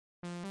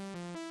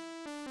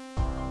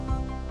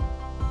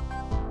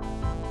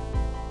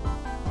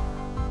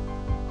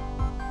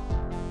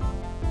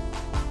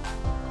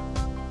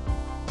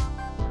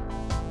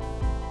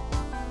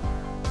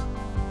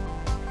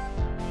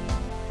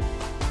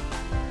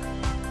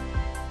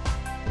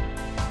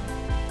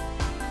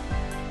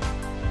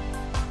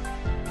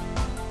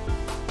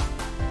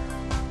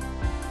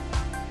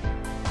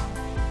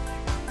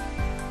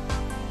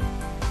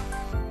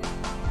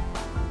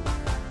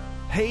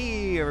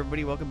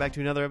everybody. Welcome back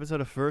to another episode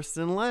of First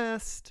and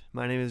Last.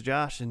 My name is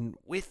Josh, and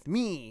with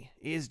me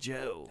is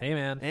Joe. Hey,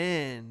 man.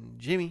 And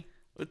Jimmy.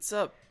 What's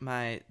up,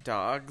 my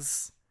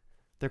dogs?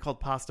 They're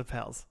called Pasta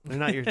Pals. They're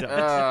not your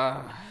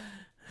dogs.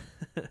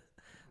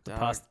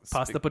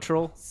 Pasta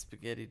Patrol.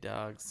 Spaghetti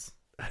dogs.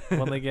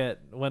 When they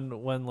get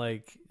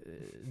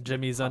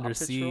Jimmy's Paw under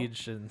Patrol?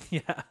 siege and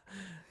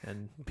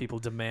people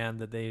demand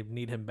that they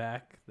need him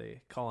back,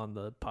 they call on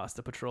the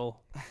Pasta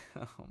Patrol.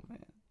 Oh man,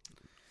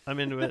 I'm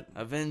into it.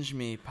 avenge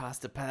me,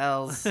 pasta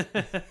pals.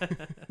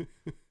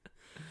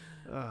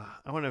 I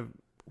want a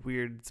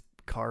weird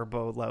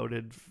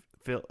carbo-loaded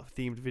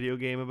themed video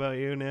game about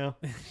you now.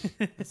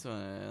 This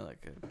one,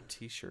 like a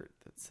T-shirt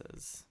that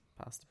says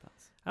pasta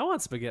pals. I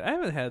want spaghetti. I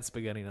haven't had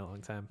spaghetti in a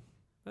long time.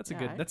 That's a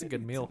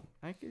good meal.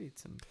 I could eat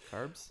some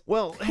carbs.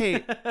 Well,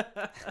 hey,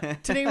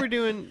 today we're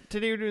doing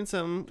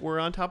something. We're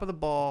on top of the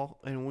ball,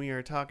 and we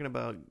are talking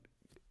about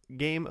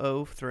Game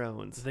of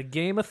Thrones. The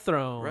Game of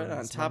Thrones. Right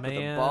on top of the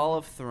man. ball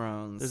of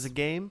thrones. There's a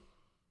game,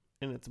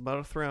 and it's about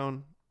a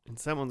throne, and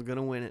someone's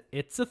gonna win it.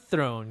 It's a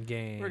throne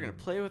game. We're gonna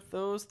play with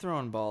those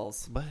throne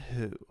balls. But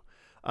who?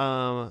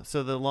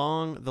 So the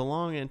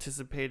long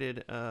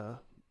anticipated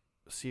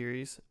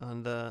series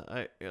on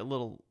the a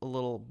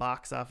little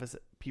box office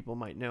that people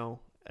might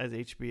know as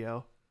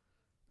HBO,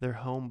 their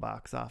home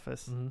box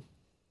office. Mm-hmm.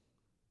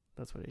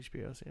 That's what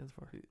HBO stands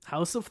for.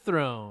 House of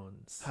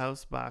Thrones.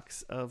 House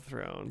Box of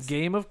Thrones.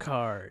 Game of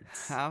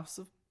Cards. House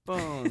of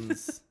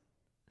Bones.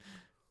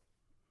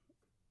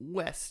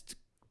 Westeros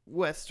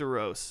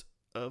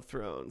of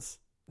Thrones.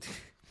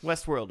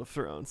 Westworld of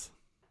Thrones.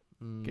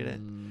 Get it?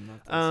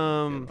 Not this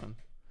one, good one.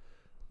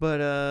 But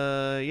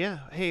yeah.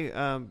 Hey,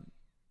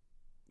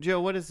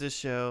 Joe, what is this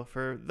show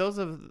for those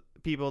of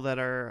people that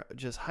are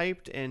just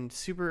hyped and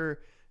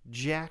super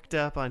jacked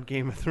up on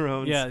Game of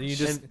Thrones? Yeah, you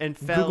just and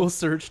Google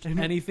searched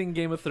anything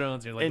Game of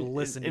Thrones. And you're like,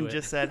 listen to and it.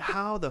 just said,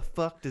 "How the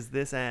fuck does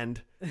this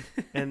end?"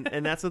 And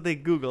that's what they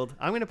Googled.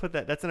 I'm gonna put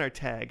that. That's in our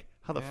tag.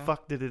 How the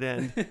fuck did it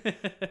end?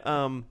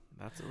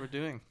 That's what we're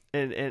doing.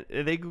 And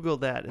they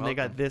Googled that, and they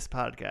got Welcome. this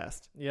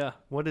podcast. Yeah.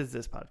 What is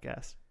this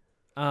podcast?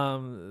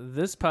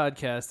 This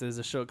podcast is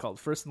a show called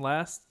First and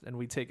Last, and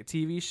we take a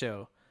TV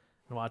show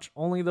and watch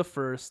only the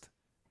first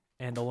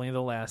and only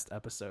the last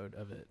episode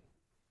of it.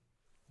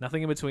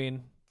 Nothing in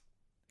between,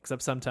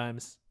 except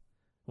sometimes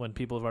when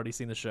people have already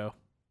seen the show,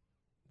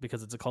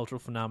 because it's a cultural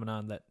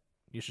phenomenon that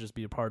you should just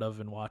be a part of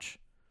and watch.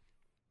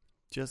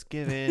 Just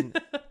give in.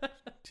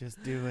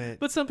 Just do it.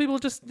 But some people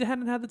just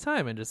hadn't had the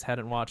time and just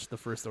hadn't watched the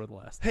first or the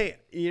last. Hey,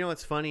 you know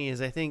what's funny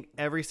is I think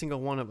every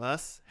single one of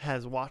us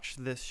has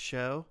watched this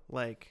show,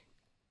 like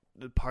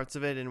the parts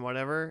of it and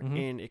whatever,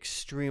 in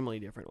extremely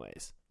different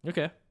ways.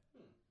 Okay.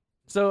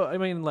 So, I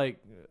mean, like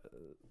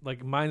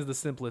mine's the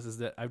simplest is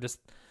that I've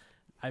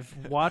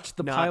watched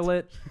the Not.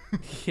 pilot.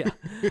 Yeah.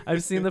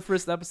 I've seen the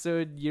first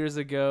episode years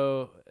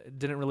ago.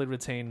 Didn't really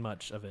retain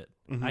much of it.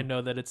 Mhm. I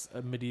know that it's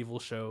a medieval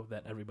show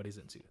that everybody's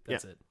into.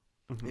 That's it.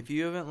 Mhm. If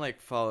you haven't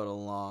followed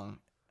along,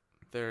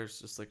 there's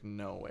just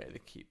no way to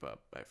keep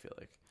up. I feel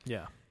like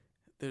Yeah.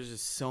 there's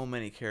just so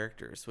many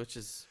characters, which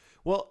is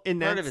Well, and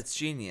part that's, of its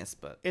genius.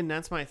 But and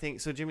that's my thing.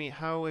 So, Jimmy,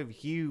 how have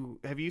you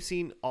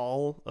seen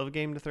all of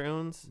Game of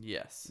Thrones?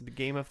 yes, The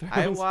Game of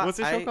Thrones. What's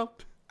the show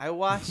called? I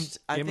watched.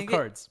 I Game of think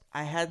Cards.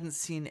 I hadn't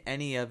seen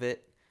any of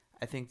it.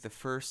 I think the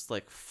first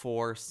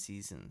 4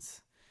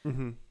 seasons,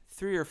 Mm-hmm.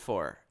 3 or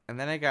 4, and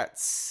then I got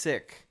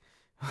sick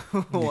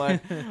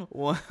one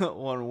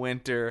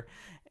winter,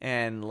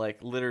 and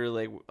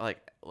literally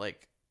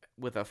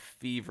with a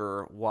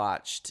fever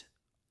watched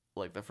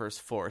the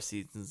first 4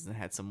 seasons and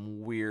had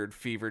some weird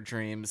fever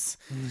dreams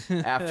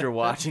after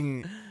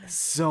watching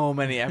so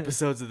many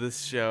episodes of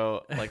this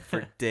show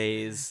for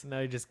days.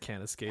 No, you just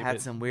can't escape Had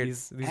it. some weird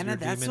These and are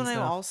that's when demons I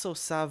now. also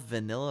saw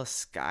Vanilla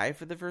Sky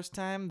for the first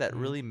time, that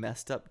really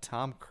messed up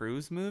Tom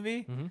Cruise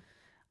movie.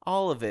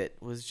 All of it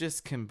was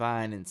just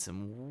combined in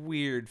some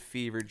weird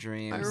fever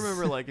dreams. I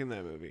remember liking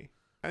that movie.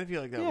 I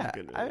feel like that was a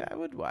good movie. I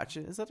would watch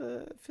it. Is that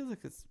it feels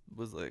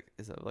like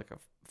is that like a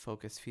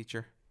focus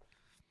feature?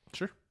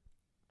 Sure.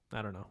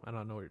 I don't know. I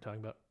don't know what you're talking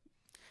about.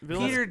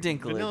 Peter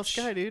Dinklage. Vanilla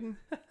Sky, dude. You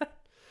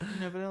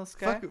know Vanilla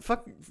Sky?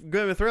 Fuck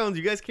Game of Thrones.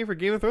 You guys came for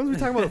Game of Thrones? We're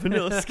talking about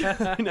Vanilla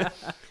Sky now.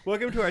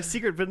 Welcome to our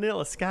secret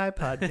Vanilla Sky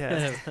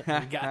podcast.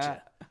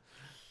 Gotcha.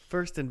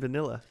 First and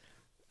vanilla.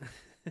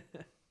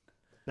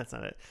 That's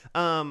not it.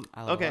 allow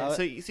Okay,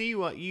 it. so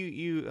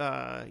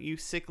you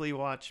sickly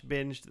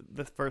binged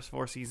the first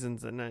 4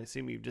 seasons, and I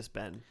assume you've just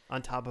been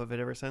on top of it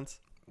ever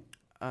since.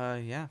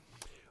 Yeah.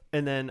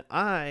 And then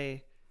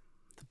I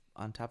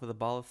On top of the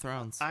Ball of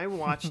Thrones.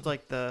 watched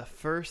the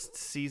first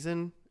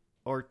season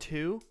or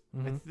 2.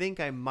 I think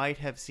I might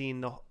have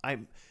seen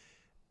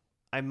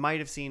I might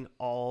have seen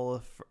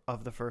all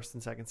of the first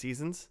and second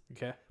seasons.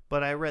 Okay.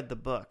 But I read the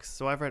books,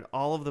 so I've read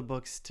all of the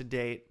books to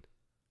date,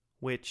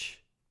 which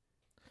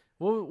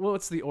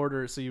What's the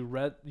order? So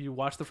you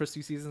watched the first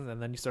 2 seasons and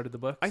then you started the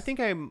books? I think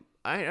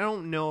I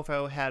don't know if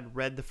I had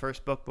read the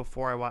first book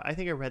before I watched. I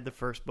think I read the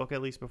first book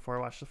at least before I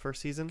watched the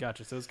first season.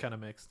 Gotcha. So it was kind of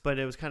mixed. But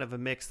it was kind of a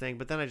mixed thing.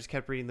 But then I just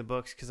kept reading the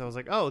books because I was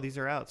like, oh, these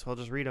are out, so I'll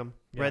just read them.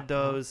 Yeah. Read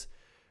those,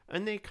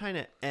 and they kind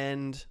of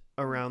end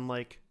around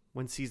like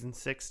when season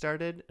 6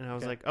 started, and I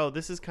was like, oh,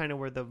 this is kind of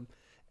where the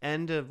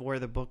end of where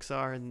the books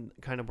are, and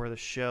kind of where the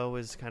show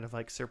is kind of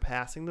like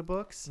surpassing the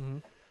books. Mm-hmm.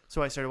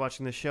 So I started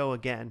watching the show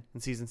again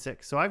in season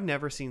 6. So I've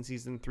never seen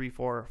season 3,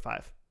 4, or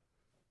 5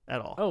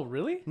 at all. Oh,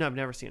 really? No, I've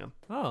never seen them.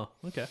 Oh,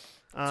 okay.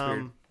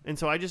 weird. And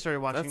so I just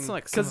started watching. That's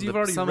like 'Cause you've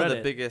already some read of the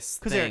it.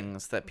 biggest 'Cause they're-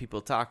 things that people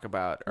talk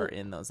about are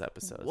in those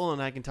episodes. well,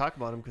 and I can talk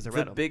about them because I the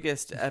read them.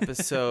 biggest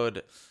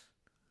episode,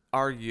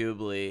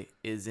 arguably,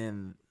 is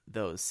in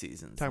those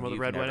seasons. Talking about the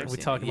You've Red never Wedding? We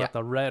seen talking it. about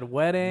the Red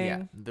Wedding.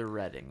 Yeah, the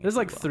Redding. There's if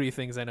like you will. 3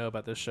 things I know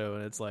about this show,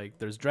 and it's like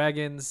there's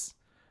dragons,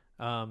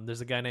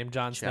 there's a guy named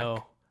Jon Check.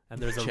 Snow,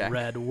 and there's a Check.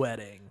 red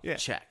wedding. Yeah.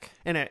 Check.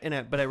 But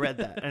I read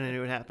that and I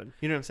knew it happened.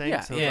 You know what I'm saying?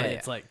 Yeah, So Yeah, it's like,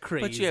 it's like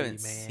crazy, But you haven't man.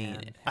 seen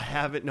it. I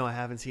haven't. No, I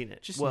haven't seen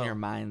it. Just well, in your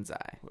mind's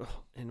eye.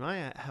 and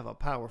I have a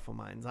powerful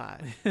mind's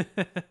eye.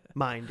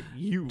 Mind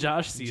you,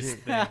 Josh sees Jay.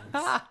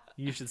 things.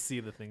 You should see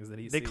the things that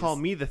he sees. They call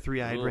me the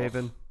three-eyed Ugh.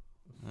 raven.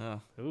 Oh.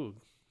 Ooh.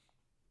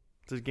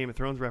 It's a Game of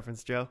Thrones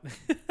reference, Joe.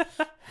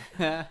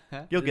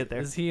 You'll get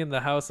there. Is he in the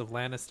house of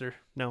Lannister?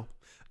 No.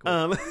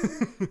 Cool.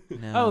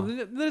 No. Oh,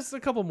 there's a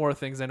couple more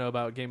things I know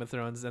about Game of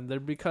Thrones, and they're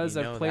because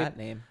you I've know played. that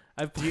name.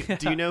 I've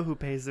Do you know who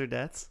pays their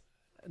debts?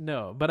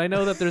 No, but I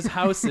know that there's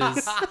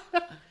houses,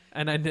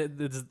 and I know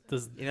does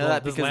You know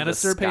that does because of the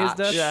Lannister pays Scotch?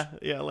 debts?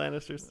 Yeah,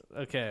 Lannisters.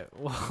 Okay,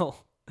 well,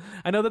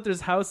 I know that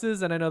there's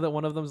houses, and I know that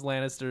one of them's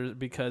Lannister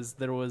because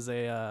there was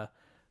a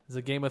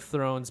Game of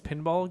Thrones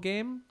pinball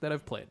game that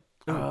I've played.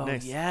 Ooh, Oh,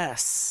 nice.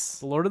 yes.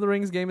 The Lord of the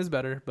Rings game is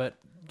better, but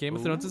Game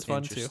of Thrones is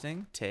fun too.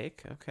 Interesting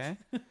take. Okay.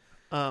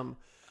 Um,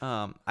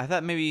 I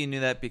thought maybe you knew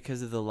that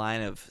because of the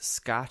line of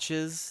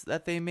scotches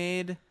that they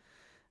made.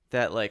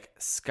 That like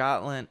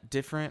Scotland,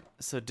 different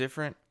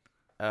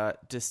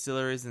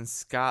distilleries in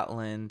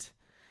Scotland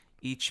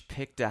each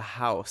picked a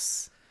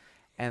house,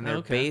 and they're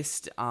Okay.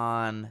 based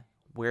on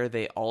where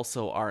they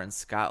also are in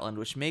Scotland,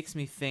 which makes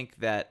me think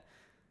that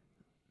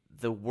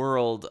the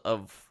world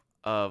of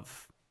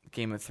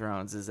Game of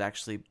Thrones is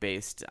actually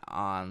based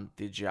on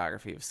the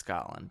geography of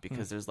Scotland,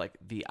 because there's like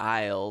the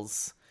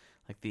Isles,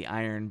 like the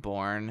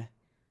Ironborn.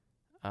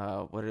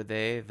 What are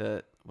they?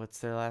 What's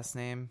their last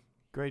name?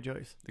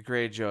 Greyjoys. The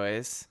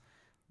Greyjoys,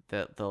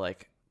 the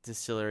like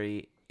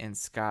distillery in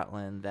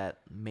Scotland that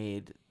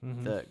made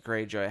the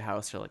Greyjoy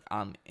house, are like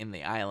in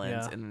the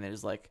islands, Yeah. and then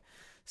there's like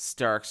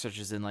Starks, which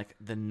is in like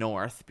the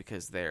north,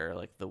 because they're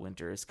like the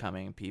winter is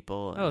coming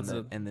people Oh,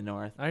 in the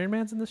north. Iron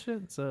Man's in this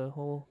shit. It's a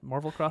whole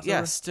Marvel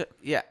crossover.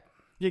 Yeah.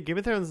 Yeah, Game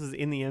of Thrones is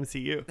in the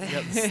MCU. You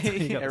got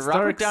the Yeah,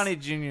 Robert Starks. Downey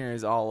Jr.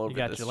 is all over You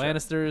got this your show.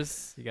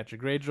 Lannisters. You got your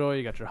Greyjoy.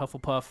 You got your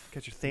Hufflepuff.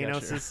 Got your You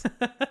got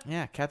Thanoses.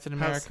 Yeah, Captain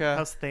House, America.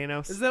 House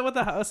Thanos. Is that what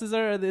the houses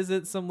are? Is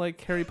it some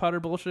like Harry Potter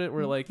bullshit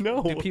where like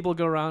No. do people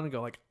go around and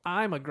go like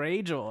I'm a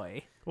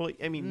Greyjoy? Well,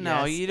 I mean,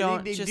 No, yes, you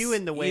don't. They just, do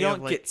in the way you don't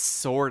of like get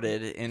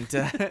sorted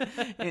into.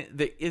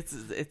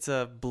 It's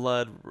a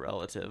blood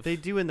relative. they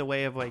do in the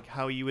way of like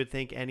how you would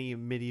think any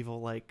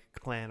medieval like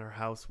clan or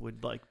house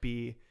would like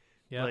be.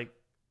 Yeah, Like,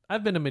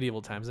 I've been to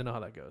medieval times. I know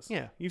how that goes.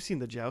 yeah, you've seen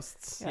the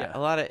jousts. yeah, yeah. a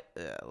lot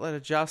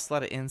of jousts, a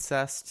lot of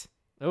incest.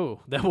 Oh,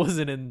 that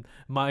wasn't in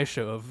my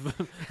show of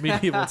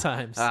medieval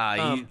times.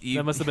 You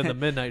That must have been the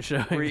midnight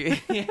show. Were you,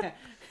 yeah.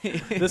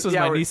 This was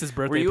Yeah, my were- niece's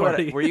were birthday you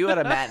party. Were you at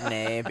a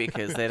matinee,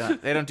 because they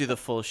don't do the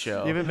full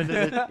show? You haven't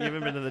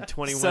been to the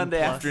 21 Sunday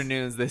plus.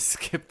 afternoons they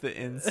skip the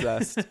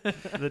incest.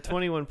 The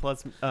 21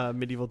 plus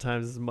medieval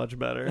times is much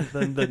better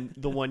than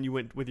the one you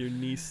went with your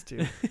niece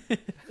to.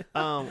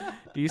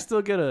 Do you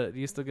still get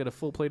a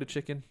full plate of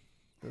chicken?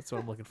 That's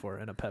what I'm looking for,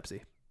 and a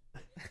Pepsi.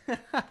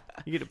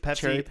 You get a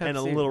Cherry Pepsi and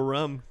a Pepsi. little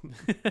rum.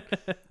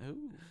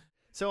 Ooh.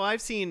 So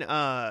I've seen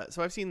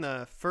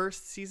the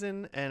first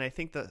season and I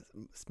think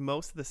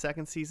most of the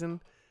second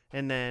season,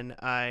 and then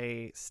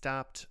I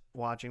stopped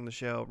watching the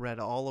show, read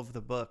all of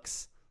the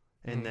books,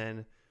 and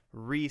then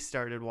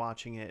restarted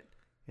watching it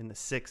in the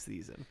 6th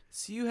season.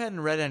 So you hadn't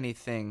read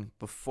anything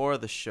before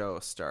the show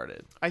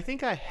started. I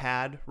think I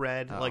had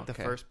read Oh, like the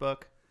okay. first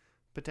book,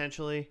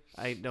 potentially.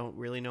 I don't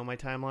really know my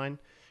timeline,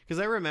 because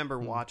I remember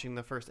watching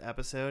the first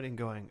episode and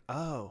going,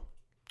 "Oh,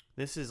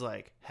 this is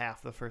like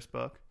half the first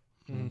book,"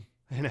 and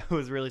I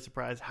was really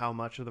surprised how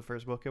much of the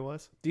first book it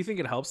was. Do you think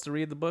it helps to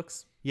read the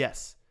books?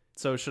 Yes,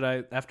 So should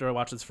I, after I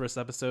watch this first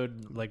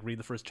episode, like read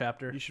the first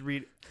chapter? you should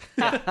read.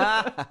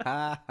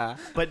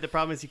 But the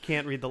problem is you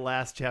can't read the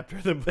last chapter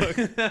of the book.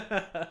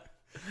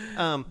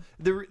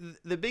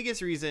 The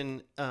biggest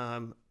reason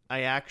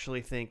I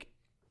actually think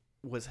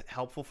was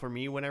helpful for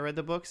me when I read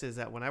the books is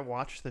that when I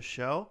watched the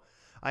show,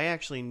 I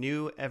actually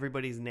knew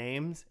everybody's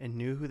names and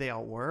knew who they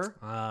all were.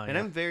 And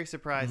I'm very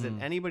surprised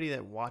that anybody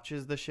that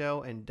watches the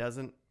show and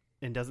doesn't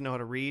know how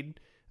to read,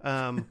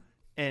 and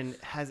and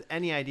has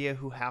any idea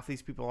who half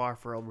these people are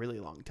for a really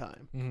long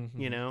time. Mm-hmm.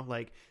 You know,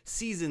 like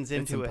seasons It's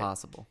into it,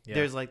 impossible. Yeah.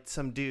 there's like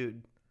some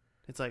dude.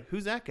 It's like,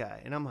 who's that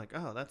guy? And I'm like,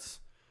 oh, that's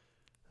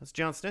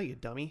Jon Snow, you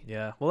dummy.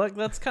 Yeah. Well, like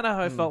that's kind of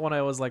how I felt when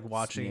I was like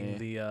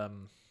watching Yeah.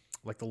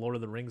 the Lord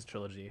of the Rings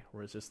trilogy,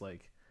 where it's just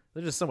like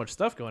there's just so much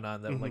stuff going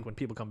on that like when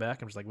people come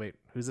back, I'm just like, wait,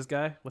 who's this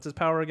guy? What's his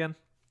power again?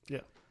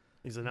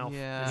 He's an elf.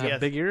 Yeah. He's got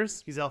big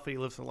ears. He's elf. He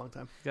lives for a long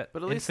time. Got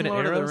But at least in infinite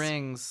Lord of arrows. the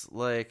Rings,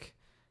 like,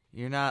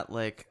 you're not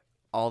like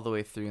all the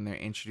way through and they're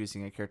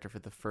introducing a character for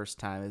the first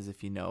time as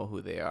if you know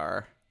who they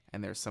are,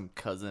 and there's some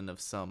cousin of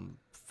some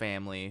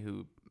family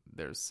who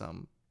there's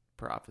some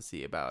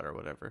prophecy about or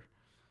whatever.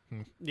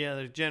 Yeah,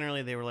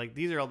 they were like,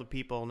 these are all the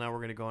people. Now we're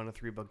going to go on a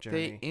 3-book They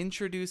journey.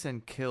 introduce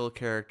and kill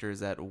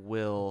characters at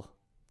will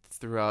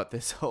throughout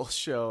this whole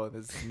show.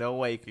 There's no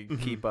way you can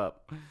keep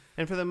up.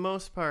 And for the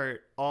most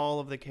part, all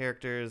of the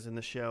characters in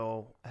the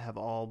show have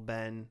all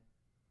been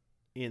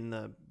in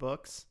the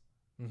books.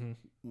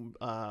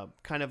 Mm-hmm.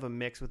 Kind of a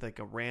mix with like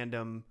a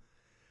random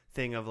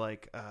thing of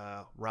like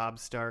Robb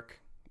Stark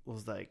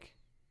was like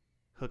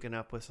hooking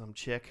up with some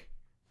chick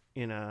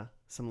in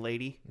some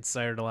lady. And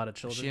sired a lot of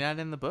Is children. she not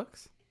in the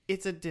books?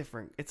 It's like they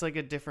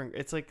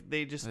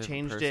just A different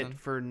changed person? it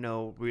for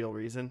no real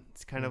reason.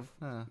 It's kind of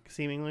Huh.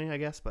 seemingly, I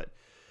guess, but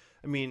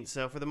I mean,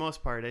 so for the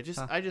most part, I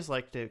just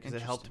liked it because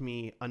it helped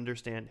me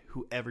understand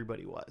who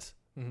everybody was,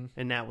 Mm-hmm.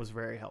 and that was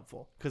very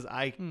helpful. Because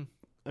I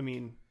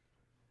mean,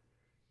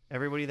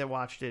 everybody that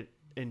watched it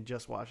and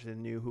just watched it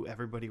knew who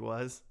everybody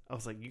was. I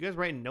was like, you guys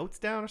writing notes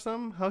down or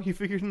something? How are you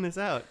figuring this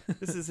out?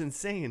 This is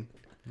insane.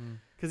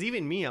 Because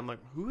even me, I'm like,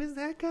 who is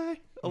that guy?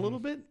 A little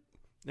bit,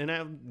 and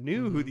I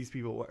knew who these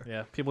people were.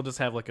 Yeah, people just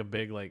have like a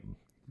big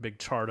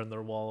chart on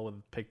their wall with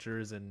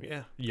pictures and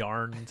Yeah.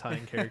 yarn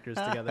tying characters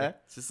together.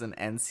 It's just an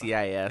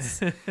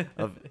NCIS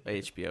of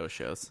HBO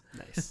shows.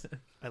 Nice.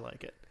 I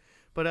like it.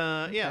 But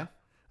yeah,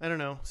 I don't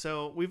know.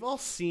 So we've all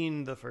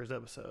seen the first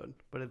episode,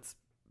 but it's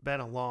been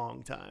a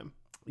long time.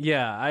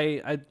 Yeah,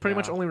 I pretty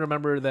much Yeah. only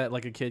remember that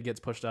like a kid gets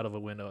pushed out of a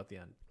window at the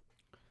end.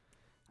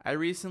 I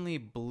recently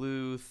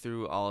blew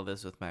through all of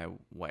this with my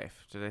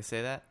wife. Did I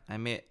say that?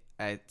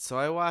 So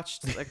I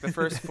watched like the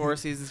first 4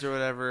 seasons or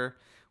whatever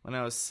when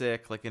I was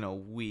sick, like in a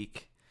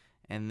week,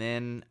 and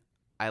then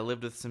I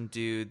lived with some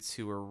dudes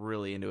who were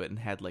really into it and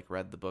had like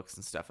read the books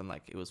and stuff, and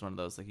like it was one of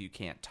those like you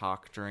can't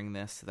talk during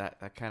this,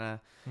 that kind of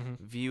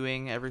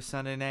viewing every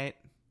Sunday night.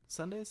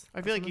 Sundays?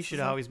 I feel like you That's should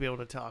what always be able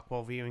to talk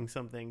while viewing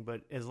something,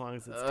 but as long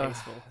as it's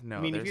tasteful. no, I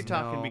mean, if there's you're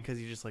talking no-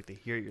 because you just like to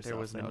hear yourself,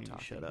 was then no you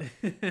talking. shut up.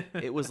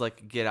 It was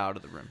like, get out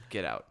of the room.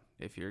 Get out.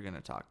 If you're going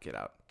to talk, get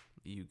out.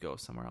 You go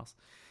somewhere else.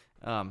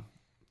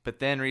 But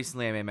then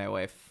recently I made my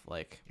wife,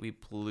 like, we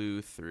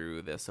blew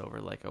through this over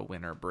like a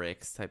winter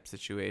breaks type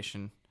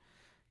situation.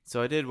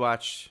 So I did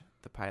watch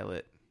the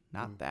pilot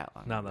not that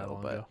long Not ago. that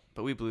long but, ago.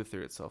 But we blew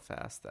through it so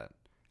fast that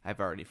I've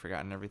already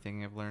forgotten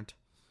everything I've learned.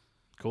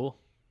 Cool.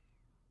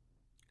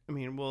 I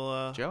mean,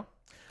 well, Joe?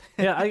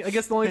 Yeah, I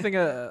guess the only thing,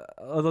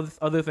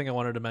 other thing I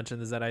wanted to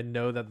mention is that I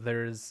know that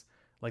there's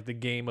like the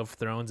Game of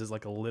Thrones is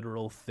like a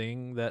literal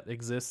thing that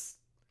exists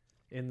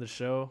in the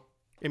show.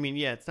 I mean,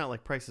 yeah, it's not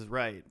like Price is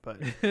Right, but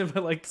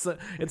But like it's like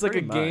a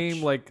Pretty game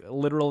much. like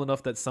literal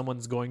enough that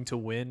someone's going to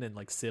win and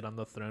like sit on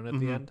the throne at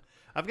the Mhm. end.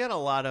 I've got a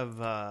lot of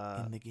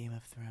In the Game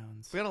of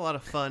Thrones. we got a lot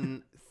of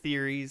fun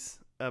theories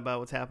about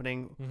what's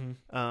happening.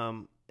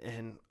 Mm-hmm.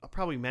 And I'll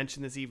probably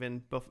mention this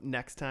even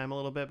next time a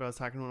little bit, but I was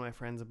talking to one of my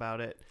friends about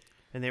it,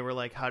 and they were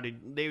like,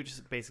 they would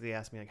just basically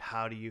ask me, like,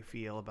 how do you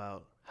feel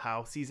about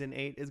how season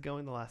 8 is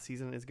going, the last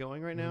season is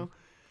going right now?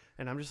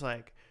 And I'm just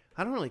like,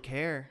 I don't really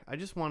care. I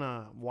just want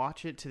to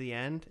watch it to the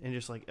end and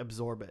just, like,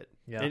 absorb it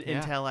Yeah.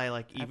 until I,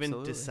 like, even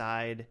Absolutely.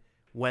 decide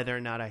whether or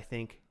not I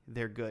think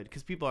they're good.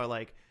 Because people are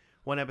like,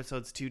 one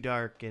episode's too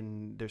dark,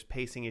 and there's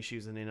pacing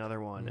issues in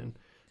another one, and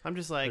I'm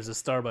just like, There's a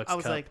Starbucks I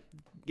was cup. like,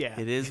 yeah.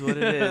 It is what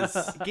it is.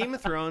 Game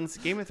of Thrones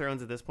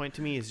at this point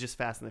to me is just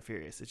Fast and the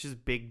Furious. It's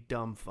just big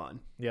dumb fun,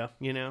 yeah.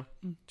 you know?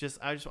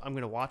 I'm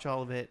going to watch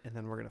all of it, and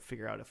then we're going to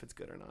figure out if it's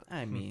good or not.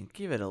 I mean,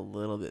 give it a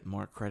little bit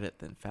more credit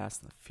than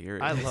Fast and the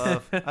Furious. I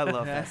love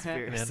Fast and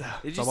Furious. Man. So.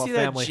 Did It's you all see about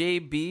that family. Jay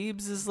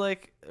Beebs is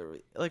like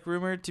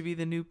rumored to be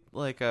the new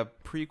like a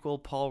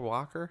prequel Paul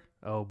Walker?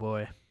 Oh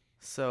boy.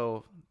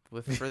 So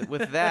with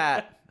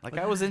that, like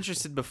I was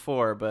interested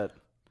before, but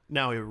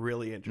Now we're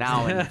really interested.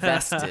 now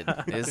invested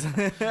is.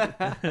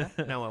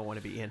 Now I want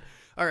to be in.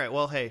 All right,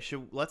 well, hey,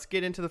 let's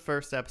get into the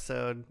first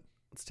episode.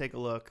 Let's take a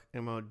look,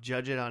 and we'll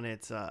judge it on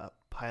its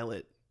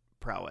pilot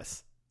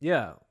prowess.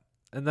 Yeah.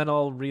 And then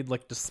I'll read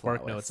like just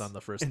spark Flawless. notes on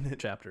the first And then-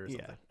 chapter or Yeah,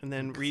 something. and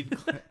then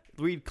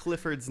read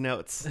Clifford's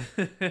notes.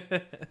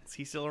 Is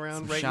he still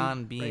around? Some writing, Sean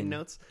writing Bean.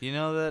 notes. Do you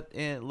know that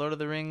in Lord of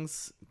the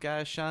Rings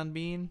guy Sean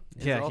Bean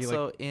is Yeah, he,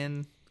 also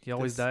in He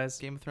always this dies.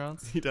 Game of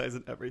Thrones? He dies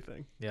in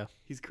everything. Yeah.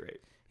 He's great.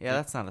 Yeah,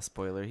 that's not a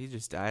spoiler. He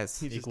just dies.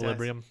 He just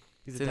Equilibrium.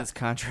 He's It's a in his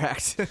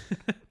contract.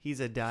 He's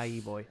a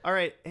die boy. All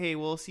right, hey,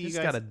 we'll see you He's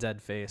guys. got a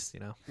dead face, you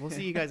know. We'll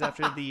see you guys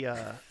after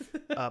the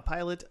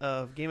pilot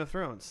of Game of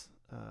Thrones.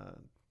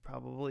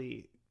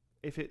 Probably,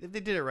 if they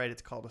did it right,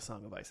 it's called A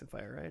Song of Ice and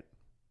Fire, right?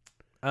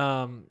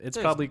 It's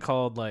probably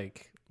called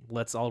like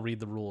Let's All Read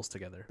the Rules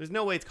Together. There's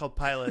no way it's called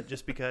Pilot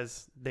just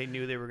because they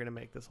knew they were going to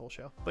make this whole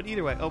show. But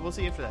either way, we'll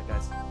see you after that,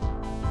 guys.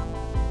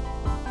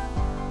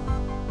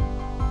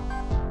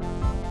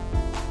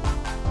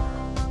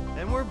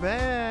 And we're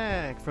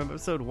back from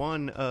episode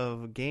 1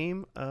 of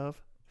Game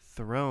of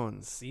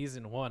Thrones.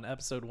 Season 1,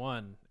 episode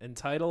 1,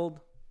 entitled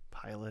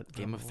Pilot.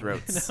 Game of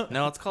Throats.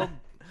 No, it's called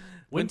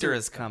Winter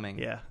is Coming.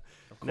 Yeah.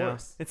 Of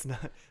course. No, it's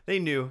not. They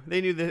knew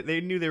they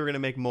were going to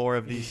make more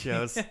of these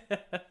shows.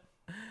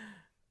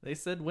 They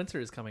said winter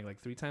is coming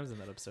like 3 times in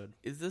that episode.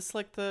 Is that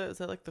like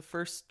the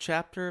first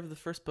chapter of the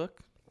first book?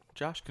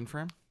 Josh,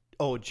 confirm.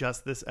 Oh,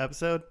 just this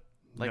episode?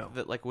 Like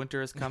No. like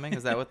Winter is Coming?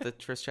 Is that what the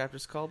first chapter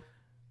is called?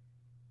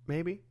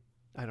 Maybe.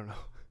 I don't know.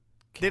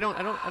 They don't.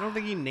 I don't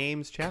think he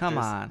names chapters. Come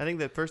on. I think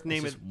the first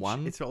name just is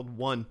one? It's called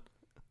one.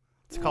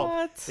 It's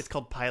What?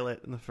 called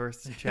Pilot in the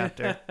first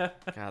chapter. God,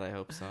 I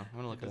hope so. I'm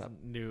gonna look it up.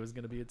 Knew it was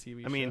going to be a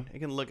TV show. I mean, I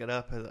can look it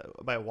up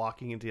by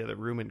walking into the other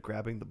room and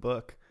grabbing the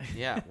book.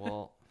 Yeah,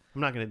 well,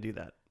 I'm not going to do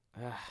that.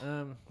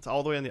 um, It's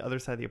all the way on the other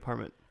side of the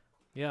apartment.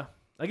 yeah.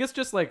 I guess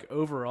just like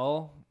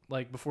overall,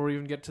 like before we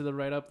even get to the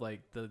write-up,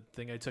 like the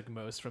thing I took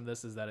most from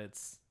this is that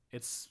it's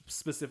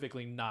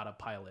specifically not a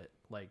pilot.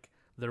 Like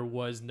there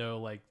was no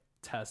like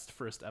test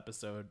first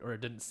episode, or it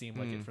didn't seem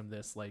like it from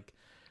this. Like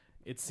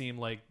it seemed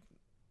like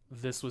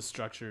this was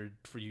structured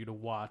for you to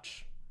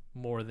watch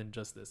more than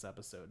just this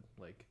episode.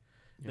 Like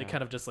they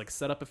kind of just like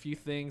set up a few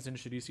things,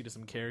 introduce you to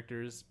some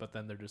characters, but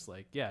then they're just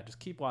like, yeah, just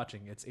keep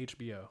watching. It's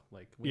HBO.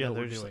 Like we know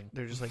what we're doing.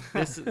 They're just like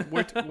this.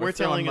 We're throwing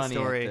telling a money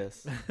at story.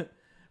 this.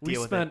 We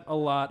deal with spent a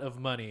lot of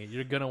money.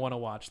 You're gonna want to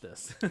watch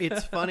this.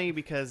 It's funny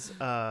because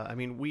I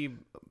mean,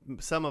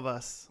 some of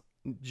us,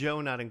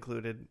 Joe not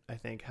included, I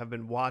think, have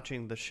been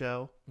watching the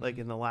show like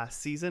in the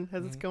last season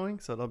as it's going.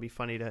 So it'll be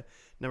funny to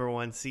number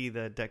one see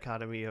the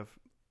dichotomy of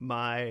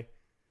my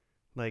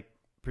like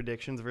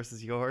predictions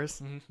versus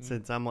yours,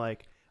 since I'm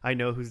like I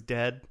know who's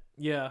dead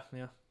Yeah.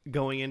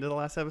 going into the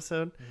last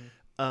episode.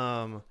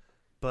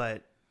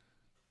 But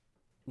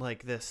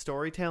like the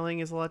storytelling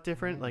is a lot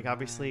different. Like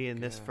obviously in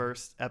this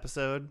first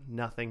episode,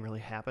 nothing really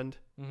happened.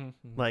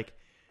 Like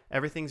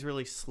everything's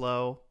really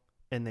slow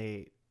and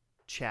they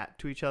chat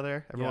to each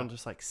other. Everyone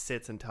just like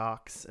sits and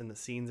talks and the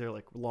scenes are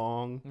like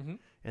long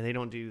and they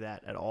don't do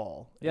that at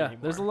all. Yeah. anymore.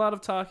 There's a lot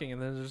of talking,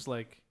 and then there's just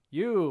like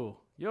you're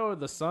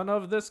the son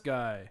of this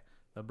guy,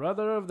 the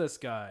brother of this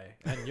guy,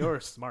 and you're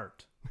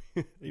smart.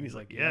 And he's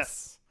like,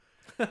 yes.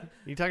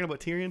 You talking about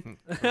Tyrion?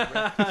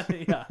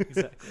 Yeah,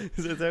 exactly.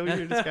 Is that what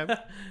you're describing?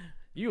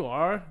 You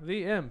are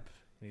the imp.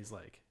 And he's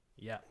like,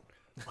 yeah,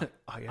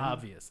 I am.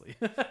 obviously.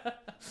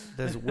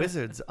 There's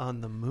wizards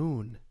on the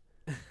moon.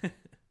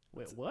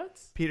 Wait, what?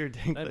 Peter I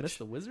missed Dinklage.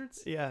 the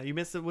wizards? Yeah, you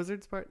missed the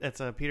wizards part?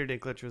 That's Peter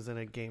Dinklage was in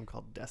a game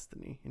called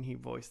Destiny, and he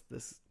voiced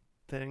this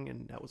thing,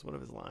 and that was one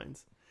of his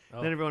lines.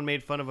 Oh. Then everyone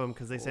made fun of him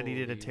because they said he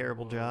did a Holy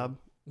terrible whoa. job.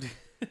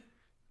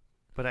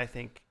 But I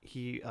think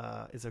he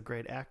is a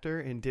great actor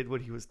and did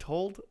what he was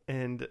told,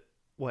 and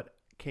what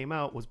came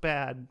out was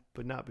bad,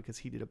 but not because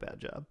he did a bad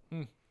job.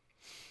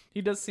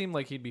 He does seem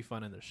like he'd be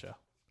fun in this show.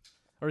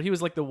 Or he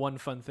was like the one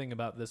fun thing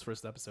about this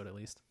first episode, at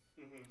least.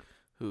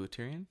 Who,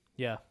 Tyrion?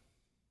 Yeah.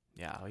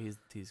 Yeah,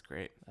 he's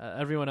great.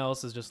 Everyone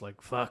else is just like,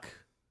 fuck.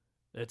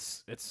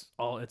 It's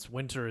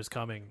winter is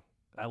coming.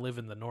 I live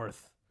in the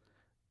north.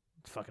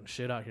 Fucking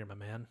shit out here, my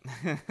man.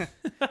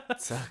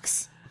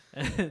 Sucks.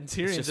 And It's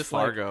Tyrion's just just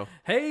Fargo. like,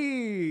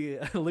 hey,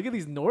 look at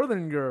these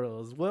northern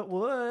girls.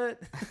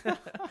 What?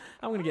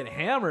 I'm gonna get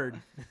hammered.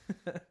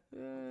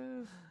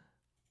 Yeah,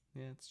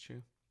 it's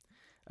true.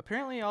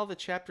 Apparently, all the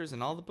chapters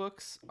in all the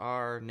books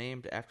are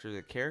named after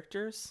the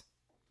characters.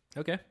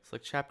 Okay. So,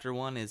 like, chapter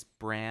 1 is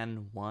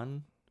Bran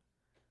 1.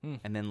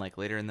 And then, like,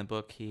 later in the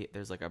book,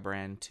 there's, like, a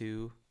Bran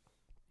 2.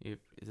 Is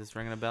this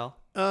ringing a bell?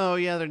 Oh,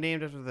 yeah, they're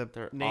named after the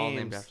They're names. all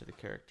named after the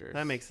characters.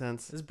 That makes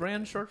sense. Is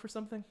Bran short for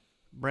something?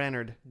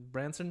 Brannard.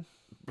 Branson?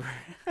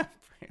 I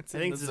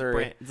think this is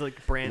Missouri. it's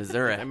like Brandon.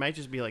 Missouri. It might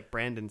just be like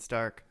Brandon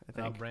Stark, I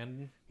think.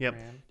 Brandon? Yep.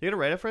 Bran. You got to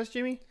write it for us,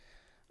 Jimmy?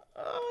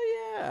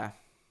 Oh, yeah.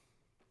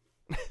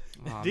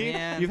 Oh, Dude,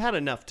 man. you've had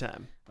enough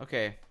time.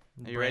 Okay.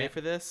 Are you ready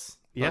for this?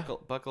 Yeah.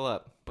 Buckle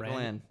up. Buckle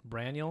in.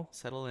 Braniel?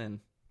 Settle in.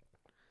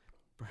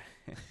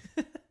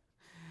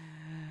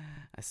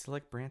 I still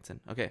like Branson.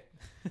 Okay.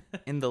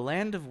 In the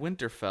land of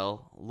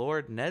Winterfell,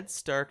 Lord Ned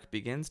Stark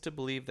begins to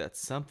believe that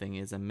something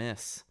is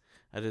amiss.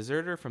 A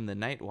deserter from the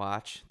Night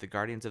Watch, the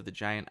guardians of the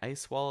giant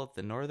ice wall at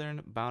the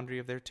northern boundary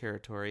of their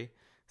territory,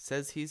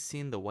 says he's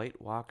seen the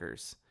White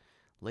Walkers.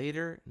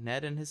 Later,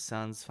 Ned and his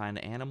sons find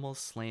animals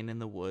slain in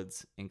the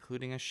woods,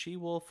 including a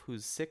she-wolf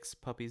whose 6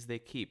 puppies they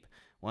keep,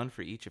 one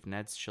for each of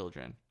Ned's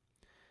children.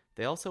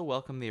 They also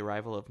welcome the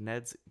arrival of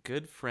Ned's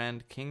good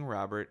friend, King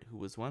Robert, who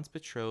was once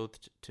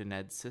betrothed to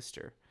Ned's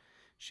sister.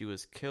 She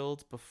was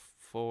killed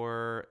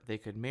before they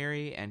could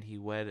marry, and he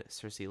wed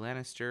Cersei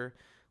Lannister,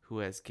 who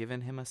has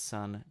given him a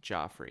son,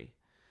 Joffrey.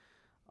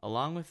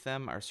 Along with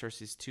them are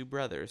Cersei's 2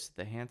 brothers,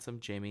 the handsome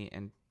Jaime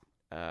and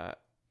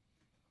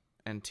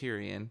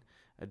Tyrion,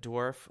 a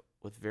dwarf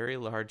with very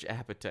large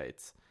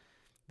appetites.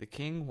 The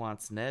king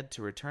wants Ned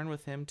to return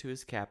with him to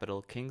his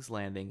capital, King's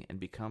Landing, and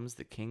becomes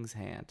the king's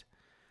hand.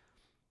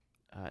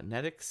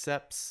 Ned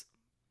accepts,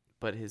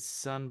 but his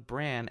son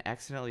Bran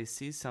accidentally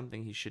sees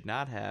something he should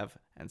not have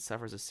and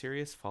suffers a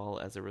serious fall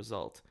as a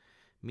result.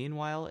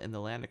 Meanwhile, in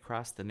the land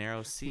across the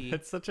narrow sea,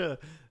 It's such a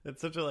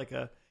like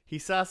a he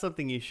saw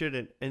something he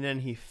shouldn't, and then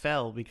he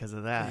fell because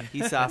of that.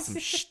 he saw some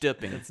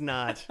shtipping. It's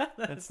not.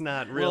 That's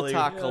not really.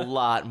 We'll talk a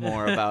lot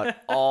more about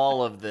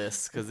all of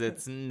this because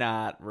it's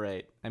not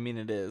right. I mean,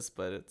 it is,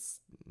 but it's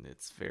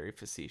very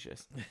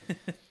facetious.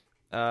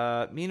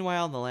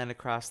 Meanwhile, in the land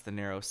across the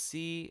narrow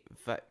sea,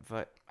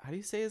 how do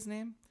you say his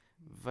name?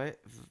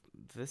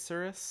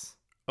 Viserys?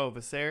 Oh,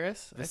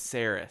 Viserys.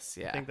 Viserys,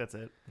 yeah. I think that's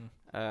it.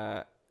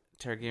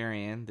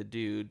 Targaryen, the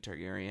dude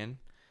Targaryen,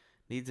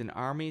 needs an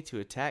army to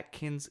attack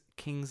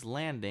King's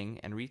Landing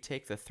and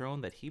retake the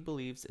throne that he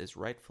believes is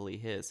rightfully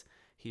his.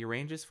 He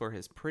arranges for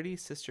his pretty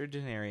sister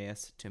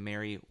Daenerys to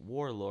marry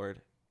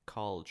warlord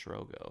Khal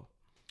Drogo.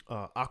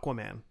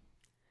 Aquaman.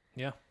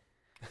 Yeah.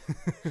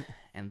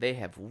 And they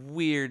have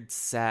weird,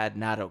 sad,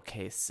 not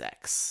okay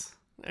sex.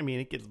 I mean,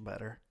 it gets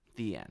better.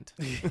 The end.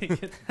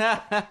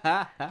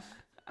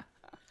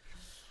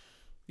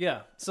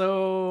 Yeah.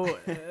 So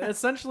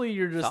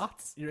essentially,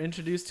 Thoughts? you're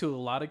introduced to a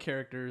lot of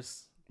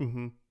characters,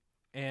 Mm-hmm.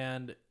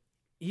 and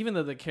even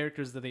though the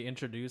characters that they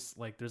introduce,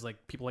 like there's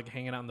like people like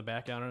hanging out in the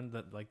background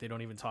that like they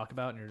don't even talk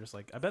about, and you're just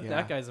like, I bet Yeah.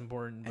 that guy's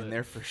important. But, And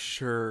they're for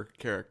sure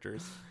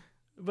characters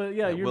but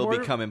yeah, that you're will more,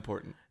 become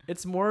important.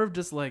 It's more of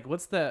just like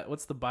what's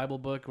the Bible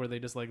book where they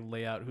just like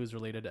lay out who's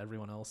related to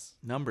everyone else?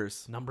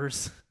 Numbers.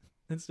 Numbers.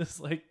 It's just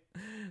like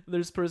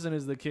this person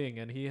is the king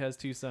and he has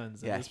 2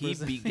 sons. And Yeah, this he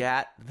person...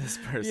 begat this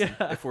person.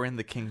 Yeah. If we're in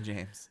the King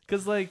James.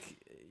 Because like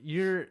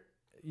you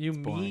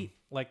boring. meet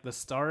like the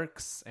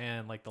Starks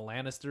and like the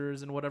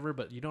Lannisters and whatever,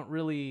 but you don't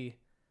really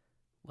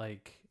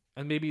like,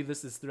 and maybe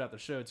this is throughout the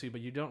show too,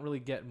 but you don't really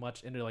get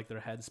much into like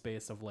their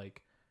headspace of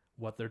like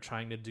what they're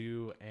trying to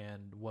do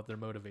and what their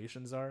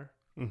motivations are.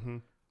 Mm-hmm.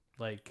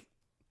 Like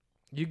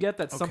you get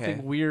that something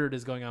Okay. weird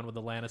is going on with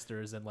the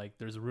Lannisters, and like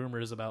there's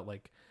rumors about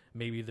like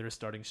maybe they're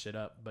starting shit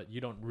up, but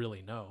you don't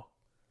really know.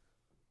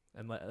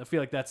 And like, I feel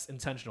like that's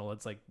intentional.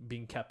 It's like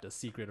being kept a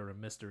secret or a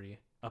mystery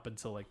up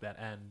until like that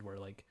end where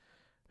like,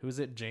 who is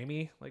it?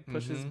 Jamie like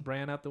pushes Mhm.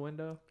 Bran out the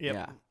window Yep.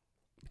 Yeah.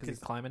 because he's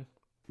climbing.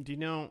 Do you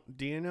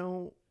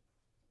know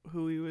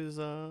who he was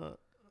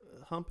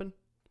humping?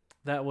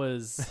 That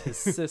was his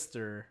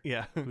sister,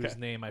 Yeah. whose Okay.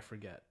 name I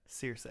forget,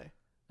 Circe.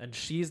 and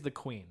she's the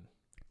queen.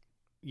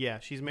 Yeah,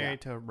 she's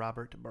married to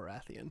Robert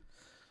Baratheon.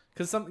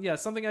 Because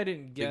something I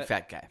didn't Big get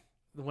fat guy.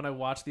 when I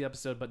watched the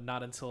episode, but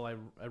not until I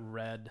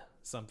read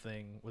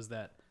something, was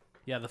that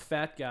the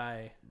fat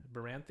guy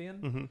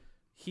Baratheon, Mm-hmm.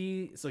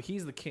 he's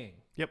the king.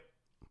 Yep.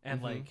 And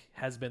Mhm. like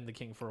has been the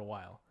king for a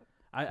while.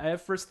 I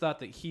at first thought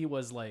that he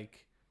was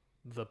like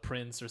the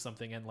prince or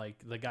something, and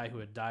like the guy who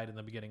had died in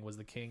the beginning was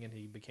the king and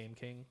he became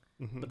king.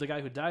 Mm-hmm. But the guy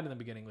who died in the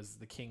beginning was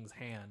the king's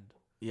hand.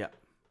 Yeah.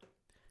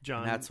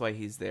 John. And that's why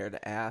he's there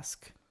to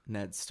ask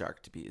Ned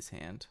Stark to be his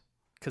hand.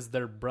 Because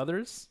they're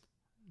brothers.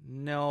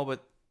 No,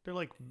 but they're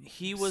like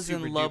he was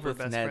super in love duper with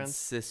best Ned's friends.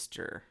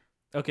 sister.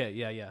 Okay,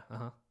 yeah.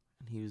 Uh-huh.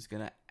 And he was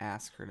going to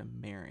ask her to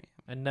marry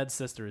him. And Ned's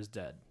sister is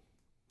dead.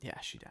 Yeah,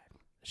 she died.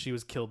 She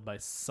was killed by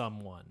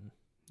someone.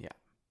 Yeah.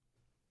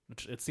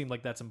 Which it seemed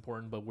like that's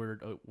important, but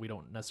we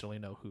don't necessarily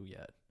know who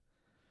yet.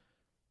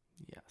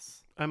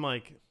 Yes. I'm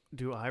like,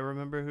 do I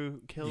remember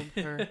who killed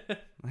her?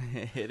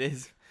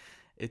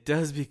 It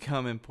does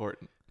become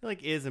important. It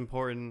like is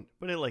important,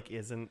 but it like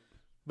isn't.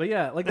 But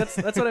yeah, like that's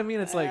what I mean.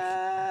 It's like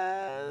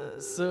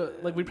so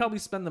like we probably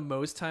spend the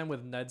most time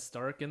with Ned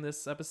Stark in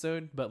this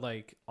episode, but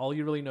like all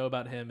you really know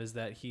about him is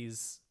that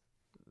he's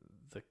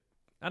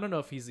I don't know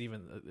if he's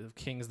even if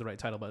king is the right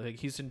title, but like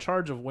he's in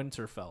charge of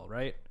Winterfell,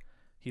 right?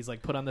 He's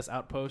like put on this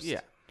outpost.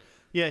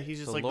 Yeah, he's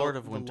just the like Lord the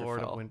of Lord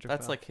of Winterfell. Winterfell.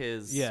 That's like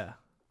his Yeah.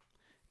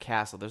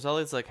 castle. There's all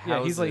these like Yeah,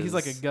 houses. he's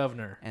like a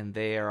governor. and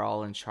they are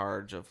all in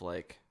charge of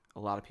like a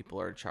lot of people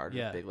are in charge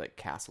Yeah. of big like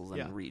castles and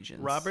Yeah. regions.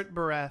 Robert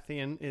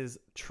Baratheon is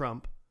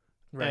Trump,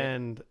 Right.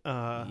 and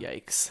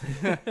Yikes.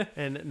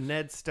 and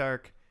Ned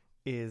Stark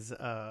is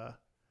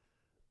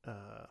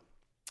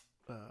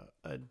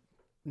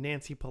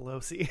Nancy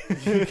Pelosi.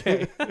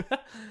 Okay.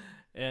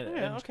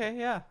 and okay,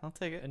 yeah, I'll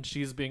take it. and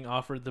she's being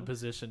offered the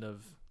position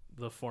of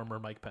the former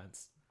Mike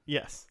Pence.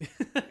 Yes.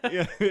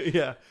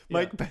 yeah.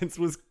 Mike Pence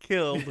was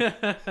killed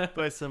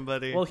by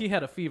somebody. Well, he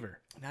had a fever.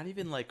 Not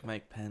even like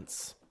Mike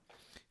Pence.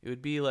 It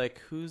would be like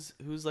who's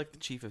like the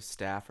chief of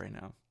staff right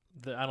now?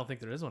 I don't think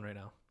there is one right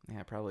now.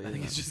 Yeah, probably. I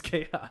think it's just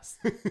chaos.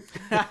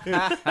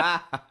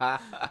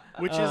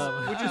 which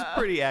is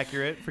pretty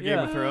accurate for Game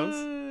of Yeah.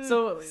 Thrones.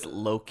 So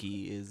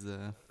Loki is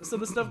So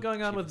the stuff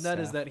going on Chief with of Ned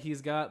is staff. that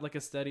he's got like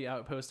a steady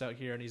outpost out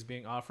here and he's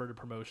being offered a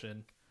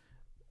promotion,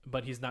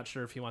 but he's not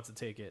sure if he wants to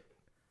take it.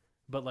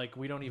 But like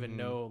we don't even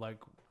know like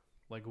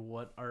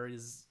what are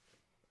his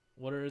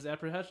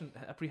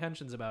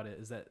apprehensions about it?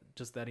 Is that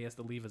just that he has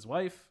to leave his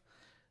wife?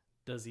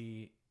 Does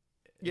he?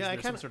 Yeah, I is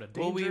there some kinda- sort of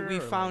danger. well, we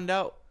or, found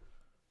out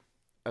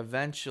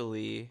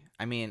eventually.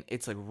 I mean,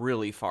 it's like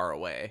really far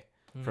away,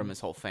 from his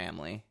whole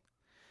family.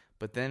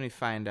 But then we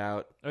find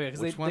out. Oh yeah,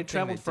 because which one they thing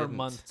traveled for a didn't-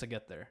 month to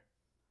get there.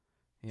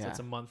 Yeah, So it's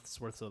a month's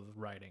worth of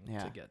riding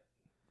Yeah. to get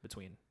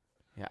between.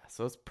 yeah.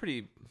 So it's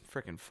pretty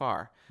freaking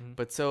far. Mhm.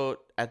 But so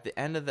at the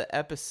end of the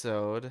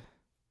episode,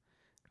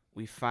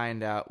 we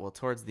find out. Well,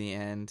 towards the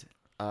end,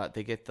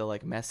 they get the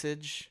like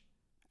message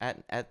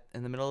at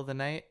in the middle of the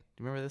night.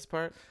 Do you remember this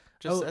part?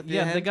 At the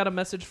end? They got a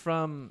message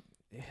from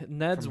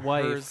Ned's From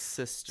wife, her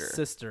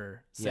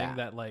sister. saying Yeah.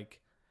 that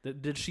like,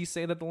 did she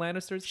say that the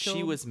Lannisters killed?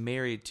 She was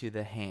married to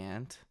the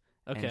Hand.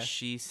 okay. And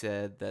she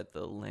said that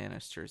the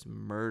Lannisters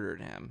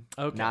murdered him.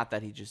 Okay. Not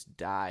that he just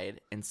died.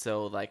 And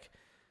so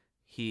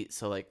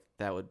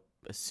that would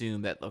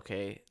assume that,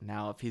 okay,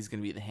 now if he's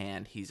going to be the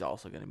Hand, he's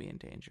also going to be in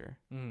danger.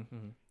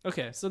 Mm-hmm.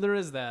 Okay, so there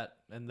is that,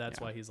 and that's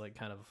Yeah. why he's like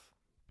kind of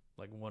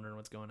like wondering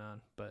what's going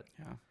on. But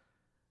Yeah.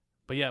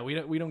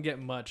 we don't get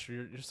much.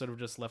 You're sort of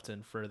just left to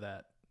infer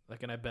that.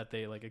 Like, and I bet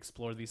they like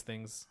explore these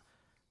things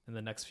in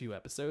the next few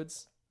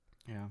episodes.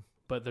 Yeah.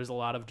 But there's a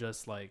lot of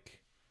just like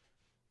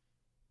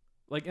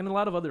in a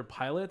lot of other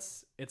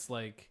pilots, it's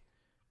like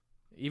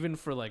even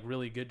for like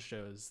really good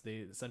shows, they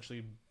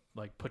essentially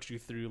like put you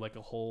through like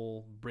a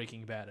whole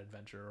Breaking Bad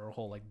adventure or a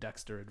whole like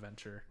Dexter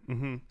adventure.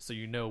 Mm-hmm. So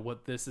you know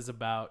what this is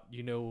about,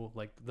 you know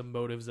like the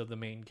motives of the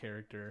main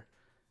character,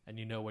 and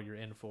you know what you're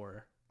in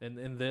for. And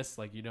in this,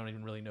 like you don't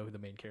even really know who the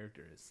main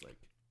character is.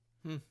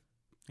 Like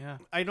Yeah.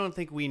 I don't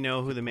think we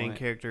know who the main point.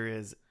 character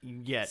is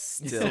yet.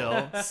 Still,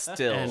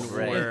 And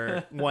right.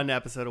 we're one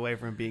episode away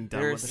from being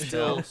done There's with the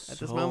still show at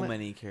this so moment.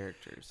 many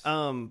characters.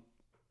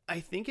 I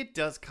think it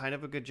does kind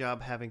of a good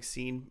job having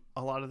seen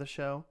a lot of the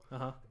show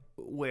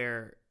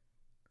where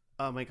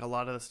like a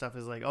lot of the stuff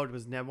is like, oh,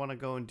 does Ned want to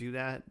go and do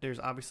that? There's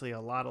obviously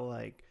a lot of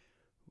like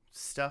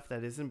stuff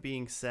that isn't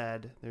being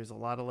said. There's a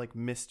lot of like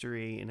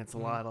mystery, and it's a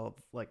lot of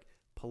like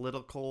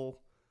political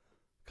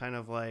kind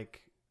of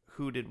like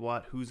who did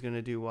what, who's going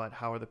to do what,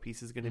 how are the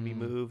pieces going to be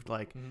moved,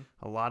 like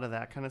a lot of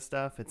that kind of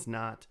stuff. It's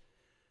not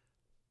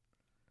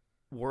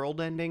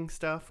world ending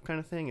stuff kind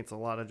of thing. It's a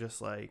lot of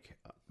just like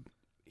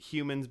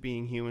humans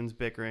being humans,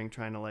 bickering,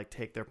 trying to like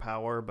take their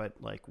power,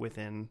 but like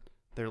within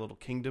their little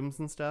kingdoms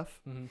and stuff.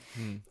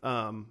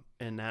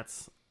 And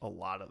that's a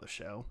lot of the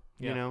show.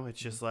 You Yeah. know, it's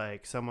just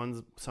like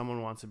someone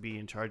wants to be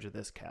in charge of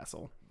this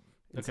castle,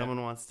 and Okay.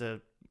 someone wants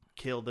to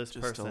kill this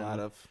Just person a lot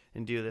of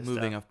and do this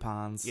moving stuff. of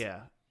pawns.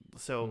 Yeah.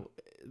 So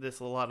there's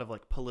a lot of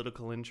like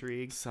political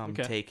intrigue Some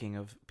Okay. taking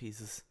of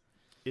pieces.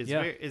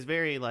 is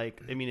very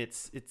like, I mean,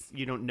 it's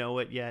you don't know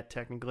it yet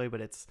technically,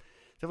 but it's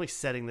definitely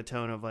setting the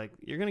tone of like,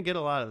 you're gonna get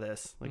a lot of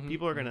this. Like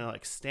people are gonna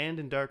like stand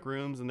in dark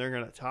rooms and they're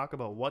gonna talk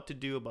about what to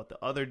do about the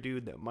other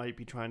dude that might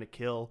be trying to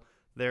kill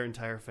their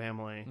entire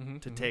family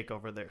to take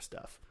over their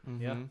stuff.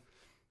 Yeah.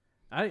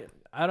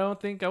 I don't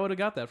think I would have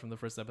got that from the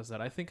first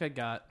episode. I think I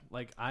got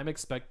like, I'm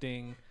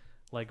expecting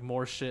like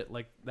more shit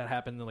like that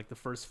happened in like the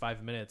first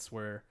 5 minutes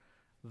where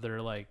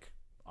they're like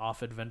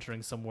off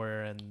adventuring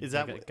somewhere and Is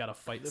that they what- got to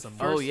fight the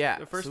somewhere. Oh First- yeah.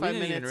 the first so 5 we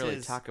didn't even minutes really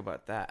is- talk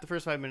about that. The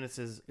first 5 minutes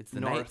is It's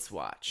the north. Night's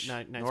Watch,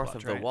 Night's north Watch,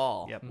 of the right.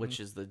 wall, Yep. which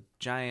is the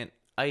giant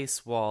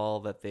ice wall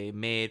that they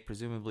made,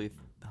 presumably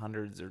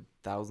hundreds or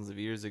thousands of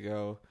years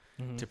ago,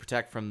 to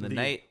protect from the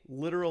night,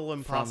 literal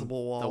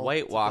impossible from wall. the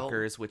White to build.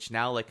 Walkers, which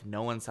now like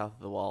no one south of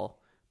the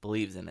wall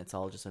believes in. It's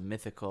all just a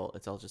mythical.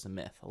 It's all just a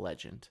myth, a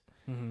legend.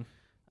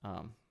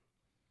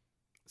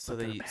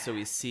 So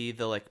we see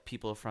the like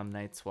people from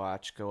Night's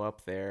Watch go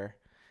up there,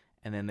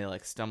 and then they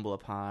like stumble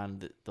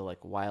upon the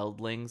like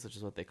wildlings, which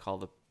is what they call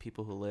the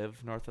people who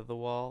live north of the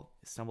wall.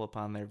 They stumble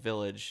upon their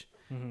village,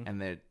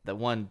 and the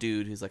one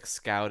dude who's like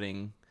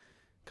scouting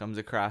comes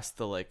across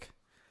the like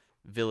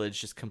village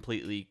just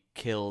completely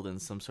killed in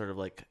some sort of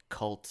like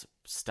cult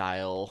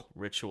style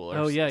ritual. Or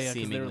Oh yeah, because they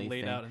were seemingly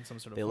laid thing. out in some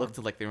sort of They form. looked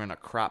like they were in a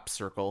crop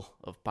circle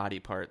of body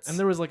parts. And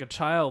there was like a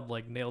child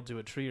like nailed to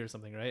a tree or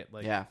something, right?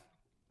 Like, yeah.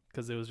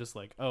 because it was just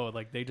like, oh,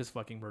 like they just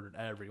fucking murdered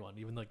everyone,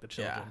 even like the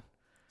children, Yeah.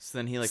 So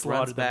then he like Slaughtered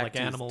runs them back like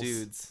to animals. his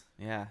dudes.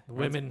 Yeah. the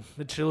women,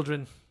 the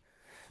children.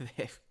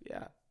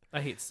 Yeah. I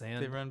hate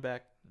sand. They run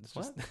back. It's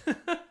just,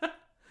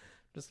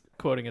 just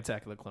quoting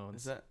Attack of the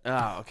Clones. Is that?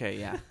 Oh, okay.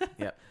 Yeah.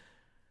 Yep.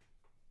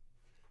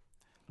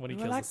 when he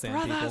We're kills like the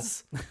sand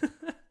brothers.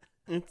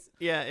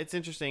 It's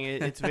interesting.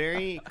 It's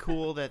very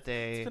cool that It's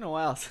they been a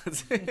while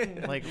since.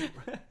 like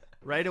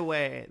right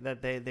away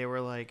that they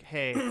were like,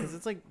 hey, because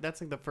it's like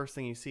that's like the first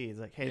thing you see is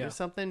like, hey, Yeah. there's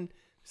something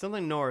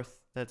north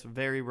that's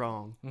very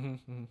wrong,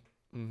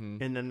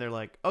 Mm-hmm. and then they're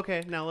like,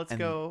 okay, now let's And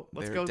go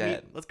they're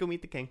dead. let's go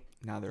meet the king.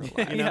 Now they're You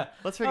alive. know? Yeah.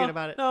 Let's forget Oh,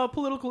 about it. No,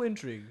 political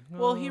intrigue.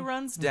 Well, he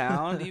runs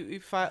down.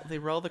 They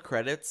roll the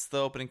credits, the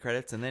opening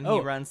credits, and then he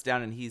runs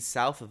down, and he's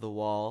south of the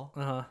wall.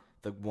 Uh-huh.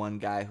 The one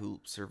guy who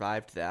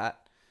survived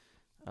that,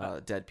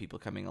 dead people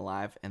coming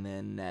alive, and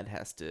then Ned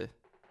has to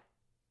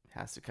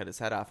cut his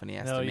head off, and he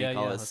has to make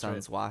all his that's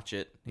sons watch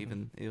it,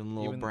 even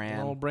little Even Bran.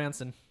 little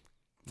Branson.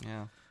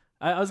 Yeah.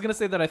 I was gonna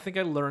say that I think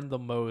I learned the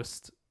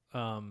most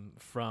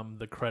from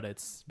the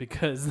credits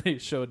because they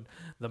showed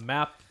the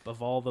map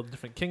of all the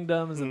different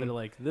kingdoms, and they're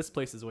like, this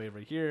place is way over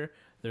here.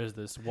 There's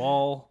this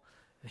wall,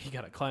 You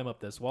got to climb up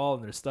this wall,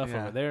 and there's stuff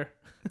Yeah. over there.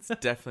 It's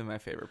definitely my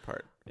favorite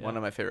part. Yeah. One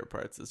of my favorite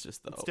parts is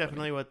just the It's opening.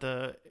 definitely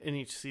what in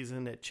each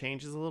season it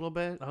changes a little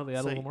bit. Oh, they add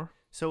a So- little more.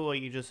 So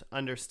you just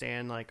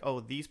understand like, oh,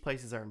 these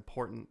places are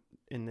important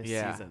in this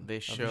season. They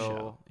of the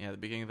show. Yeah, the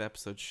beginning of the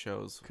episode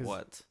shows 'Cause,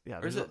 what. Yeah,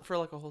 Or is there's it for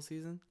like a whole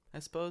season? I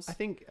suppose. I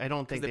don't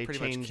 'Cause think they pretty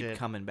much change keep it.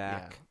 coming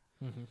back.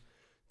 Mm-hmm.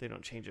 They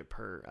don't change it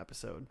per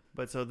episode,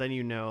 but so then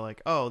you know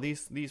like, oh,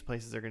 these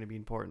places are going to be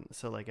important.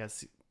 So like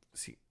as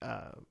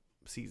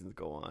seasons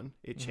go on,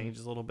 it Mhm.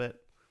 changes a little bit.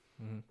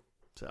 Mm-hmm.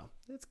 So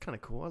it's kind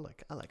of cool.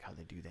 I like how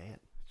they do that.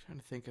 Trying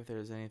to think if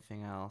there's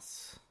anything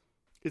else.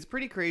 It's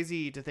pretty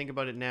crazy to think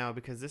about it now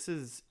because this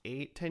is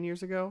 10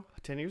 years ago.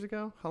 10 years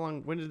ago? How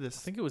long? When did I this?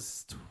 think it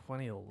was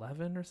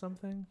 2011 or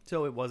something.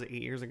 So it was 8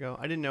 years ago.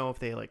 I didn't know if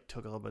they like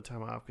took a little bit of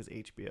time off because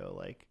HBO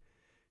like,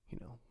 you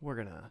know, we're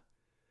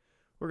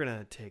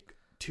gonna take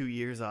 2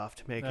 years off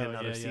to make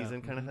another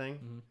season kind of thing.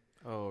 Mm-hmm.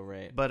 Oh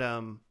right. But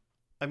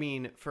I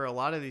mean, for a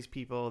lot of these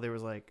people, there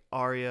was like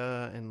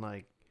Arya and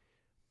like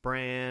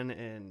Bran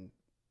and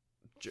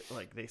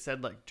like they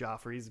said like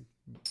Joffrey's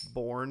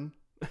born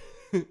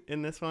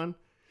in this one,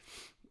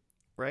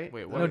 right?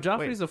 Wait, No, what?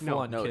 Joffrey's a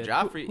full-on No, kid.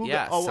 Joffrey. Who-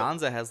 yeah, oh,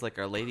 Sansa has like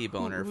a lady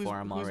boner who's- for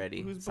him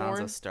already. who's Sansa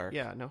born? Stark.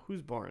 Yeah, no,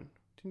 who's born?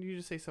 Didn't you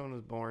just say someone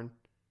was born?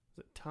 Was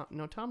it Tom?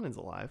 No, Tommen's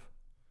alive.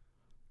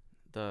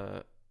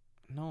 No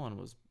one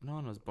was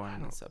born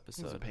in this I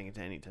episode. wasn't paying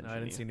any attention. I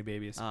didn't to see you. any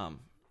babies.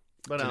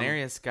 But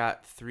Daenerys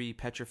got 3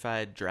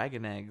 petrified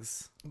dragon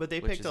eggs, but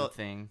they which picked is a a,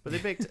 thing. but they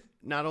picked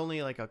not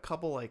only like a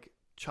couple like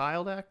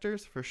child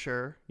actors for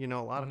sure, you know,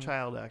 a lot Mhm. of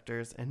child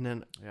actors, and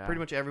then Yeah. pretty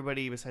much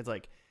everybody besides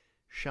like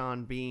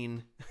Sean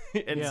Bean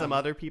and Yeah. some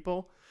other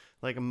people.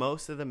 Like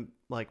most of the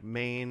like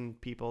main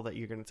people that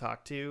you're going to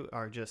talk to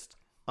are just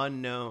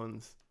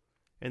unknowns,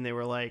 and they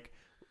were like,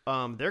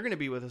 they're going to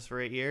be with us for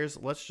 8 years.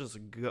 Let's just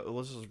go.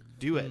 Let's just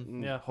do it.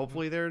 And yeah.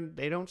 hopefully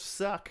they don't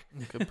suck.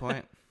 Good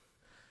point.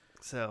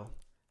 So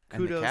And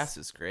kudos. the cast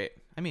is great.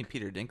 I mean,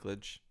 Peter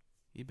Dinklage,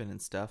 you've been in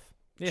stuff.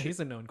 Yeah, he's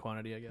a known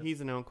quantity, I guess.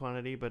 He's a known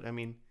quantity, but I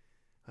mean,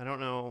 I don't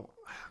know.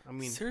 I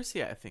mean,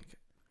 Cersei, I think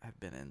I've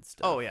been in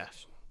stuff. oh yeah,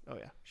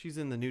 she's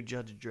in the new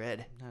Judge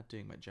Dredd. Not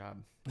doing my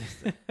job.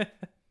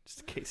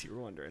 Just in case you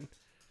were wondering,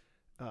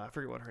 I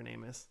forget what her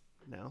name is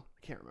now.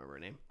 I can't remember her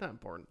name. Not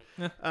important.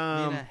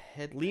 Lena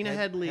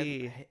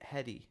Headley.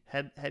 Heady.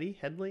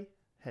 Headley.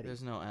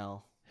 There's no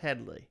L.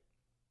 Headley.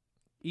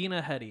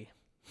 Ina Heady.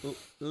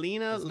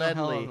 Lena There's no L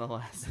Ledley. in the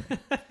last.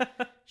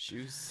 She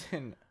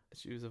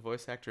was a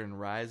voice actor in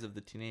Rise of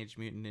the Teenage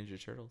Mutant Ninja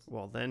Turtles.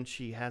 Well, then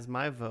she has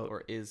my vote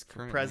Or is for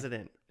currently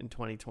president in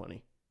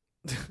 2020.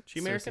 She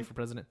Cersei American? for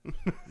president.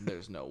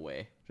 There's no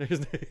way.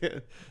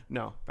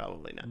 No,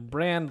 probably not.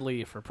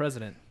 Brandley for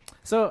president.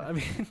 So, I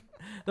mean,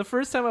 the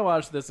first time I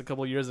watched this a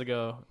couple years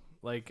ago,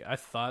 like, I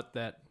thought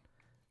that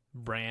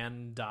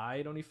Bran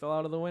died when he fell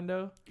out of the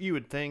window. You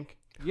would think.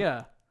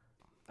 Yeah.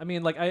 I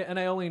mean, like,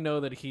 I only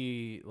know that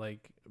he,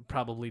 like,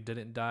 probably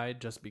didn't die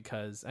just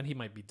because, and he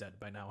might be dead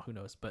by now, who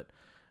knows, but,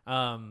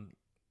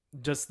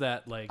 just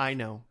that, like, I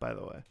know, by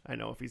the way. I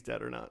know if he's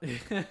dead or not.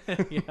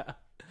 yeah.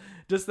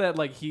 Just that,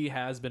 like, he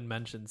has been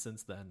mentioned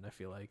since then, I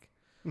feel like.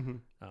 Mm-hmm.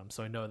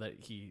 So I know that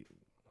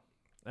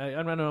I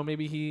don't know,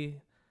 maybe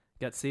he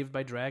got saved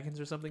by dragons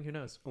or something, who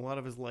knows? A lot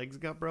of his legs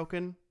got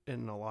broken,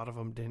 and a lot of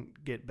them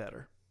didn't get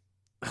better.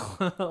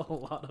 A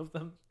lot of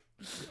them.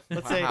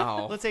 Let's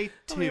Wow. say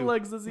How many two.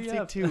 legs does he Let's say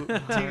have? two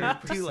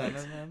 100%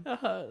 legs. of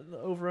them?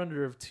 Over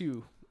under of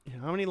 2.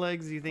 How many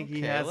legs do you think he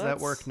Okay, has that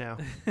let's- work now?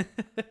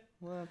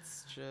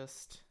 Let's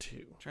just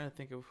 2. trying to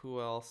think of who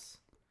else.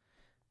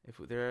 If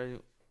there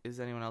is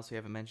anyone else we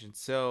haven't mentioned.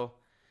 So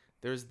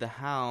there's the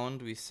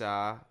Hound we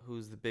saw,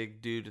 who's the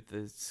big dude with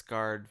the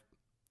scarred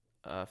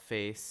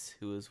face,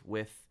 who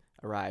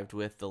arrived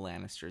with the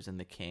Lannisters and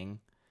the King,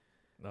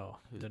 Oh,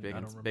 who's I big don't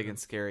and remember. big and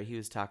scary. He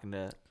was talking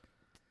to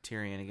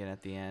Tyrion again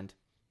at the end,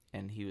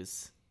 and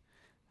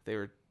they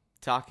were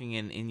talking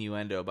in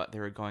innuendo about they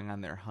were going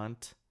on their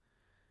hunt,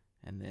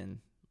 and then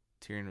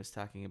Tyrion was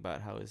talking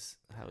about how his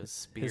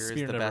spear is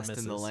spear the never best in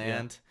the misses, yeah.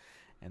 land.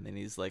 And then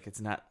he's like,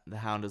 the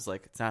Hound is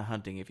like, it's not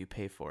hunting if you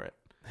pay for it.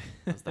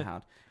 That's the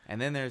Hound.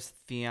 And then there's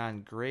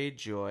Theon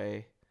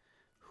Greyjoy,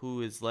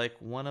 who is like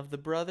one of the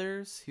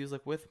brothers. He was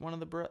like with one of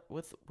the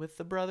with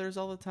the brothers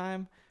all the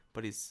time,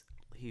 but he's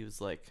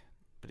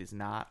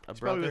not a It's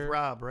probably brother. with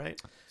Rob,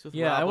 right? He's with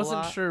Yeah, Robb I a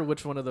wasn't lot. sure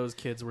which one of those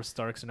kids were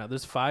Starks or not.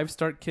 There's 5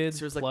 Stark kids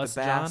So there's like plus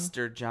the Jon.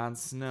 bastard Jon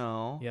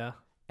Snow. Yeah.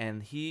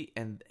 And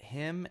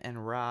him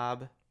and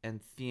Rob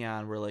and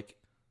Theon were like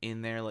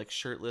in there like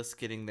shirtless,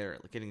 getting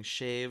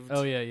shaved.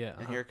 Oh yeah, yeah.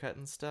 And haircut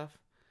and stuff.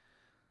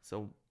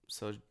 So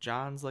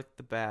John's like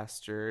the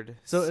bastard.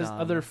 So is son.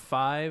 other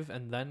 5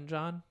 and then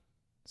Jon?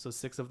 So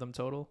 6 of them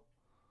total?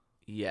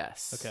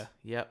 Yes. Okay.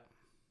 Yep.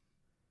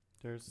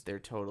 There's There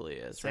totally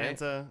is. Right?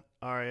 Sansa,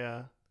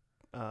 Arya,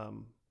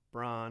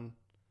 Bronn.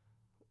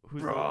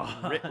 Who's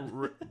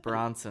Bronn.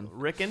 Bronson.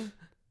 Rickon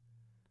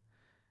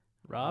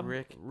Rob?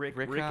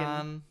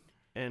 Rickon.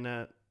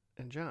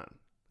 and John.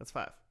 That's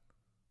 5.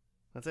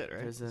 That's it,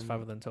 right? There's There's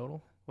 5 of them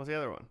total. What's the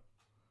other one?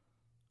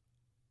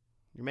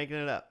 You're making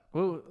it up.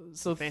 Well,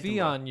 so Phantom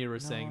Theon, you were No,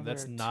 saying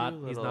that's they're not.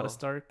 too He's not little. a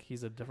Stark.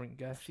 He's a different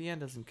guy. Theon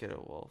doesn't get a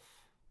wolf.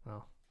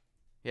 Oh,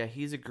 Yeah,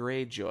 he's a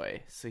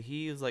Greyjoy. So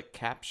he is like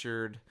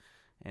captured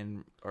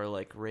or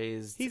like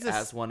raised He's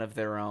as one of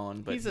their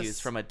own, but he's he's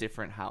a from a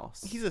different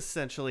house. He's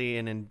essentially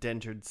an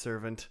indentured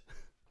servant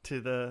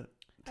to the.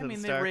 I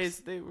mean,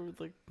 the they were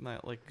like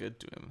not like good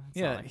to him. It's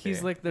yeah. not He's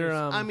they- like their.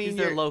 I mean, he's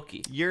their you're-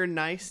 Loki. You're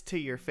nice to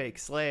your fake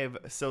slave,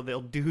 so they'll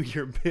do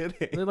your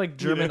bidding. they're like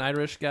German You know?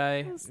 Irish guy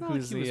It's not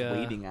who's like he the was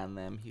waiting on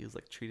them. He was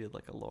like treated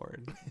like a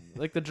lord.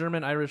 like the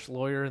German Irish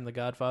lawyer in The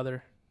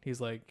Godfather. He's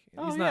like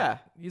Oh, he's yeah.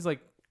 not. He's like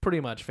pretty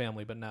much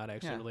family, but not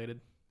actually Yeah. related.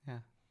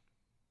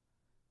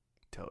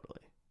 Totally.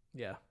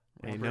 Yeah.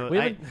 I Robert- know. We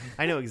I, haven't-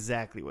 I know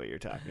exactly what you're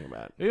talking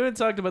about. We haven't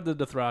talked about the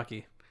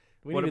Dothraki.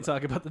 We What need to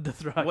talk about the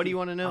Dothraki. What do you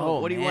want to know? Oh,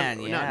 what do you man,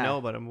 want? yeah. Not know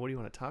about him. What do you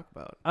want to talk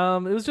about?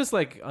 It was just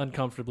like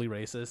uncomfortably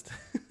racist.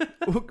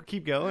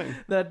 Keep going.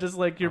 That just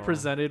like you're Oh.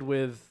 presented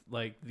with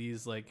like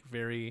these like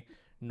very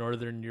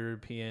Northern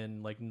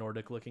European like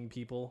Nordic looking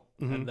people,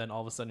 Mhm. and then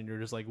all of a sudden you're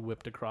just like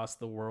whipped across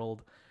the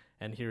world,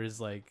 and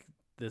here's like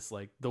this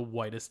like the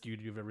whitest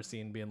dude you've ever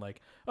seen being like,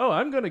 oh,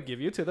 I'm gonna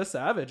give you to the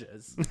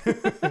savages.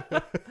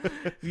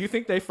 You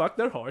think they fuck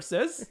their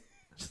horses?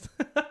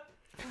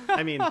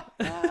 I mean,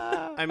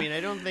 I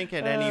don't think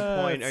at any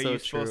point are it's so you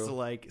supposed true. to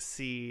like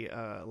see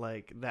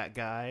like that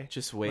guy,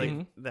 Just wait.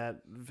 like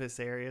that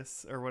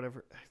Viserys or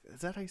whatever.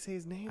 Is that how you say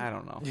his name? I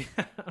don't know.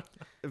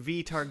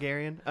 V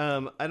Targaryen.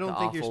 I don't The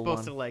think you're awful supposed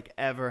one. to like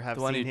ever have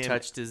The one seen who him.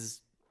 touched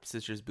his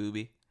sister's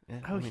boobie. Yeah,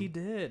 Oh, I mean, he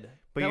did.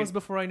 but That you- was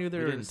before I knew they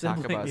we were didn't talk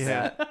about siblings.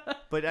 Yeah.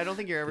 But I don't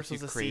think you're ever With you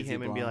supposed to see crazy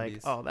him and be like,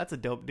 blondies. "Oh, that's a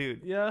dope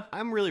dude." Yeah.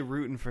 I'm really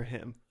rooting for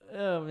him.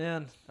 Oh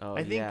man. Oh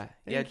I think- yeah,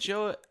 I yeah. think-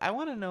 Joe, I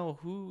want to know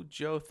who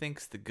Joe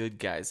thinks the good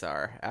guys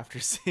are after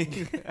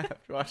seeing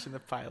after watching the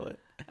pilot.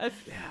 I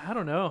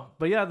don't know,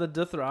 but yeah, the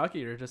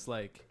Dothraki are just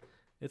like,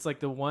 it's like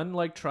the one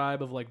like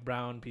tribe of like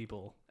brown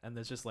people, and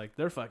it's just like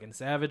they're fucking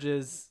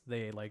savages.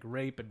 They like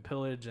rape and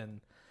pillage,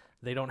 and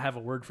they don't have a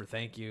word for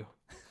thank you.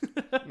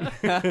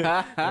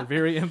 They're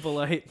very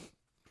impolite.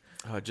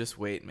 Oh, just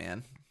wait,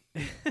 man.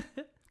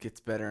 Gets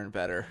better and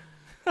better.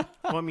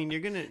 Well, I mean,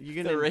 you're The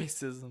gonna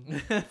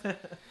racism.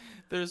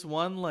 There's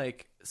one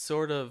like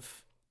sort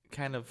of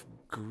kind of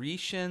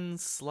Grecian /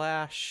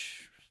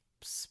 Spanish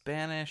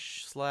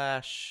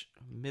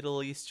 /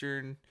 Middle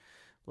Eastern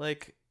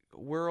like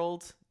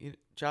world.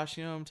 Josh,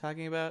 you know what I'm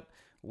talking about?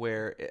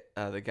 Where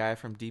the guy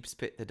from Deep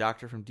Space, the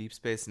doctor from Deep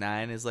Space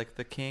Nine, is like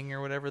the king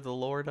or whatever, the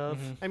lord of.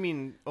 Mhm. I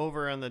mean,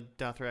 over on the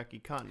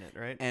Dothraki continent,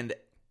 right? And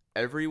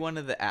every one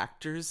of the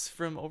actors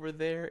from over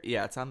there,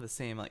 yeah, it's on the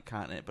same like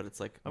continent, but it's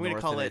like I'm gonna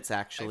north call and it. it's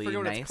actually I forget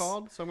what nice. it's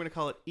called, so I'm gonna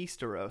call it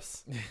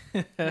Easteros.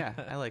 Yeah,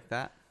 I like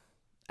that.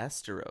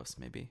 Esteros,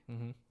 maybe.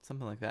 Mhm.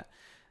 Something like that.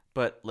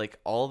 But like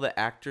all the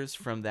actors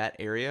from that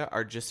area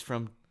are just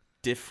from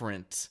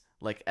different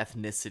like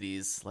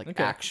ethnicities, like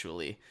Okay.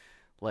 actually.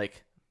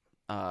 Like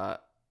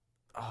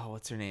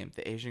what's her name?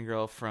 The Asian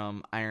girl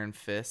from Iron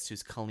Fist,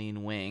 who's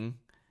Colleen Wing,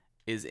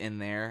 is in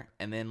there,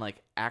 and then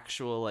like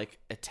actual like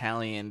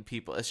Italian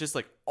people. It's just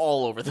like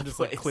all over the They're just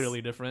place. like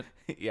clearly different.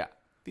 Yeah.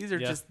 These are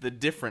Yeah. just the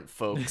different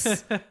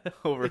folks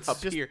over It's up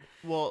just here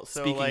Well,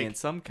 so speaking like in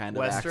some kind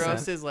of Westeros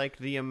accent. is like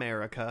the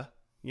America,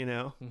 you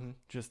know, Mhm.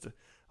 just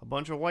a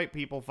bunch of white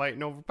people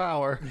fighting over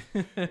power,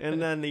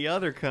 and then the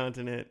other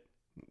continent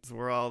is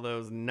where all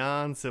those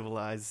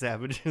non-civilized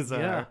savages Yeah.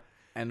 are.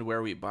 And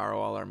where we borrow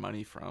all our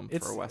money from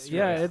It's for Westeros.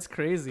 yeah, it's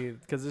crazy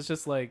because it's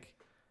just like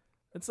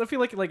I feel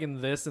like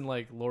in this and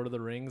like Lord of the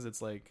Rings, it's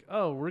like,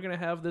 oh, we're gonna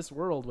have this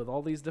world with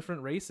all these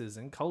different races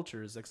and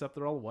cultures, except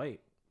they're all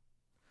white.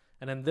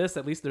 And in this,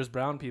 at least there's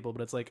brown people,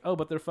 but it's like, oh,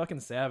 but they're fucking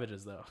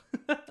savages though.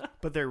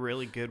 But they're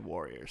really good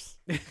warriors.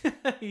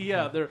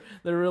 Yeah, they're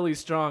really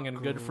strong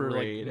and good for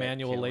Great like at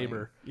manual killing.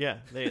 labor. Yeah,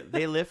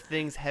 they lift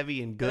things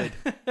heavy and good.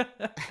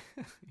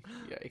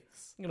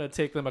 Yikes. I'm gonna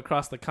take them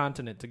across the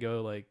continent to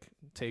go like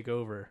take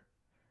over.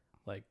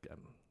 Like, it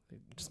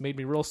just made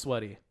me real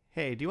sweaty.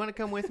 Hey, do you want to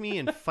come with me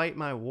and fight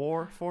my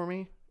war for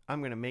me?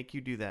 I'm gonna make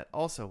you do that.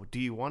 Also, do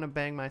you want to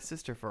bang my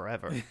sister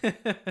forever?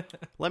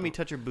 Let me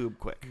touch her boob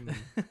quick.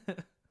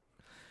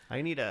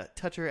 I need to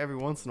touch her every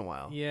once in a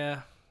while.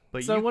 Yeah.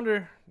 But So you,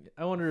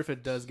 I wonder if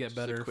it does get Just a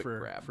better quick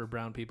grab. for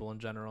brown people in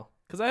general.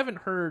 Because I haven't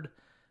heard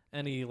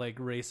any like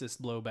racist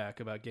blowback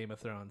about Game of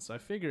Thrones, so I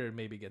figure it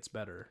maybe gets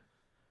better.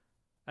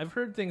 I've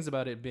heard things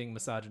about it being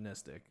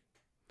misogynistic,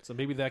 so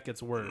maybe that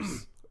gets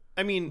worse.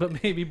 I mean,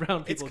 But maybe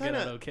brown it's people kind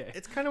get it of okay.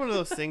 It's kind of one of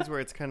those things where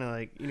it's kind of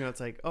like, you know, it's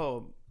like,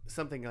 oh,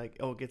 something like,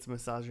 oh, it gets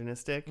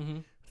misogynistic. Mm-hmm.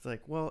 It's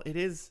like, well, it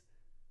is.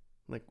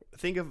 Like,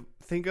 think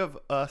of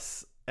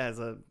us as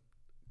a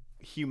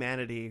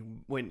humanity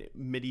when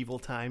medieval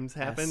times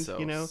happened.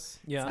 You know, Essos.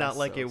 Yeah. it's not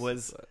like it Essos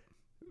was is what-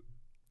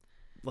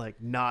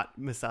 like not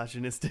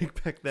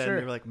misogynistic back then. Sure.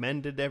 They were like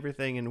men did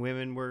everything and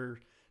women were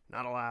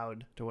not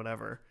allowed to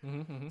whatever.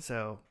 Mm-hmm.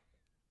 So,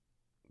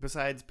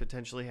 besides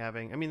potentially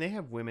having, I mean, they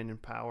have women in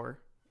power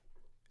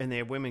and they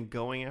have women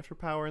going after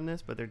power in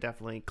this, but they're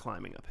definitely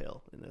climbing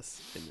uphill in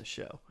this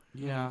show.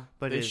 Yeah,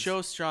 But they it's-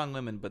 show strong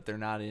women, but they're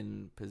not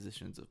in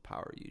positions of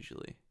power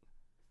usually.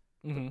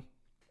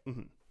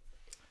 Mm-hmm.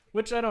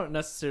 Which I don't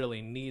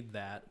necessarily need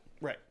that.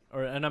 Right.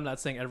 And I'm not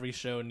saying every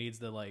show needs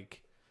to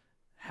like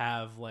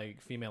have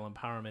like female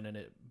empowerment in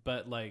it,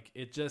 but like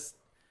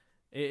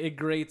it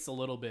grates a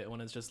little bit when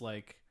it's just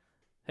like,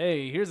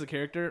 hey, here's a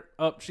character.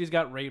 Oh, she's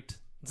got raped.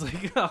 It's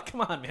like, oh,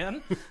 come on,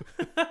 man.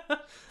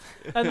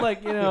 And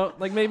like, you know,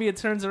 like maybe it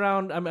turns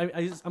around.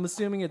 I'm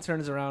assuming it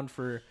turns around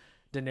for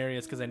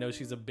Daenerys because I know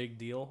she's a big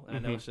deal, and I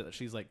know that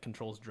she's like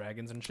controls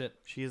dragons and shit.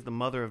 She is the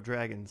mother of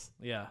dragons.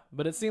 Yeah,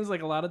 but it seems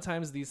like a lot of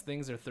times these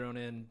things are thrown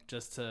in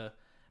just to,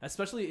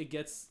 especially it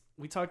gets.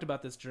 We talked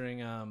about this during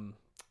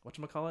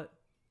whatchamacallit?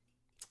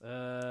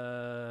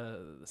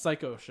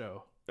 Psycho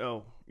show.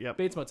 Oh, yep.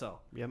 Bates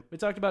Motel. Yep. We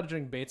talked about it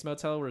during Bates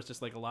Motel, where it's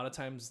just like a lot of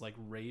times like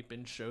rape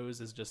in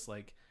shows is just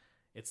like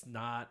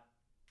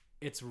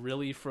it's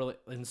really for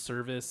in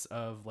service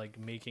of like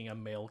making a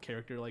male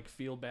character like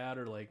feel bad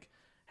or like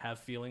have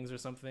feelings or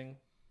something,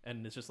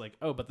 and it's just like,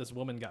 oh, but this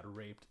woman got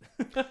raped.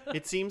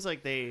 It seems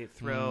like they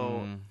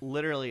throw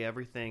literally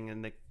everything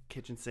in the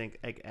kitchen sink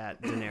like,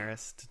 at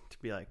Daenerys to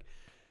be like,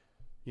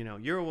 you know,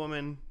 you're a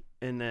woman,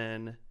 and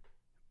then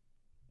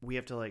we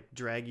have to like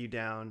drag you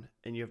down,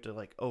 and you have to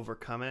like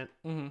overcome it.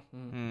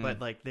 But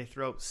like they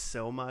throw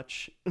so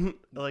much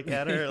like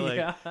at her, like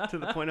Yeah. to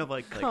the point of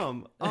like,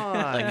 come on,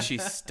 Like she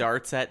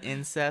starts at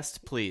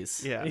incest,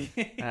 please. yeah.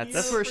 That's,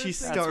 That's where she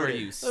that's where started.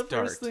 you The start.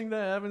 first thing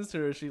that happens to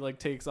her, she like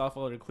takes off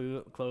all her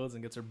clothes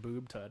and gets her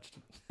boob touched.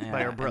 Yeah,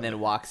 by her and brother. then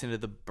walks into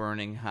the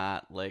burning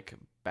hot like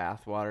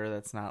bath water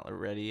that's not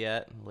ready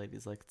yet. And the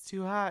lady's like, it's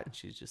too hot, and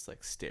she's just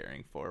like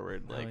staring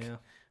forward, like,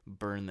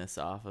 burn this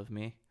off of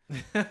me.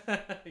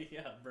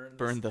 Yeah,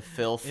 Burn the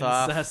filth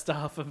off. incest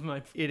off of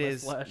my It my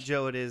is, flesh.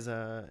 Joe. It is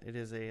a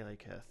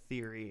like a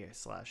theory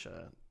 /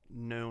 a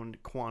known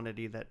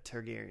quantity that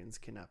Targaryens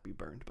cannot be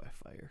burned by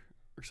fire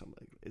or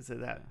something. Is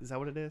that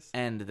what it is?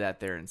 And that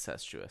they're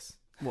incestuous.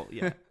 Well,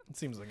 yeah. It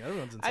seems like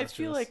everyone's I incestuous.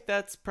 feel like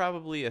that's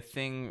probably a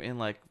thing in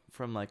like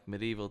from like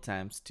medieval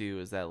times too.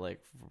 Is that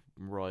like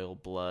royal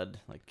blood,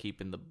 like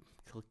keeping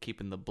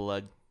the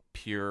blood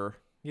pure?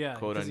 yeah,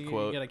 quote 'cause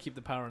unquote. You gotta keep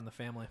the power in the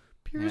family.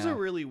 Here's Yeah. a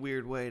really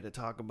weird way to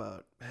talk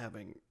about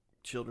having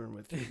children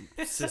with your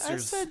I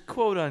sisters. said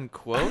quote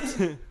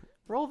unquote.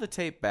 Roll the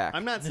tape back.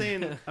 I'm not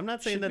saying Should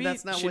that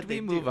that's not should what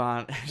they we move do.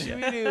 on?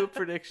 Should we do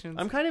predictions?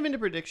 I'm kind of into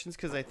predictions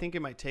because I think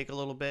it might take a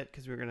little bit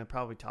because we're gonna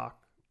probably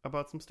talk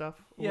about some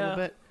stuff a little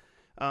bit.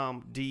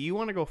 Do you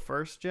want to go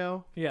first,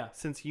 Joe? Yeah,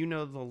 Since you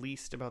know the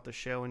least about the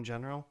show in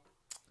general.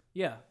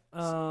 yeah.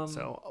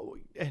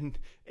 And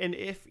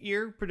if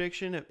your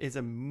prediction is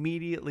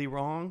immediately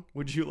wrong,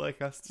 would you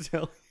like us to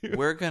tell you?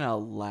 We're gonna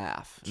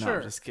laugh. No, Sure.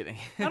 I'm just kidding.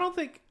 I don't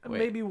think Wait.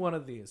 maybe one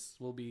of these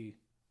will be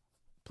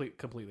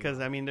completely. Because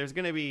I mean, if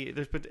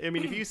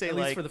you say at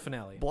least like for the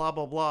finale. blah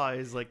blah blah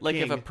is like Like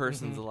if king, a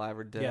person's alive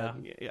or dead.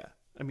 Yeah. yeah.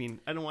 I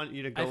mean, I don't want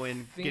you to go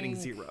in getting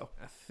zero.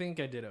 I think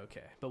I did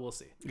okay, but we'll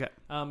see. Okay.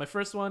 My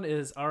first one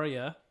is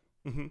Arya.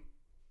 Mm-hmm.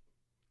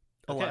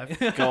 Okay.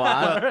 Alive. Go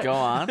on. All right. Go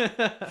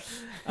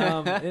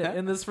on.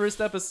 In this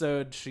first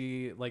episode,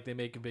 she like they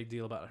make a big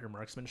deal about her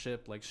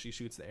marksmanship. Like she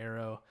shoots the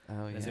arrow Oh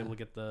and yeah. is able to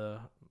get the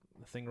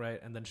thing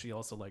right, and then she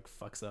also like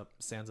fucks up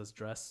Sansa's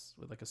dress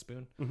with like a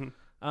spoon.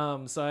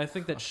 Mm-hmm. So I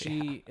think that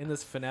in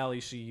this finale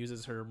she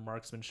uses her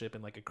marksmanship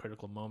in like a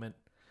critical moment.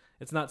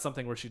 It's not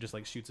something where she just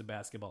like shoots a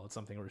basketball. It's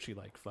something where she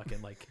like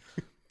fucking like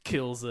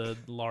kills a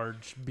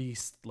large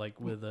beast like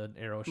with an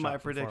arrow shot. My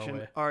from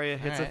prediction: far Arya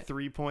hits Alright. a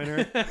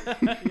 3-pointer.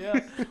 away. Yeah,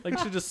 like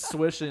she just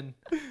swishing.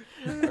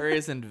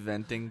 Arya's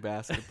inventing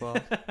basketball.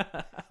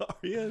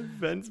 Arya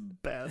invents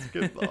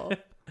basketball.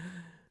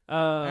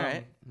 All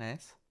right.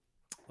 Nice.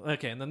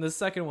 Okay, and then the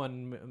second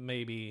one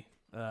maybe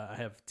I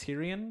have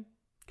Tyrion.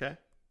 Okay.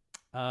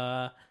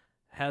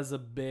 Has a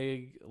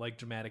big like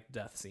dramatic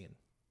death scene.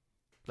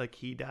 Like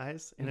he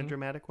dies in a Mhm.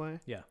 dramatic way.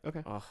 Yeah.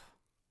 Okay. Oh,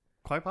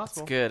 Quite it's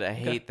possible. good. I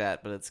hate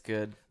that, but it's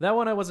good. That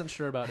one I wasn't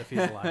sure about if he's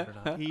alive or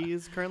not. He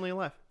is currently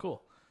alive.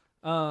 Cool.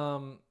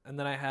 And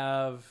then I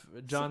have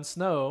Jon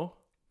Snow.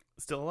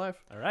 Still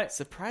alive. All right.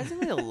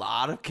 Surprisingly, a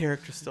lot of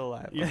characters still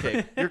alive. Yeah.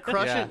 Okay. You're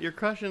crushing. Yeah. You're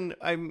crushing.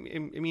 I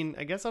mean,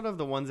 I guess out of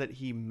the ones that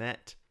he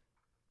met,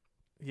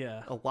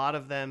 Yeah. a lot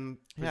of them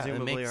Yeah, it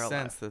presumably makes are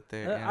sense alive. that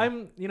they're. Yeah.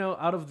 I'm,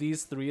 out of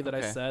these three that I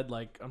Okay. said,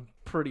 like, I'm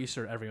pretty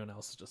sure everyone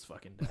else is just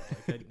fucking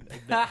dead.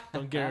 Like, I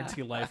don't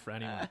guarantee life for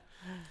anyone.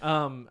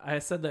 I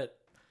said that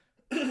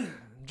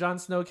Jon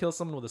Snow kills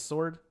someone with a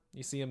sword.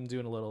 You see him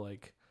doing a little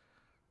like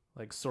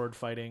sword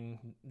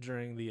fighting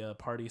during the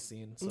party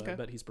scene. So Okay. I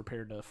bet he's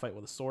prepared to fight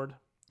with a sword.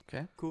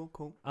 Okay.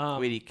 Cool.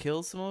 Wait, he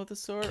kills someone with a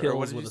sword? Or kills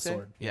what did with you a say?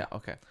 sword, Yeah,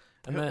 okay.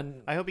 And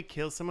then I hope he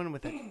kills someone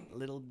with a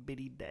little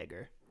bitty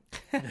dagger.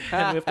 and we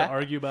have to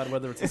argue about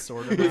whether it's a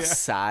sword or not. With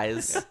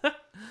size. He's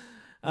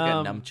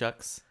got Um,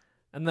 nunchucks.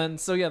 And then,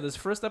 so yeah, this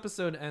first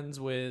episode ends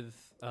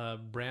with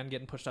Bran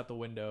getting pushed out the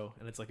window,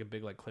 and it's like a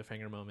big like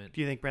cliffhanger moment.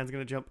 Do you think Bran's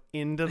gonna jump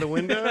into the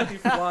window? He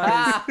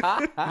flies, he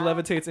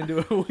levitates into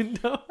a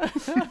window.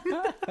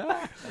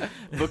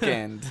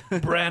 Bookend.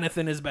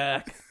 Branathan is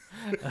back.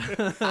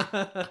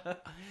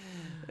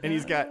 And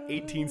he's got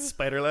 18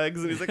 spider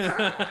legs, and he's like,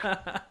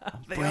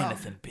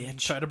 Branathan,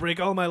 Try to break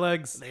all my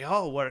legs. they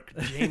all work,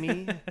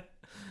 Jamie.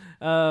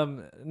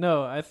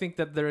 No, I think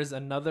that there is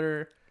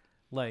another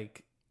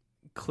like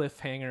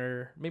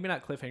cliffhanger, maybe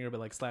not cliffhanger, but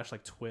like /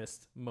 like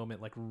twist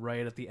moment, like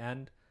right at the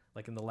end,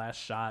 like in the last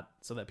shot,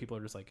 so that people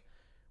are just like,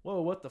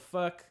 "Whoa, what the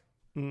fuck?"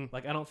 Mm.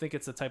 Like, I don't think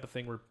it's the type of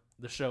thing where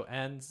the show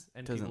ends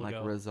and Doesn't people like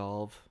go,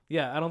 resolve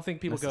 "Yeah," I don't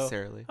think people go,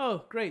 necessarily.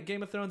 "Oh, great,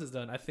 Game of Thrones is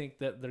done." I think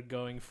that they're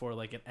going for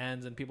like it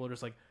ends and people are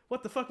just like,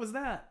 "What the fuck was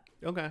that?"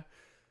 Okay.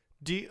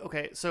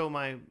 Okay, so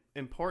my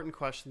important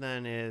question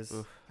then is,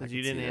 Oof, I because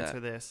you could didn't see that. answer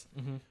this,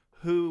 Mm-hmm.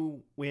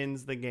 who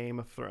wins the Game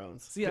of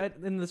Thrones? See,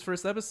 in this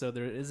first episode,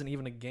 there isn't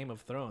even a Game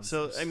of Thrones.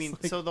 So It's I mean,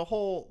 just like- so the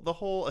whole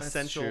That's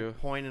essential true.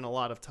 point in a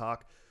lot of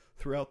talk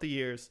throughout the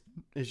years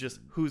is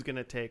just who's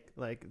gonna take,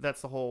 like,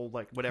 that's the whole,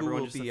 like, what Who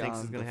everyone will just be thinks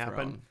is on gonna the happen.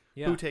 throne?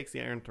 yeah, Who takes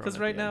the Iron Throne? because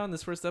at right the now end? in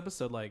this first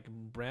episode, like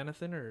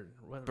Branathan or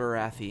what?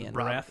 Baratheon.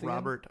 Baratheon?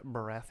 Robert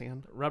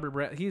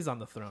Baratheon. He's on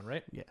the throne,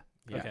 right? Yeah.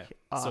 Okay.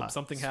 Uh, So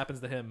something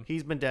happens to him.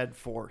 He's been dead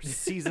for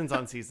seasons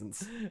on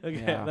seasons. Okay,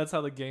 Yeah. that's how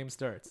the game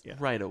starts. Yeah.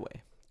 Right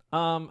away.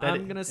 I'm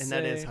gonna and say,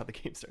 that is how the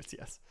game starts.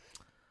 Yes,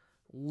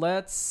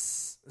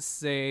 let's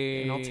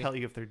say, and I'll tell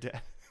you if they're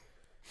dead.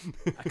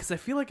 because I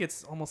feel like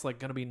it's almost like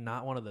gonna be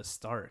not one of the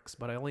Starks,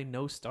 but I only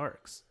know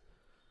Starks.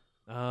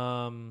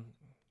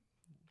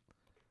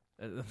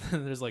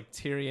 There's like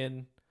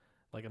Tyrion,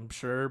 like I'm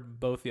sure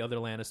both the other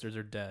Lannisters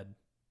are dead.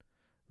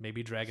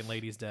 Maybe Dragon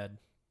Lady's dead.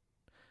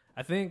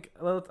 I think.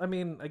 Well, I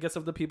mean, I guess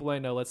of the people I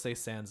know, let's say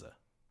Sansa.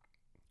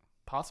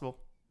 Possible.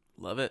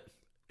 Love it.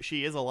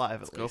 She is alive.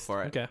 Let's At go least.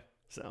 for it. Okay.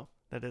 So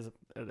that is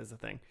a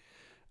thing.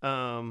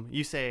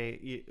 You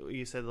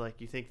said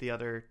like you think the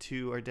other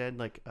two are dead,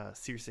 like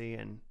Cersei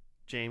and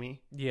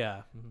Jaime.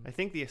 Yeah. Mhm. I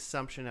think the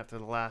assumption after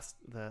the last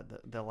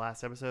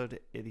episode,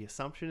 the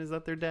assumption is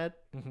that they're dead,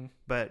 Mhm.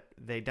 but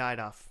they died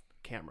off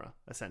camera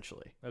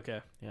essentially.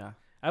 Okay. Yeah.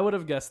 I would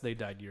have guessed they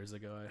died years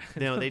ago.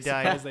 No, they I'm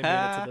died- surprised they made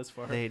it to this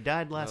far. They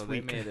died last Oh,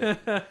 they week. made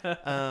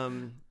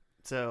it.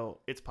 So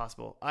it's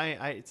possible. I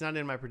it's not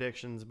in my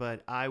predictions,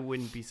 but I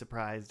wouldn't be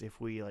surprised if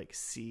we like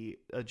see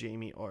a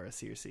Jaime or a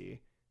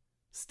Cersei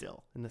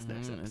still in this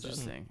next episode.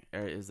 Interesting.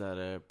 Is that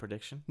a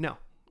prediction? No,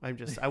 I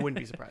wouldn't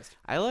be surprised.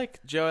 I like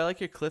your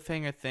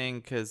cliffhanger thing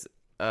because,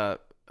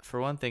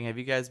 for one thing, have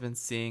you guys been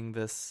seeing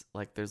this?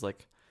 Like, there's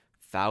like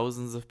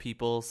thousands of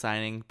people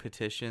signing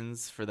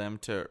petitions for them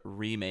to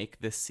remake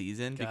this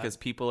season God. because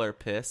people are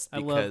pissed. I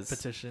love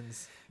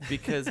petitions.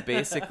 Because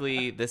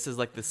basically this is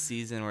like the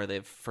season where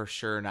they've for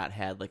sure not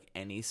had like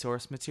any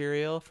source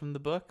material from the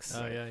books.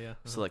 Oh yeah, yeah.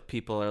 So like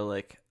people are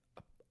like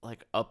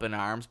up in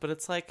arms, but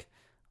it's like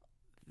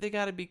they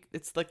gotta be.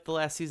 It's like the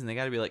last season. They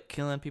gotta be like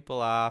killing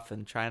people off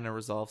and trying to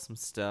resolve some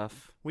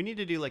stuff. We need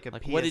to do like a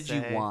Like, PSA what did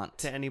you want?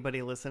 to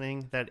anybody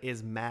listening that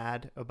is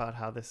mad about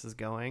how this is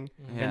going,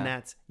 Yeah. and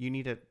that's you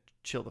need to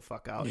chill the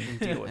fuck out and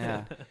deal with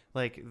Yeah. it.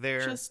 Like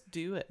Just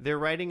do it. they're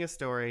writing a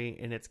story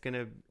and it's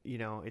gonna,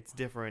 it's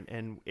different.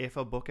 And if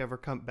a book ever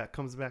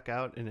comes back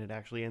out and it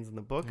actually ends in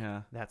the book,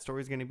 Yeah. that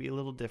story's gonna be a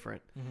little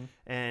different. Mhm.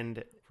 And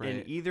in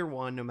Right. either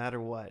one, no matter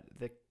what,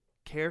 the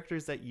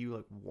characters that you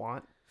like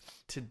want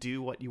to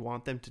do what you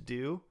want them to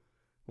do,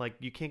 like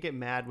you can't get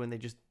mad when they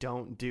just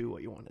don't do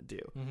what you want to do.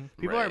 Mhm.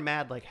 People are Right.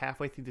 mad like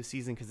halfway through the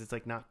season because it's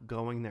like not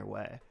going their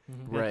way.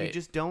 Mhm. Like, Right. you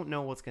just don't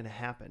know what's going to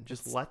happen.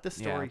 Just It's- let the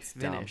story it's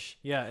dumb. finish.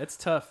 Yeah, it's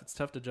tough. It's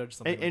tough to judge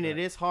something. And like it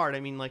that. is hard. I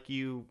mean, like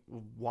you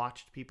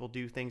watched people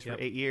do things for Yep.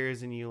 8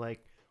 years and you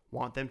like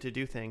want them to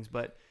do things.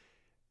 But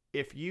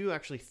if you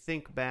actually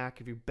think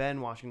back, if you've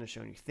been watching the show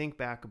and you think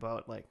back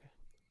about like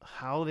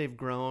how they've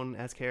grown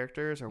as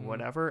characters or Mhm.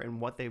 whatever and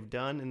what they've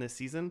done in this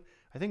season,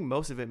 I think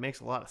most of it makes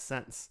a lot of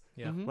sense.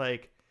 Yeah. Mhm.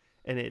 Like,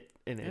 and it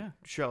Yeah.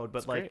 showed, but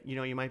It's like,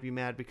 great. you might be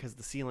mad because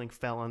the ceiling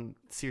fell on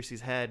Cersei's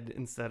head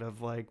instead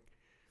of like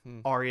Hmm.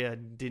 Arya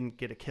didn't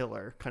get a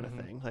killer kind of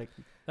Mhm. thing. Like,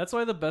 That's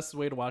why the best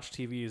way to watch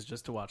TV is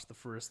just to watch the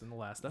first and the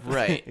last episode.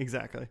 Right.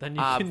 exactly. Then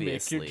you can make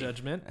Obviously. your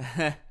judgment.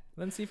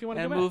 Then see if you want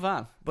to and go back. move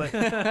on.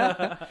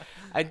 But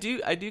I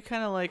do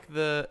kind of like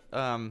the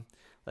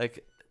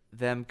like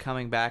them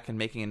coming back and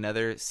making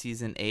another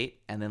season 8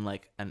 and then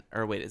like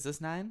is this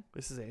 9?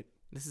 this is 8.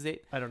 This is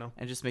 8 I don't know.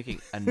 and just making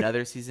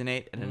another season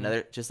 8 and Mhm.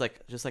 another just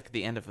like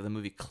the end of the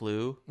movie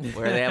Clue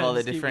where they have all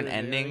the Just keep different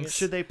renewing endings. it.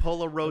 Should they pull a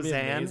That'd be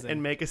Roseanne amazing.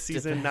 and make a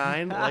season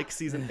 9 like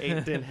season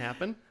 8 didn't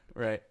happen?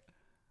 Right.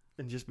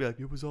 And just be like,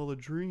 it was all a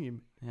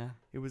dream. Yeah.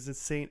 It was in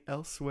St.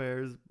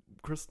 Elsewhere's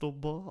crystal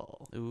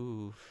ball.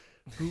 Ooh.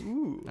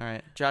 Ooh. All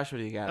right. Josh, what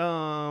do you got?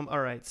 All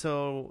right.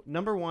 So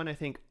number 1, I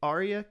think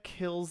Arya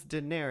kills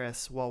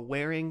Daenerys while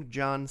wearing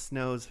Jon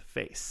Snow's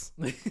face.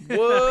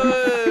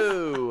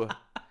 Whoa.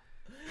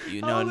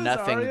 You How know old is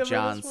nothing, Arya by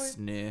Jon this point?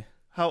 Snow.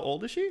 How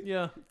old is she?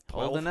 Yeah.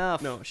 Old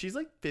enough. No, she's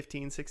like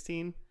 15,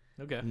 16.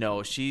 Okay.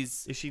 No,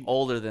 she's Is she?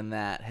 older than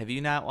that. Have you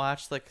not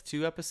watched like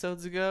 2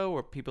 episodes ago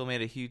where people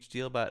made a huge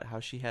deal about how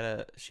she had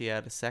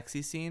a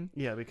sexy scene?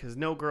 Yeah, because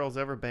no girl's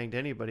ever banged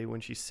anybody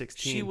when she's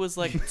 16. She was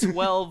like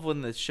 12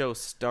 when the show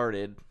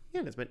started. Yeah,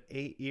 and it's been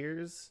 8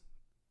 years.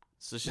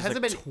 So she's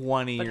Hasn't like been-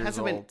 20 But years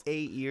hasn't been old.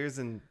 8 years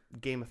in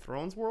Game of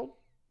Thrones world?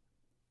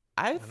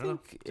 I don't know.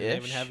 think Do they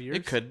even have years?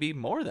 it could be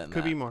more than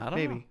Could that. be more. I don't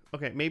Maybe. know.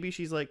 Okay, maybe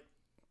she's like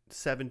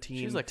 17.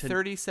 She's like to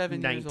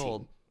 37 years 19.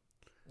 old.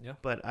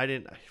 But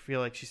I feel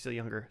like she's still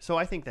younger. So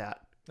I think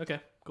that. Okay.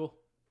 Cool.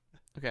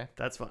 Okay.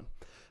 That's fun.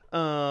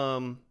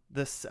 I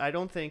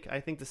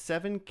think the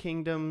Seven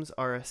Kingdoms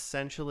are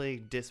essentially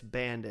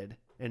disbanded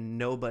and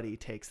nobody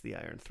takes the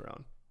Iron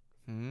Throne.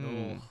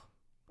 Hmm.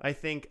 I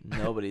think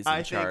Nobody's I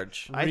in think-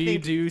 charge. I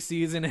think- Redo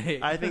season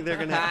 8. I think they're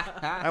gonna.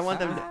 I want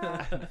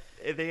them.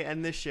 If they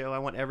end this show, I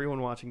want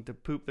everyone watching to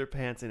poop their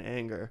pants in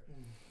anger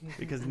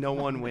because no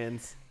one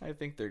wins. I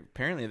think they're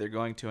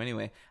going to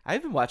anyway.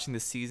 I've been watching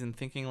this season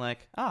thinking like,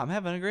 oh, I'm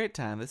having a great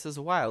time. This is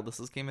wild. This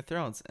is Game of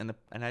Thrones. And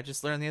I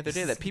just learned the other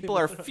day that people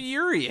are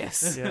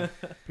furious. Yeah,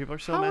 people are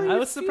so How mad. are I you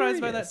was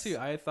surprised by that furious?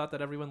 too. I thought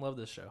that everyone loved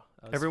this show.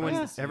 I was Everyone,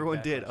 surprised to see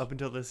everyone did backlash. up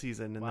until this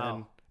season, and Wow.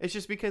 then it's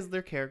just because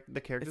the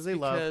characters It's they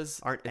love because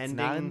aren't it's ending.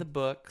 not in the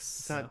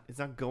books. It's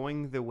not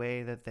going the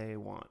way that they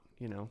want.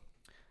 You know.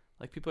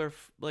 Like people are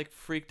like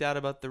freaked out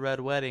about the red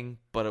wedding,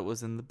 but it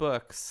was in the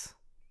books.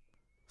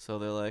 So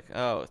they're like,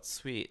 "Oh, it's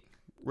sweet."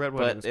 Red But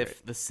Wedding's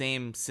if the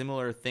same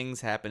similar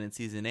things happen in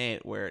season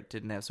 8 where it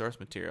didn't have source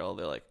material,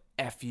 they're like,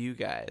 "F you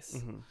guys."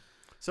 great.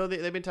 So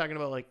they've been talking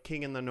about like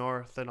King in the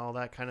North and all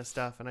that kind of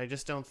stuff, and I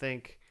just don't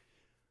think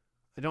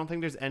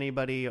there's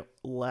anybody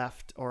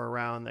left or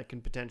around that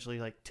can potentially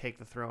like take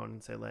the throne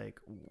and say like,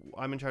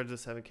 I'm in charge of the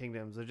Seven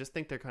Kingdoms. I just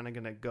think they're kind of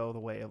gonna go the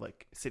way of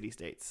like city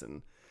states,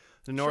 and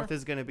the North Sure.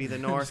 is gonna be the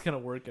I'm North. just gonna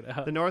work it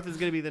out. The North is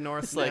gonna be the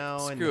North It's like,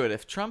 now, and screw it.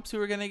 If Trump's who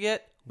we're gonna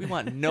get, we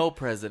want no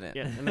president.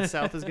 yeah, and the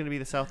South is gonna be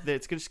the South.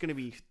 It's just gonna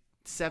be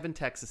 7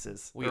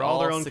 Texases. We They're all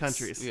their own suc-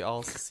 countries. We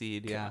all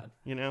succeed. Yeah. God.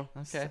 You know.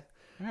 Okay.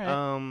 All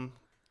right.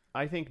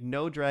 I think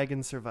no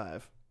dragons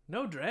survive.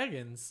 No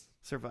dragons.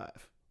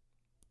 Survive.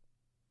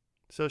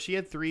 So she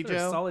had 3, Is there a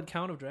Joe. solid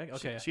count of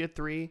dragons? Okay. She had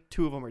 3.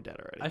 2 of them are dead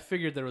already. I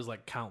figured there was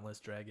like countless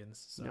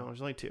dragons. So. No,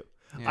 there's only 2.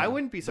 Yeah. I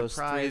wouldn't be Those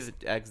surprised.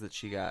 3 eggs that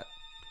she got.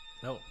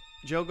 No.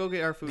 Joe, go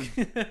get our food.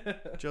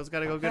 Joe's got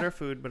to go get our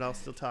food, but I'll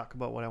still talk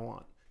about what I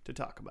want to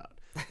talk about.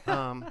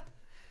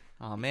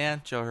 Oh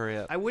man, Joe, hurry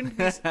up. I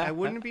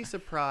wouldn't be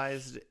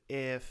surprised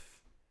if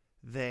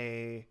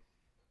they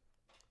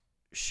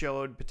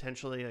showed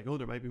potentially like, oh,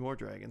 there might be more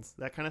dragons,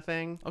 that kind of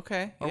thing,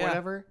 Okay. or yeah.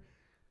 whatever.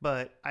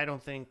 But I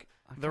don't think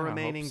I the kinda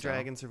remaining hope so.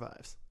 dragon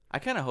survives. I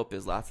kind of hope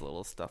there's lots of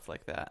little stuff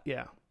like that.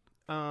 Yeah.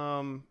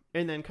 And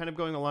then kind of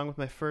going along with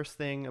my first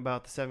thing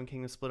about the Seven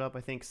Kingdoms split up,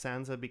 I think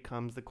Sansa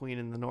becomes the queen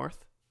in the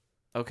North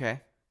Okay.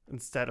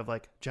 instead of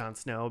like Jon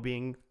Snow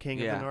being king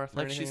yeah. of the North. or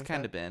Like anything she's like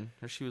kind that. of been,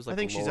 or she was like. I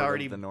think Lord she's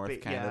already of the North,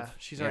 kind yeah, of.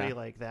 she's already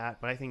like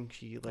that, but I think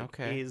she like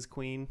Okay. is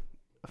queen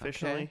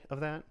officially Okay. of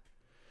that.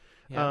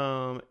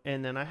 Yeah.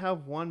 And then I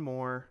have one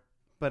more,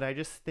 but I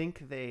just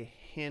think they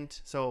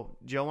hint. So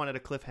Joe wanted a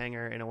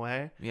cliffhanger in a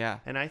way, yeah.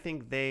 and I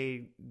think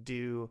they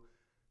do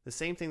the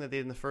same thing that they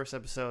did in the first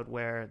episode,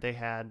 where they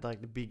had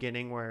like the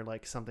beginning where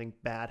like something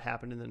bad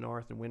happened in the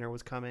North and winter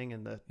was coming,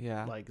 and the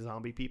Yeah. like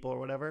zombie people or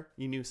whatever.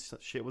 You knew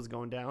shit was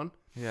going down.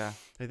 Yeah.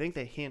 I think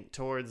they hint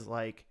towards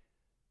like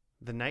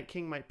the Night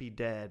King might be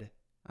dead,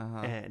 Uh-huh.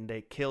 and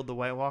they killed the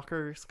White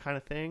Walkers kind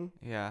of thing,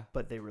 Yeah.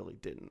 but they really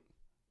didn't.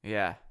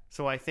 Yeah.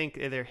 So I think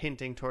they're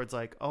hinting towards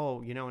like,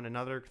 oh, you know, in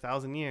another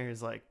 1,000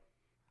 years, like,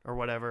 or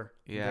whatever,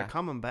 Yeah. they're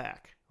coming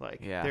back.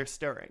 Like, Yeah. they're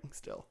stirring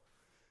still.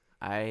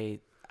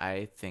 I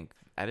think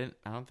I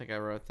don't think I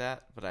wrote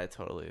that, but I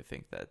totally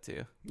think that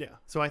too. Yeah.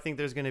 So I think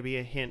there's going to be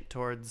a hint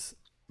towards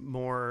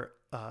more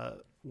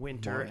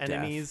winter More death.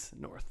 enemies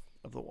north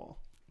of the wall.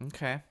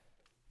 Okay.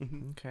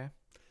 Mhm. Okay.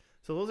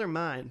 So those are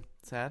mine.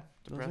 Sad.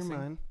 Those Depressing. are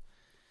mine.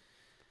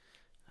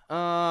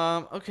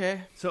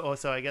 Okay. So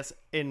I guess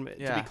to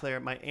Yeah. be clear,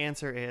 my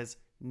answer is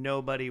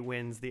nobody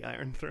wins the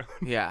Iron Throne.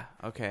 Yeah.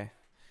 Okay.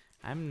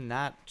 I'm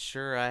not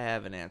sure I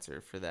have an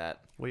answer for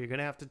that. Well, you're going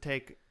to have to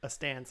take a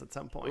stance at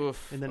some point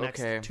Oof, in the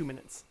next okay. 2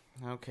 minutes.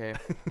 Okay.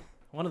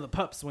 One of the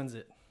pups wins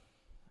it.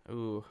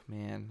 Ooh,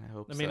 man. I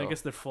hope I mean, so. I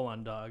guess they're full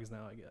on dogs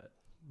now. I get.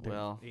 They're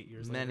Well, 8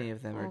 years many later.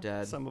 of them are Well,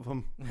 dead. Some of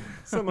them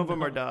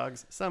are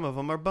dogs. Some of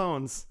them are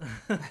bones.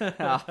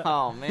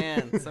 Oh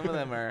man, some of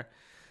them are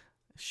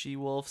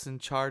she-wolves in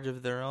charge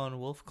of their own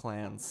wolf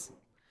clans.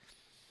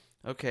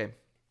 Okay.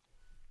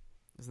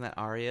 Isn't that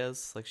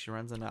Arya's? Like she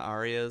runs into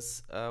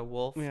Arya's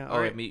wolf? Yeah, Oh,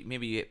 Arya-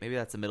 maybe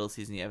that's a middle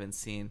season you haven't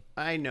seen.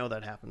 I know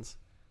that happens.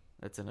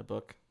 That's in a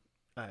book.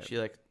 I- She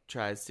like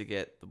tries to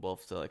get the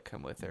wolf to like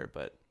come with her,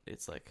 but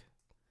it's like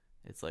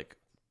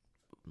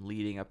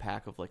leading a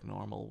pack of like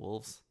normal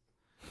wolves.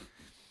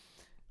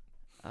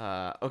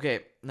 Okay,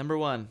 number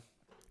 1.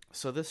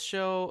 So this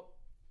show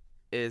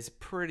is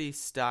pretty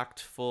stocked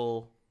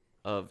full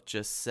of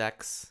just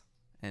sex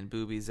and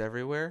boobies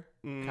everywhere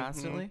Mhm.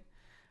 constantly.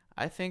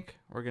 I think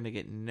we're gonna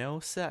get no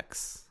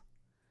sex.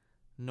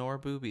 nor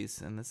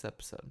boobies in this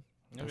episode.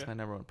 That's Okay. my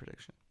number one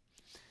prediction.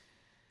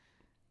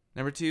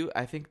 Number 2,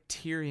 I think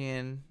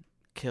Tyrion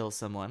kills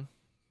someone.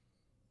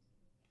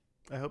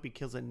 I hope he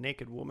kills a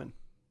naked woman.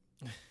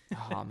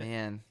 Oh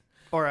man.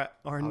 Or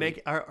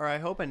I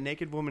hope a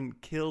naked woman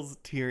kills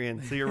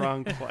Tyrion. So you're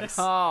wrong twice.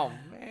 Oh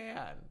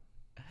man.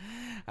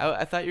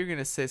 I thought you were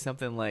gonna say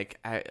something like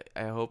I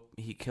hope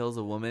he kills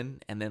a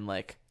woman and then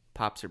like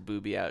pops her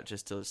boobie out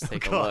just to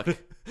take a look,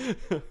 Oh,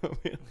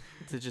 man.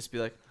 to just be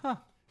like, huh,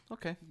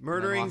 okay.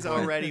 Murdering's And then walk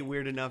away. already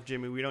weird enough,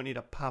 Jimmy. We don't need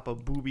to pop a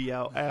boobie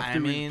out after I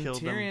mean, we've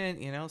killed them.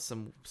 Tyrion, you know,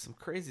 some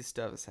crazy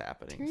stuff is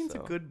happening. Tyrion's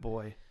so. a good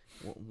boy.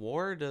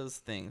 War does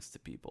things to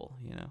people,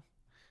 you know.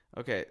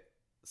 Okay,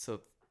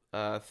 so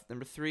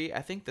number 3,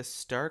 I think the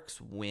Starks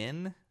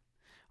win,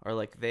 or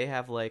like they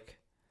have like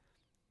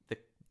the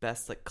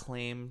best like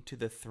claim to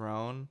the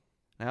throne.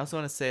 And I also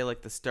want to say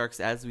like the Starks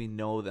as we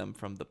know them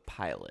from the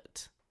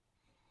pilot.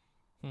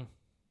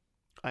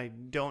 I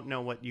don't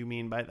know what you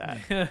mean by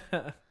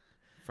that.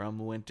 From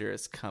Winter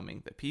is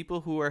Coming. The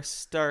people who are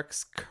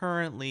Starks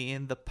currently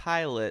in the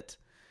pilot,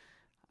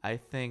 I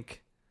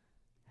think,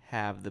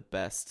 have the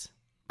best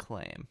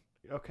claim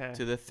Okay.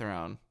 to the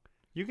throne,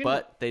 You can,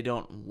 but they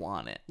don't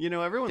want it. you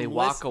know, everyone They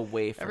walk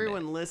away from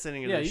everyone it.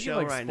 listening to Yeah, the you can, show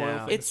like, right spoil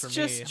now. things. It's for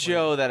just me,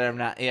 Joe that I'm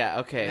not. Yeah,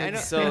 okay. I know.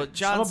 So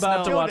Jon I'm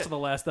about Snow. to watch the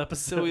last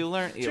episode. So we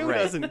learn. Joe right,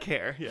 doesn't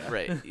care. Yeah.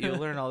 right. You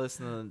learn all this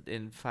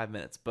in 5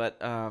 minutes. But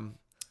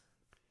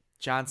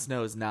Jon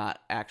Snow is not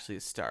actually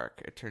a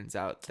Stark. It turns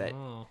out that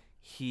Oh.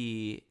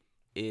 he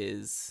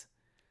is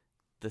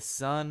the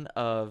son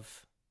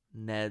of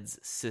Ned's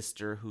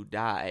sister who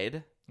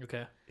died.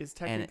 Okay. Is And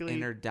technically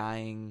in her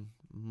dying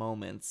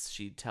moments,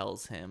 she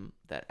tells him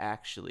that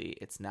actually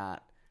it's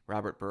not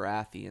Robert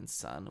Baratheon's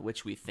son,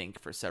 which we think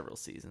for several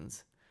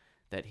seasons,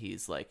 that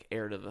he's like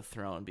heir to the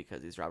throne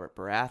because he's Robert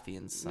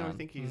Baratheon's son. no, I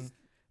think he's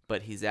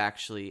But he's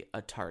actually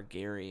a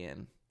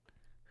Targaryen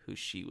who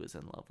she was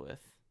in love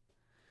with.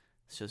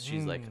 So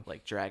she's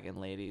like Dragon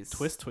Lady's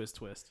Twist.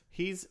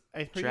 he's.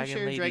 I'm pretty Dragon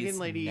sure Lady's Dragon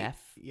Lady.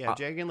 nephew.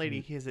 Dragon Lady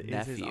is his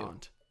nephew.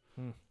 aunt.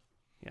 Hmm.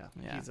 Yeah,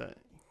 Yeah.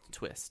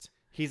 twist.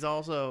 He's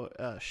also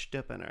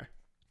Stuppener.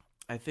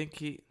 I think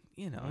he,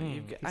 you know,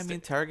 Mm. I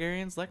mean,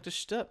 Targaryens like to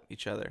shtup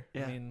each other.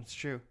 Yeah, mean, it's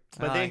true. I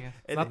But like they it.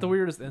 It's not the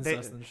weirdest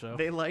incest in the show.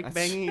 They like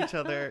That's- banging each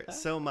other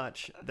so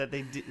much that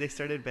they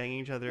started banging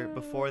each other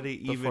before they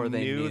Before even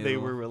they knew they knew.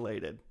 were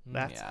related.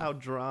 That's Yeah. how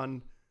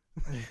drawn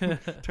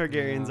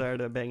Targaryens are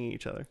to banging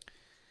each other.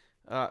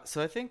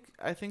 So I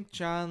think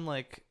Jon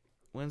like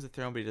wins the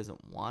throne, but he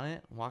doesn't want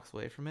it. Walks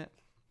away from it.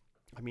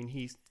 I mean,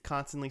 he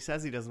constantly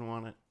says he doesn't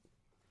want it.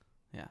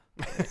 Yeah,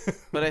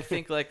 but I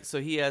think like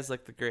so he has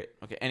like the great.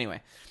 Okay, anyway,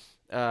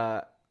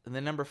 and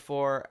then number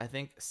 4, I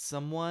think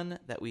someone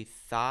that we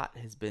thought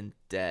has been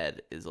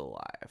dead is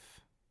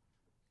alive.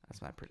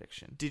 That's my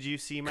prediction. Did you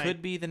see my?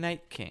 Could be the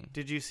Night King.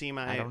 Did you see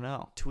my I don't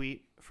know.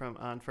 tweet from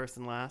on First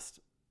and Last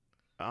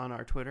on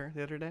our Twitter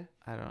the other day?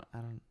 I don't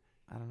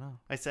know.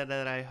 I said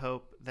that I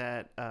hope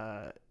that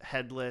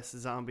headless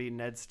zombie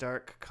Ned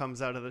Stark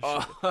comes out of the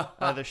out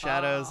of the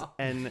shadows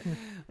and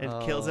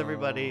kills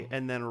everybody,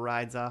 and then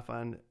rides off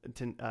on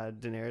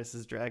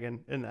Daenerys'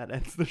 dragon, and that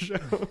ends the show.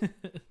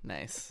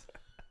 Nice.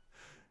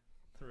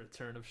 The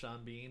return of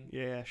Sean Bean.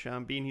 Yeah,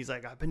 Sean Bean. He's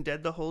like, I've been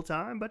dead the whole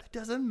time, but it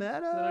doesn't Is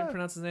that how you matter.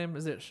 pronounce his name?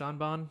 Is it Sean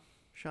Bon?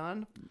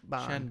 Sean Bean.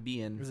 Sean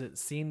Bean. Is it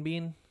Scene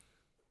Bean?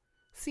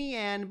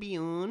 Sean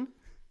Bean.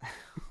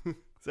 Is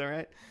that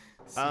right?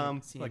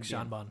 Sean Like Bean.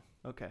 Sean Bon.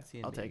 Okay,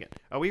 Sean I'll Bean. take it.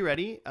 Are we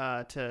ready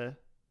to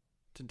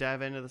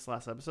dive into this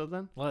last episode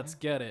then? Let's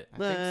get it. I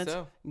think Let's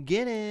so.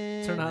 get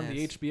it. Turn on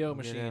the Let's HBO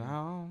get it machine.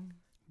 on.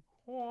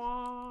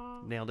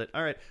 Nailed it.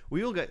 All right,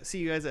 we will see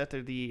you guys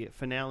after the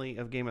finale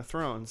of Game of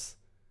Thrones,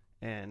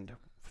 and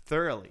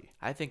thoroughly.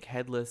 I think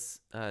headless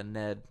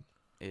Ned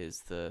is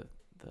the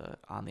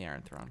on the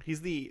Iron Throne. He's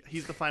the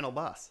final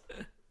boss.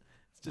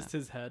 It's just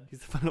his head. He's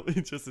the final.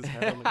 It's just his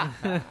head on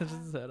the. Just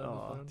his head on the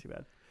Oh, phone. too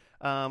bad.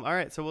 All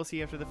right, so we'll see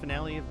you after the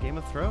finale of Game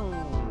of Thrones.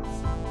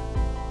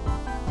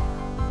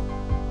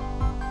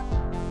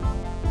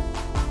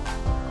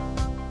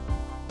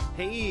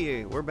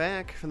 Hey, we're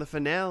back from the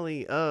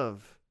finale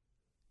of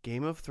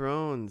Game of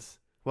Thrones.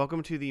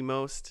 Welcome to the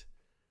most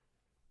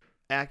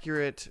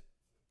accurate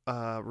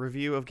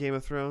review of Game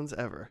of Thrones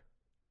ever.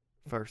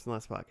 First and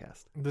last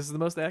podcast. This is the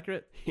most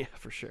accurate. Yeah,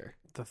 for sure.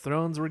 The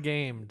thrones were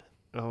gamed.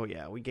 Oh,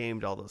 yeah, we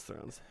gamed all those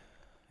thrones.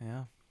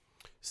 Yeah.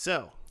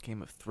 So,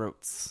 Game of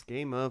Throats.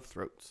 Game of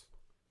Thrones.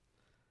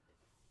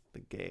 The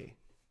gay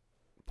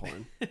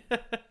porn.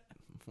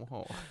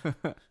 Whoa.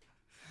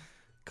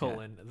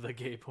 The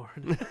gay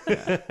porn.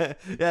 Yeah,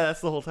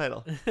 that's the whole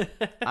title.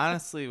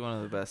 Honestly, one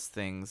of the best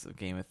things of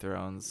Game of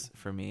Thrones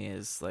for me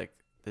is like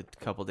the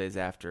couple days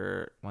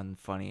after when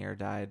Funny or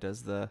Die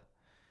does the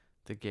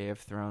Game of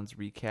Thrones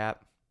recap.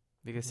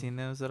 Have you guys seen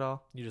those at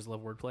all? You just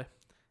love wordplay.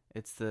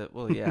 It's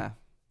yeah,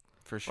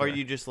 for sure. Or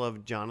you just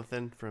love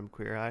Jonathan from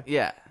Queer Eye?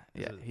 Yeah,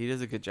 Is yeah, it- he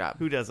does a good job.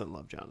 Who doesn't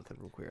love Jonathan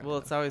from Queer Eye? Well,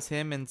 it's always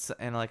him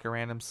and like a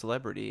random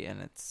celebrity,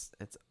 and it's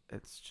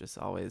just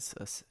always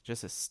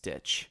just a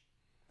stitch.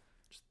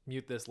 Just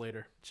mute this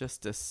later.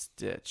 Just a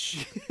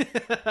stitch.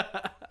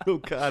 Oh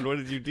God, what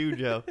did you do,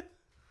 Joe?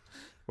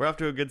 We're off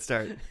to a good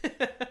start.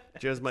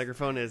 Joe's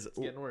microphone is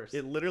Getting worse.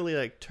 it literally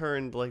like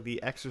turned like the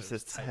Just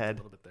Exorcist's tightened head. a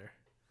little bit there.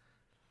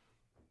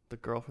 The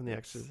girl from the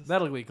Exorcist.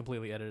 That'll be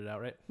completely edited out,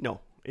 right?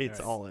 No, it's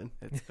All right. all in.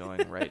 It's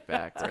going right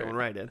back. It's going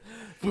right in.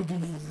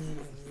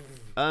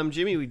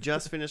 Jimmy, we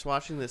just finished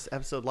watching this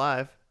episode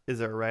live. Is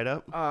there a write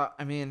up?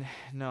 I mean,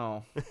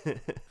 no.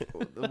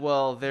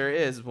 Well, there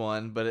is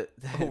one, but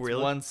it's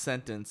really? one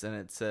sentence, and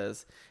it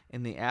says,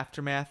 "In the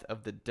aftermath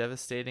of the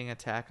devastating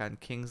attack on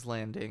King's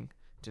Landing,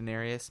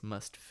 Daenerys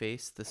must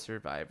face the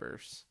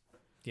survivors."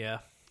 Yeah.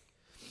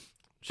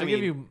 Should I mean-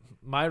 give you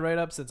my write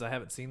up since I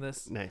haven't seen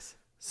this? Nice.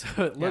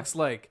 So it looks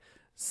like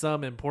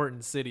some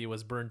important city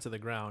was burned to the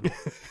ground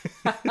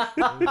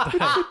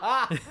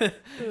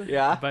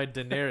Yeah. by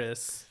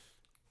Daenerys.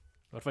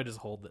 What if I just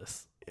hold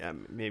this? Yeah,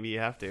 maybe you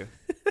have to.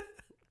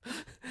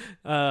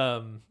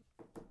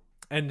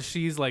 And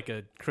she's like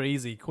a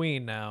crazy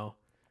queen now,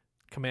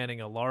 commanding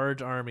a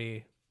large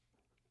army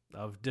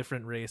of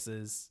different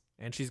races,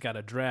 and she's got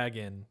a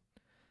dragon.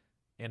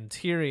 And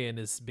Tyrion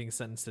is being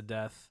sentenced to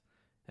death,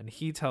 and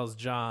he tells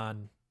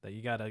Jon that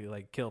you gotta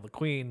like kill the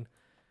queen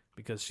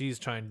because she's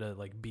trying to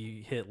like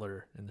be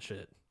Hitler and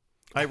shit.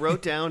 I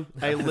wrote down.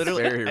 I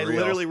very real.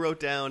 literally wrote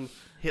down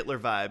Hitler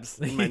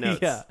vibes in my notes.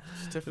 Yeah,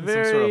 It's definitely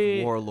some sort Very-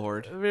 of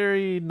warlord.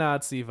 very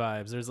Nazi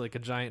vibes. There's like a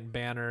giant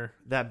banner.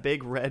 That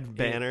big red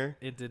banner.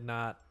 It did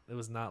not. It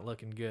was not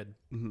looking good.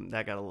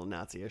 That got a little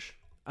Nazi-ish.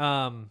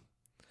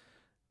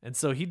 And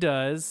so he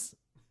does.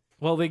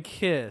 Well, they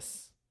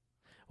kiss.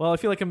 Well, I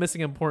feel like I'm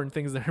missing important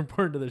things that are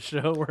important to the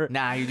show. Where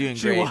Nah, you're doing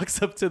she great.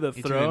 walks up to the You're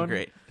doing throne,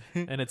 great.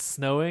 and it's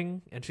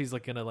snowing, and she's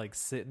like gonna like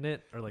sit in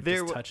it or like There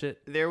just wa- touch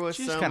it. There was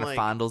She some just kind of like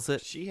fondles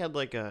it. she had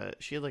like a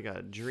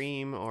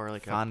dream or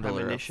like a Fondler of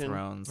premonition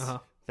thrones. Uh-huh.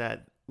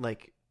 that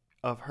like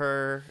of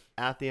her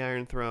at the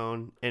Iron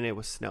Throne, and it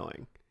was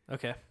snowing.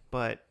 Okay.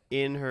 But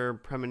in her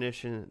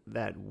premonition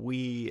that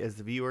we as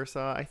the viewer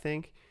saw, I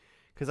think,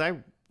 because I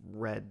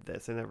read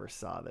this, I never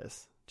saw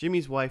this.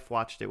 Jimmy's wife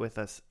watched it with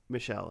us,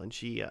 Michelle, and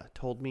she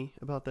told me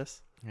about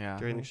this Yeah.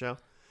 during the show.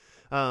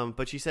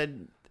 But she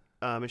said,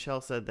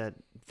 Michelle said that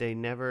they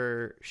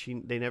never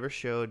showed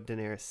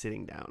Daenerys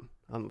sitting down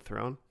on the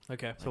throne.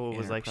 Okay. So Like it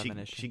was in her like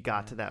premonition, she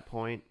got yeah. to that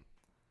point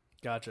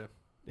Gotcha.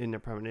 in the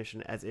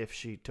premonition as if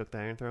she took the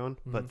Iron Throne.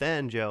 But Mhm.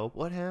 then, Joe,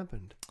 what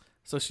happened?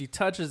 So she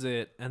touches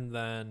it, and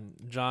then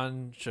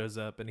John shows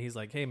up, and he's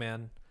like, "Hey,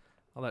 man,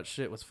 all that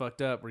shit was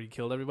fucked up where you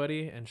killed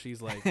everybody." And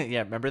she's like,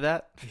 Yeah, remember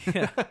that?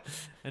 "Yeah,"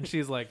 and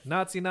she's like,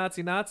 "Nazi,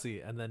 Nazi,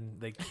 Nazi," and then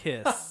they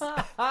kiss.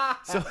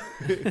 So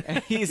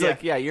And he's Yeah.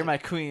 like, "Yeah, you're my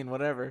queen,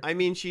 whatever." I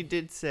mean, she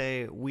did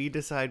say, "We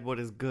decide what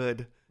is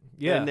good."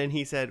 Yeah. And then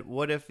he said,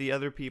 what if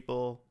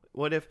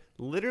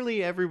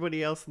literally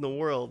everybody else in the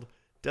world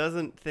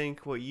doesn't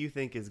think what you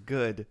think is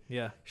good?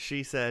 Yeah.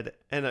 She said,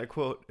 and I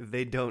quote,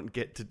 "They don't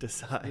get to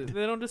decide."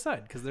 They don't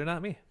decide because they're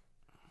not me.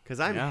 Because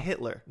I'm Yeah.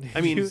 Hitler. You-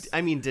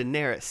 I mean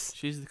Daenerys.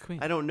 She's the queen.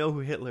 I don't know who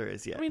Hitler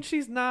is yet. I mean,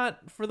 she's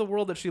not, for the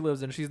world that she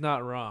lives in, she's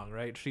not wrong,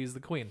 right? She's the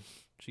queen.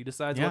 She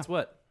decides Yeah. what's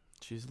what.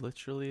 She's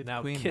literally the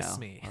Now queen kiss now.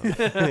 me.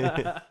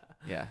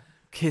 Yeah.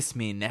 Kiss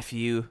me,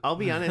 nephew. I'll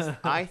be honest,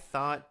 I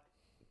thought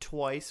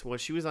twice when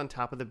she was on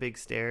top of the big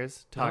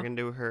stairs talking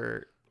to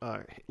her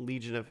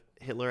legion of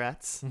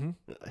Hitlerettes. Mhm.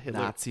 Hitler.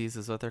 Nazis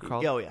is what they're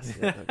called. Oh, yes.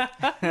 Hitler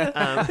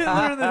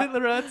and the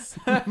Hitlerettes.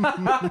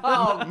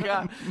 Oh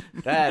god,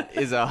 that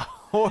is a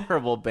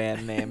horrible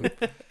band name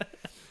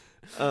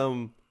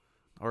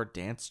or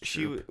dance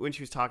troupe. When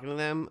she was talking to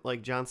them,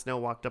 like Jon Snow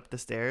walked up the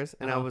stairs,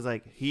 and I Uh-huh. was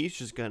like, he's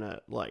just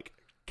gonna like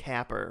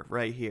cap her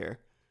right here.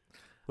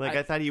 Like I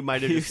I- thought he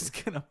might have He's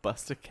just. gonna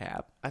bust a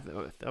cap. I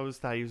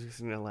thought he was just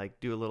gonna like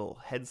do a little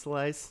head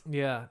slice.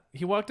 Yeah.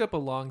 He walked up a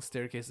long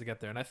staircase to get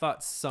there, and I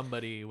thought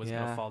somebody was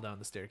going Yeah. to fall down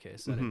the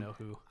staircase. I didn't know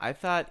who. I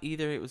thought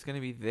either it was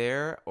gonna be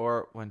there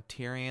or when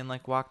Tyrion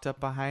like walked up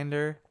behind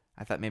her.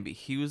 I thought maybe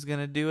he was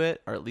gonna do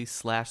it or at least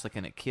slash like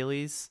an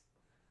Achilles.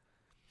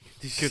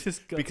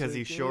 Just got Because to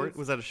he's Achilles. short.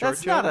 Was that a short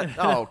That's joke?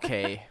 not a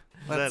okay.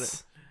 Was that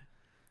Let's-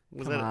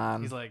 Was come that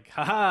on. He's like,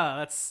 haha,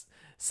 that's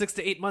 6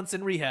 to 8 months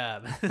in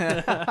rehab.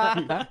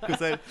 was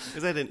that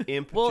an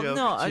imp Well, joke?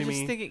 no, I was Jimmy?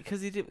 just thinking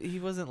because he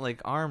wasn't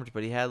like armed,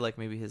 but he had like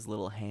maybe his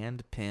little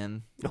hand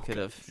pin. He could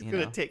have He's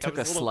gonna take took up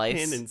a his little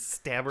slice pin and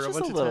stab her just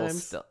a bunch a of little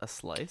times. a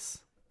slice.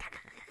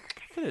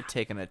 Could have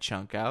taken a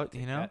chunk out,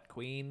 you know. That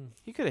queen.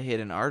 He could have hit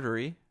an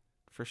artery,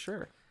 for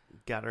sure.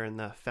 Got her in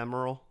the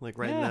femoral, like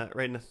Yeah.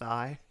 right in the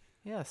thigh.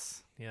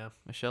 Yes, Yeah.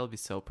 Michelle would be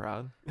so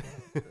proud.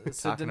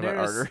 So Talking about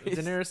arteries.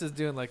 Daenerys is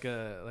doing like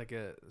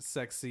a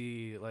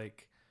sexy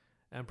like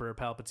Emperor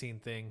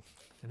Palpatine thing,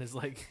 and is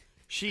like,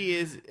 She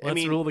is.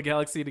 let's rule the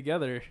galaxy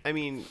together. I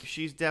mean,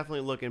 she's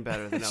definitely looking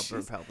better than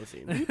Emperor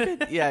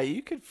Palpatine.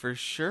 You could for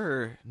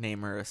sure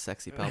name her a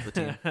sexy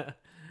Palpatine.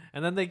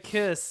 And then they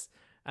kiss,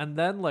 and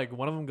then like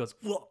one of them goes,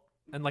 whoa,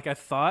 and like I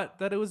thought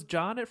that it was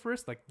John at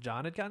first, like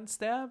John had gotten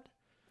stabbed.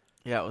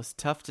 Yeah, it was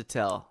tough to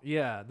tell.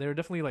 Yeah, they were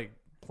definitely like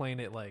playing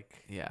it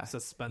like Yeah.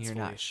 suspensefully. You're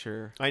not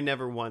sure. I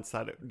never once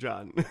thought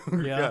John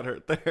Yeah. got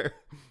hurt there.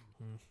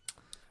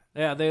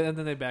 Yeah, and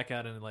then they back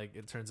out, and like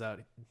it turns out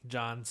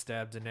John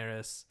stabbed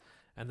Daenerys,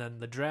 and then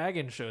the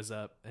dragon shows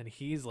up, and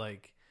he's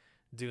like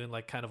doing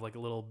like kind of like a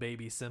little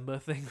baby Simba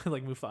thing,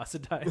 like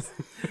Mufasa dies,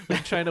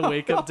 like trying to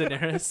wake up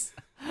Daenerys.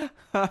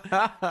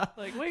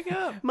 Like, wake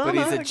up, But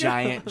he's a Mama.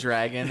 giant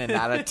dragon and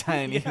not a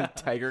tiny Yeah.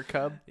 tiger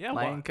cub, yeah,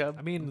 lion cub.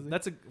 I mean,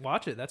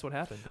 watch it. That's what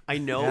happened. I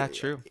know. Yeah,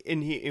 true.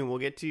 And we'll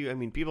get to. I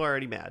mean, people are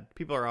already mad.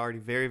 People are already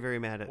very, very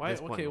mad at Why? this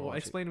point. Okay, we'll well, watch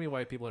it. explain to me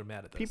why people are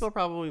mad at this. People are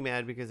probably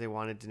mad because they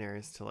wanted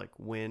Daenerys to like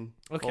win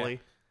Okay. fully,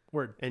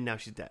 Word. and now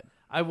she's dead.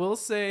 I will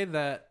say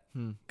that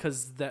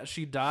because that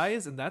she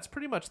dies, and that's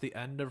pretty much the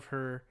end of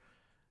her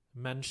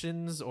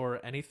mentions or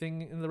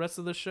anything in the rest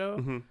of the show,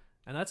 and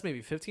that's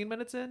maybe 15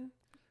 minutes in,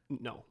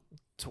 No,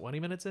 20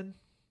 minutes in.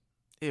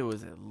 It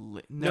was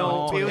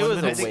no, it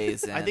was I a think,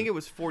 ways in. I think it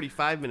was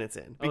 45 minutes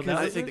in Oh, because that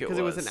I was think it? because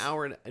it was was. an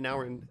hour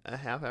and a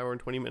half, hour and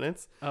 20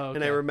 minutes. Oh, okay.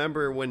 And I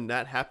remember when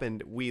that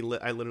happened,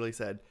 I literally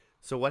said,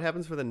 "So what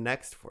happens for the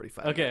next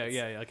 45?" Okay, minutes?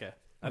 yeah, okay.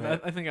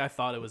 Right. I think I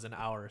thought it was an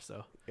hour or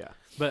so, yeah.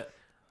 but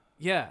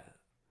yeah.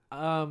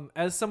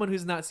 As someone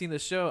who's not seen the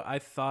show, I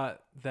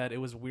thought that it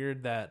was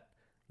weird that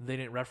they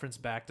didn't reference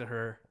back to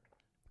her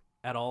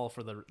at all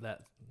for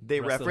that. They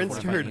rest of the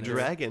referenced 45 her minutes.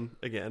 dragon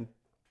again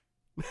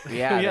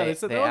yeah, Yeah, they, they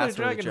said, they "Oh, the asked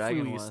where the dragon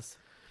dragon fleas." was.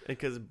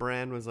 because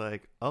Bran was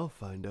like, "I'll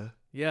find her."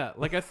 Yeah,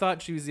 like I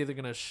thought she was either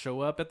gonna show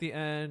up at the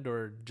end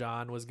or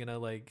John was gonna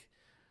like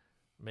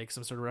make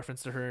some sort of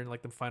reference to her in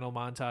like the final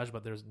montage,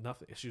 but there's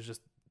nothing.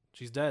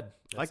 She's dead.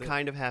 I That's it.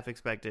 kind of half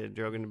expected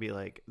Drogon to be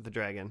like the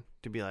dragon,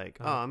 to be like,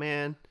 Uh-huh. "Oh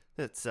man,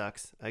 that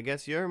sucks. I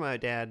guess you're my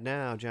dad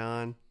now,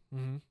 John."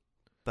 Mhm.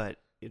 But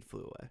it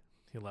flew away.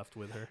 He left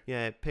with her.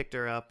 Yeah, it picked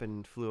her up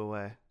and flew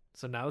away.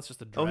 So now it's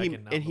just a Oh,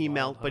 dragon. out in the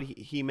wild, huh? but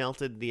he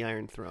melted the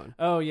Iron Throne.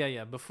 Oh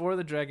yeah. Before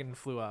the dragon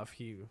flew off,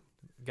 he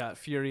got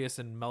furious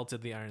and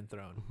melted the Iron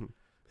Throne.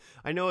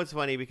 I know it's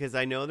funny because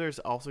I know there's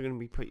also going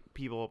to be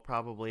people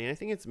probably, and I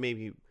think it's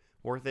maybe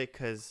worth it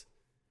because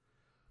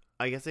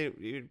I guess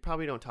you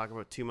probably don't talk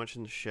about too much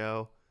in the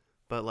show,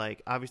 but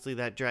like obviously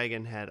that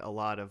dragon had a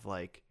lot of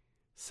like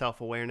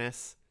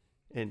self-awareness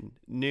and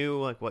knew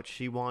like what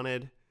she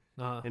wanted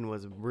Uh-huh. and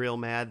was real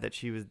mad that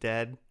she was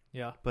dead,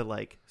 Yeah, but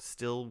like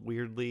still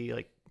weirdly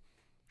like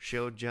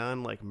showed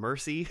John like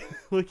mercy,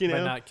 like by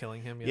know. not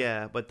killing him.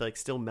 Yeah, but like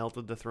still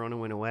melted the throne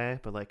and went away.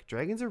 But like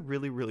dragons are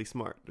really, really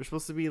smart. They're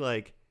supposed to be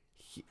like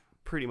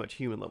pretty much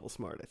human level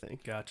smart, I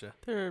think. Gotcha.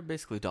 They're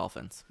basically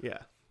dolphins Yeah,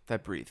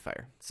 that breathe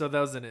fire. So that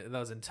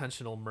was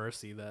intentional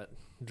mercy that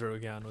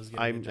Drogon was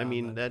giving. to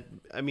Jon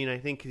then. I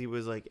think he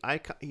was like I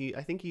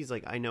think he's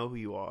like, I know who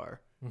you are.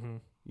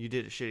 Mhm. You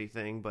did a shitty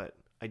thing, but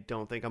I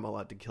don't think I'm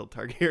allowed to kill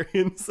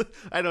Targaryens.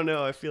 I don't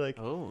know. I feel like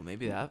Oh,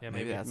 maybe that. Yeah,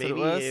 maybe maybe. that's Maybe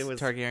what it it was.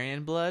 was-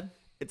 Targaryen blood.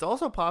 it's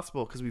also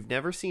possible because we've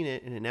never seen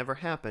it and it never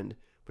happened.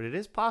 But it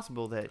is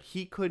possible that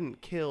he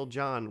couldn't kill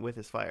Jon with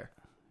his fire.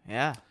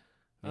 Yeah.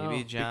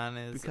 Maybe Oh. John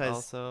is because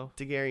also.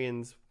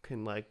 Targaryens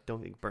can like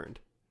don't get burned,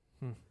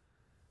 Hmm.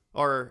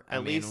 or I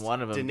at mean, least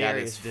one of them got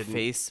his Daenerys didn't.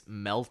 face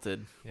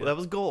melted. Well, that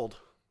was gold.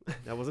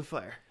 That wasn't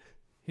fire.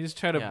 He just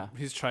tries to Yeah.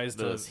 he tries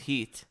to Those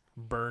heat.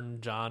 burn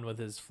John with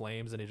his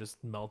flames, and he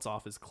just melts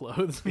off his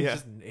clothes. He's Yeah.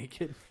 just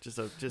naked. Just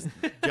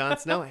Jon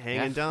Snow Yeah,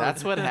 hanging down.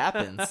 that's what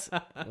happens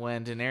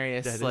when That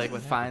Daenerys is like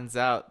what finds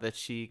out that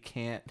she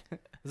can't.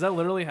 Does that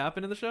literally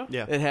happen in the show?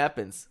 Yeah. It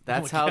happens.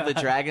 That's my how the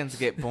God. dragons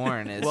get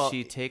born. Is Well-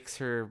 she takes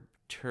her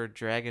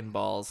dragon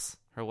balls,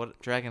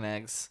 dragon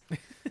eggs,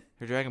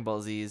 her Dragon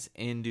Ball Z's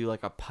into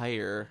like a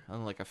pyre,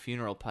 like a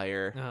funeral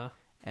pyre, Uh-huh.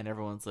 and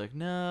everyone's like,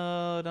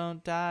 "No,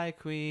 don't die,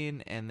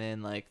 Queen!" And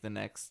then like the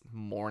next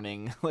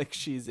morning, like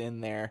she's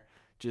in there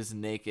just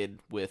naked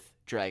with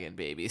dragon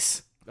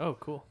babies. Oh,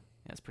 cool.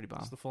 Yeah, it's pretty bomb.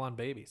 Just the full-on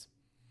babies.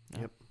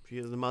 Yep. She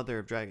is the mother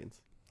of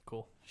dragons.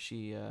 Cool.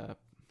 She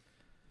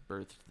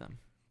birthed them.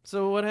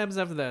 So what happens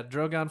after that?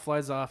 Drogon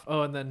flies off.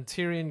 Oh, and then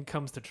Tyrion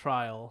comes to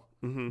trial.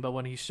 Mm-hmm. But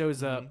when he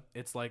shows up,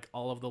 it's like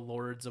all of the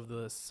lords of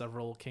the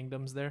several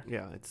kingdoms there.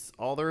 Yeah, it's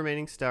all the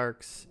remaining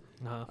Starks.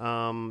 Uh-huh.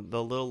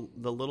 The little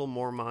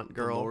Mormont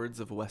girl. The lords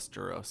of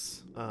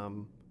Westeros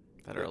Um,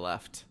 that are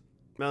left.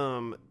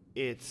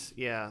 it's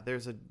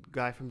there's a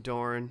guy from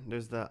Dorne.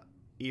 There's the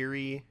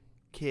Eerie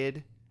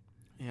kid.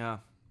 Yeah.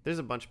 There's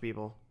a bunch of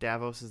people.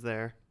 Davos is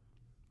there.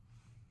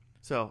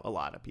 So a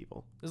lot of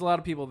people. There's a lot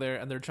of people there,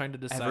 and they're trying to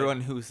decide.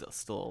 Everyone who's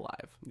still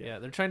alive. Yeah,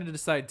 they're trying to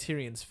decide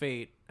Tyrion's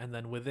fate, and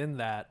then within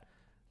that,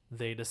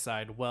 they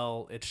decide,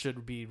 well, it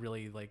should be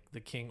really like the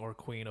king or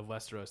queen of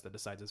Westeros that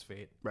decides his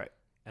fate. Right.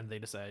 And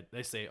they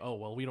say, oh,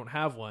 well, we don't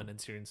have one. And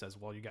Tyrion says,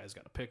 well, you guys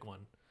got to pick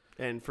one.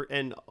 And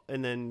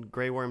then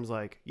Grey Worm's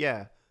like,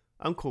 yeah,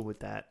 I'm cool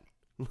with that.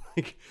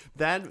 Like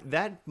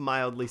that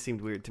mildly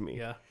seemed weird to me.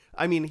 Yeah.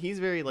 I mean, he's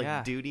very like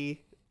Yeah.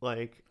 duty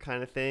like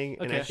kind of thing,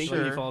 and Okay, I think so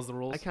he sure. follows the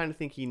rules. I kind of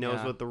think he knows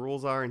Yeah. what the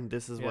rules are, and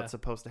this is Yeah. what's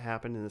supposed to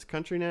happen in this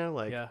country now.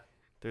 Like, yeah.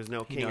 there's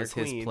no He king or knows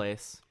queen. his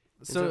place.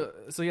 So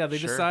yeah, they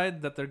Sure.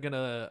 decide that they're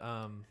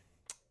gonna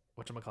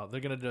whatchamacallit,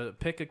 they're gonna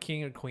pick a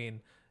king or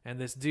queen, And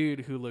this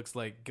dude who looks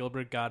like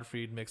Gilbert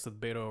Gottfried mixed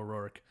with Beto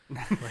O'Rourke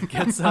like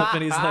gets up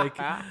and he's like,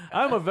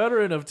 I'm a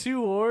veteran of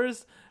 2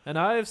 wars and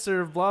I've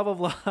served blah, blah,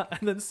 blah.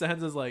 And then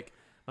Sansa's like,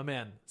 oh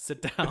man,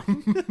 sit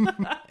down.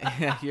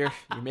 Yeah, you're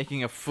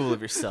making a fool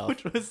of yourself.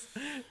 Which was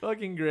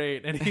fucking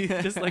great. And he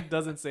just like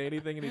doesn't say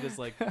anything and he just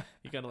like,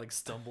 he kind of like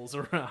stumbles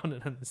around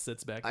and then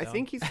sits back down. I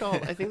think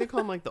they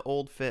call him like the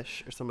old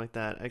fish or something like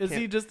that. Is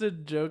he just a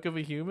joke of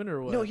a human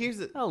or what? No, here's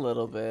the, A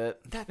little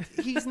bit.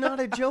 he's not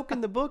a joke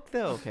in the book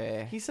though.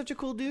 Okay. He's such a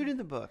cool dude in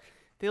the book.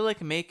 They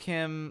make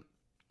him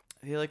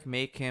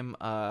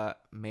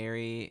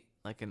marry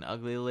like an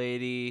ugly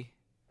lady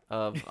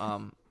of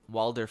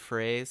Walder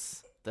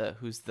Frey's,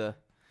 who's the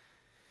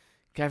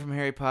guy from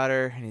Harry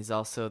Potter, and he's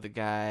also the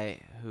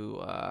guy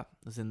who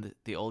was in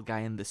the old guy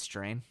in The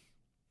Strain.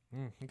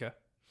 Okay.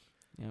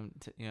 You know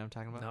what I'm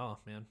talking about? No,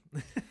 man.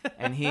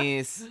 And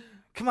he's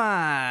come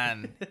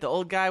on, the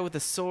old guy with the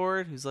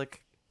sword who's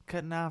like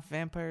cutting off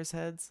vampires'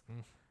 heads. Are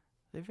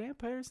there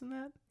vampires in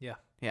that? Yeah.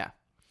 Yeah.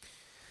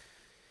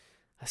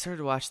 I started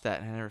to watch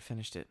that and I never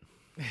finished it.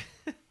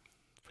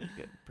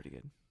 Pretty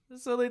good.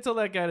 So they told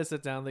that guy to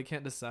sit down. They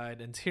can't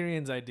decide. And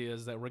Tyrion's idea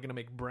is that we're going to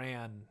make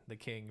Bran the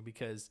king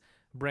because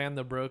Bran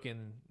the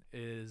Broken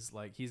is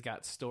like, he's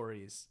got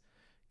stories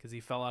because he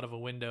fell out of a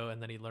window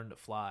and then he learned to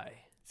fly.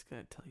 He's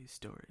gonna tell you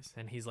stories.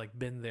 And he's like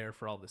been there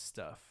for all this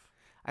stuff.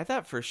 I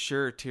thought for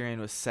sure Tyrion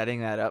was setting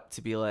that up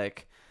to be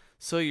like,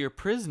 so your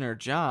prisoner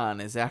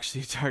Jon is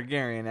actually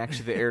Targaryen,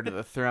 actually the heir to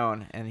the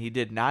throne, and he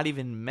did not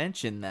even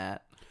mention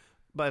that.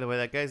 By the way,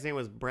 that guy's name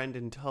was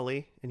Brendan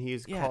Tully, and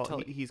he's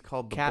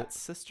called the Cat's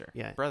sister,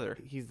 brother.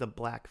 He's the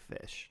black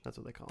fish. That's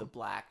what they call him. The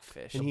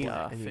blackfish.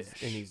 And, Fish.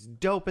 he's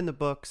dope in the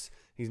books.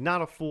 He's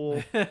not a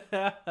fool.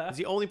 It's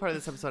the only part of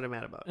this episode I'm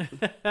mad about.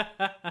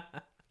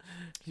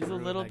 He's a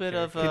little bit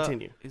of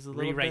Continue. He's a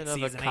little Rewrite bit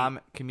of a season 8.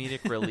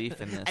 comedic relief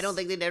in this. I don't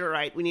think they did it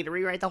right. We need to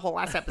rewrite the whole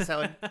last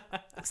episode.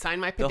 Sign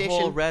my the petition.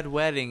 whole red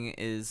wedding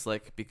is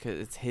like because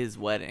it's his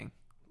wedding.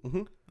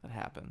 Mhm. That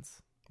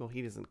happens. Well,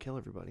 he doesn't kill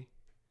everybody.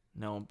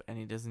 No, and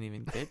he doesn't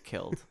even get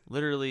killed.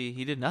 Literally,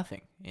 he did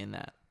nothing in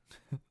that.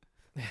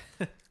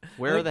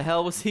 Where the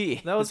hell was he?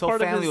 That was his whole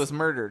part of family his- was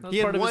murdered. That was He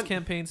had part of one- his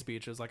campaign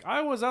speech. It was like,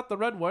 I was at the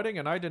Red Wedding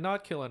and I did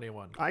not kill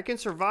anyone. I can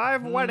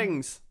survive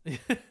weddings.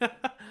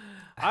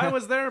 I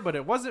was there, but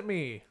it wasn't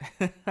me.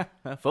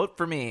 Vote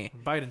for me.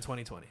 Biden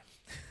 2020.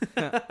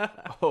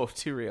 Oh,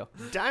 too real.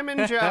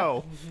 Diamond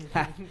Joe.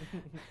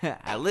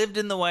 I lived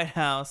in the White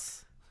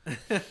House.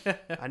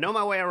 I know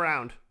my way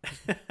around.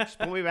 Just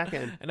put me back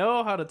in. I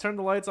know how to turn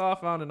the lights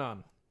off, on and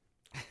on.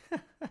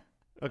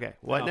 Okay,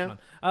 what Off now? and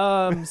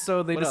on.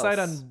 So they What decide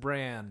else? on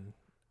Bran,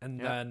 and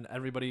Yeah. then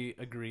everybody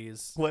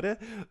agrees.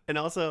 And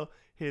also,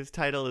 his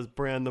title is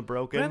Bran the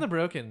Broken. Bran the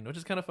Broken, which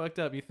is kind of fucked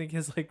up. You think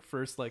his like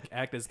first like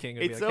act as king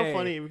would It's be like, so hey.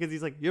 funny because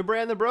he's like, "You're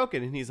Bran the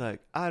Broken," and he's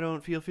like, "I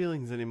don't feel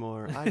feelings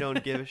anymore. I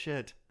don't give a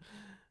shit."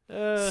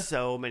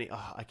 So many.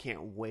 Oh, I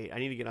can't wait. I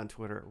need to get on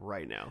Twitter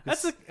right now.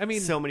 'Cause I mean,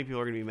 so many people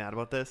are gonna be mad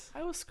about this.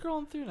 I was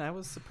scrolling through and I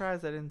was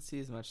surprised I didn't see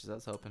as much as I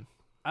was hoping.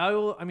 I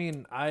Must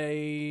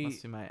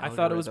be my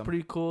thought it was algorithm.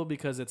 pretty cool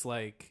because it's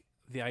like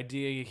the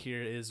idea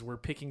here is we're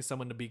picking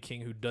someone to be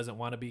king who doesn't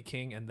want to be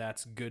king, and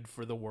that's good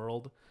for the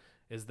world.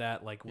 Is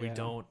that like we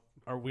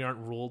aren't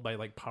ruled by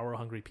like power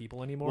hungry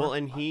people anymore? Well,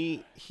 and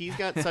he's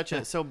got such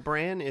a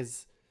Bran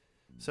is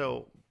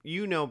so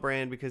you know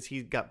Bran because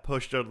he got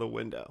pushed out of the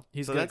window.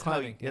 He's so good at that's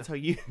climbing, How, that's how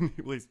you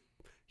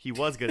he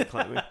was good at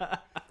climbing.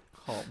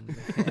 Oh,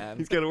 man.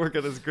 He's got to work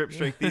on his grip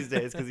strength these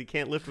days because he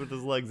can't lift with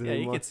his legs yeah,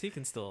 anymore. he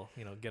can still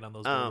get on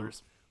those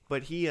boulders.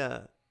 But he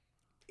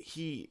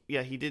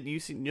did. You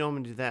know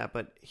him do that,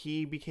 but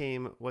he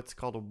became what's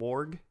called a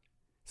warg,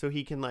 so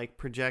he can like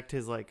project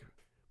his like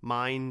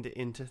mind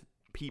into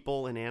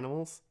people and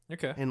animals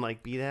Okay. and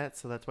like be that.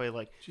 So that's why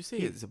like Did you say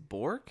it's a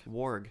Borg?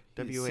 warg,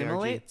 He WARG.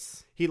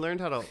 assimilates? He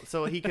learned how to,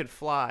 so he could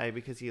fly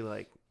because he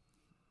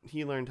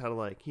learned how to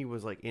like he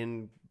was like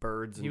in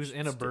birds. And He was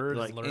in a bird,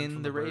 like learned In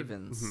from the bird.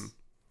 Ravens. Mhm.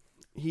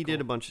 He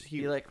did a bunch of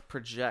He like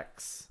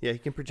projects. yeah, he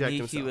can project He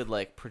himself. would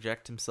like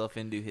project himself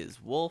into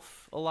his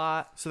wolf a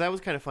lot. So that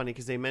was kind of funny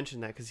because they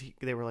mentioned that because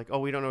they were like, "Oh,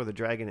 we don't know where the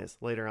dragon is"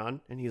 later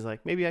on, and he's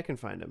like, "Maybe I can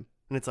find him."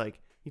 And it's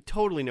like, you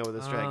totally know where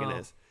this dragon Oh.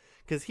 is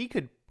because he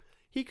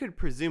could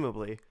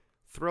presumably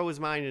throw his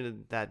mind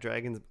into that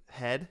dragon's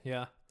head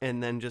Yeah.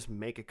 and then just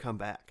make it come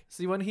back.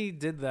 See, when he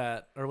did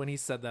that, or when he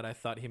said that, I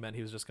thought he meant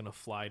he was just gonna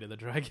fly to the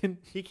dragon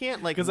He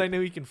can't like because I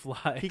knew he can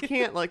fly. he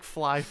can't like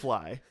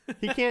fly.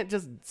 He can't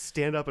just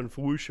stand up and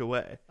whoosh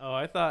away. Oh,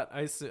 I thought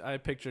I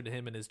pictured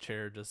him in his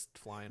chair just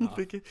flying off.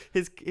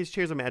 His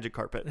chair's a magic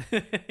carpet.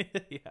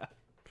 Yeah.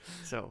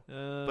 So,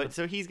 Uh, but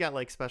so he's got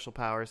like special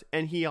powers,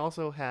 and he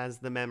also has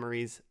the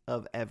memories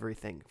of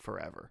everything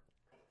forever.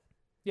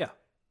 yeah.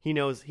 He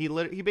knows. He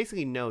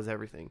basically knows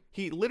everything.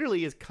 He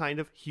literally is kind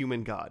of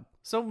human god,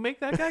 So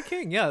make that guy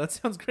king. Yeah, that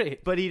sounds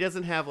great. but he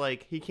doesn't have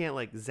like he can't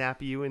like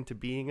zap you into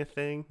being a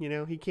thing. You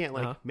know, he can't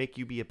like Uh-huh. make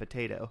you be a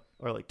potato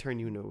or like turn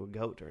you into a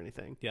goat or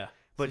anything. Yeah.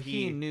 But So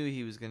he knew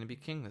he was going to be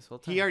king this whole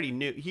time. he already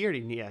knew. He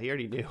already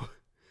knew.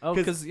 Oh,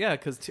 'Cause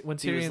because when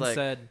he was Tyrion like-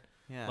 said,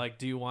 Yeah. like,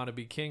 do you want to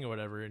be king or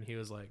whatever? And he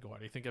was like, why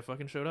do you think I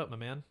fucking showed up, my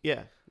man?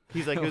 Yeah.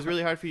 He's like, it was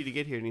really hard for you to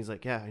get here. And he's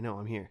like, yeah, I know,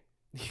 I'm here.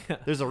 Yeah.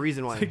 There's a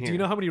reason why I'm Like, here. do you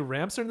know how many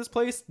ramps are in this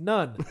place?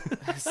 None.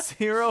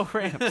 0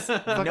 ramps.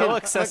 No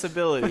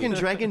accessibility. Fucking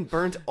dragon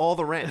burnt all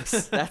the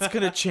ramps. That's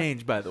going to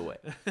change, by the way.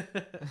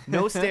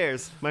 No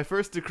stairs. My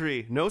first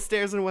decree. No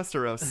stairs in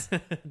Westeros.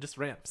 Just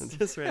ramps.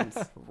 Just ramps.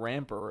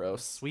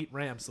 Ramperos. Sweet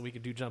ramps so we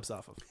could do jumps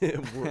off of.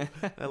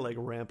 I like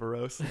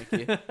Ramperos.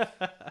 Thank you.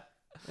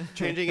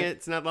 Changing it.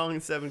 It's not long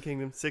in 7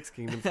 Kingdoms, 6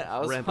 Kingdoms. I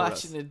was Ramperos.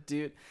 watching a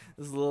dude,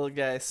 this little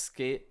guy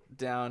skate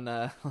down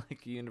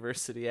like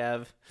University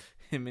Ave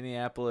in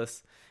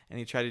Minneapolis, and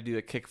he tried to do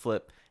a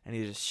kickflip, and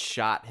he just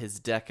shot his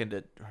deck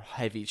into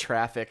heavy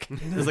traffic.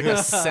 There's like a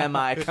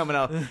semi coming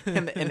out,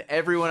 and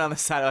everyone on the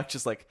sidewalk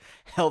just like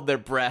held their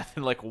breath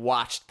and like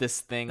watched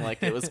this thing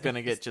like it was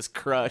gonna get just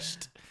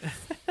crushed.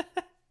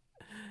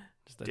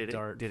 Just a Did it-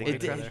 dart. did it flying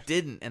get right crushed? there.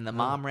 It didn't, and the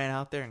mom ran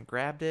out there and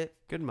grabbed it,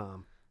 Good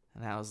mom.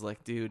 and I was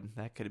like, dude,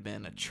 that could have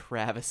been a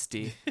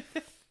travesty.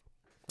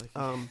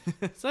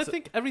 So I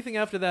think everything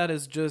after that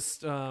is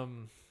just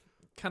kind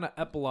of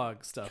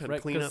epilogue stuff, Kinda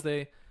right? clean Because up.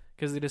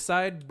 they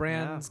decide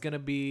Bran's gonna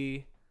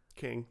be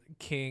King.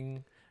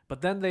 king,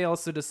 but then they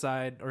also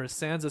decide, or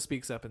Sansa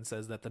speaks up and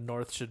says that the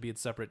North should be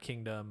its separate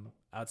kingdom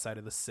outside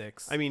of the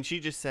Six. I mean, she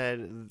just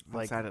said,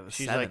 like, Outside of the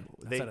she's 7.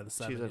 like, Outside of the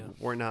 7, she said, yeah.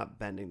 we're not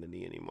bending the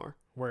knee anymore.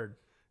 Word.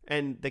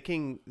 And the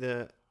king,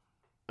 the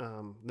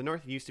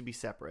North used to be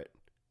separate.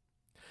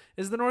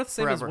 Is the North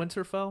same Forever. as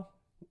Winterfell?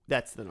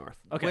 That's the North.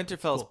 Okay,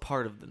 Winterfell's cool.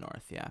 part of the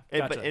North, yeah.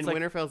 And, Gotcha. but It's and like-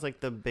 Winterfell's like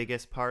the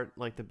biggest part,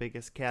 like the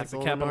biggest Like castle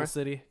the in the capital North.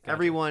 city. Gotcha.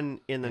 Everyone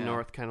in the Yeah.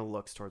 North kind of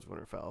looks towards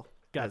Winterfell as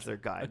Gotcha. their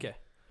guide. Okay,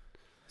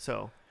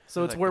 So,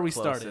 so it's Like where the we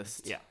started.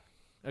 closest. yeah.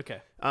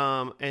 Okay,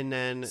 And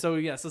then, so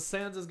yeah, so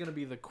Sansa's gonna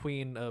be the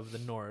queen of the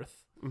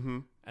North,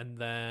 mhm. and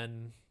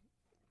then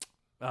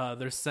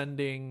they're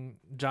sending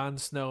Jon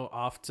Snow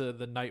off to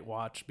the Night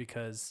Watch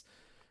because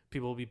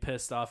people will be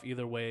pissed off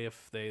either way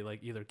if they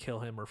like either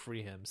kill him or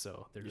free him.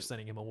 So they're just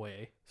sending him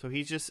away. So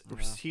he's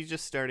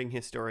just starting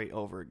his story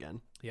over again.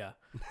 Yeah.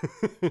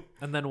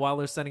 And then while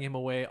they're sending him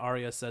away,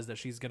 Arya says that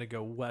she's gonna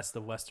go west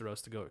of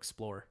Westeros to go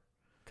explore.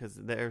 Because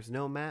there's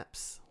no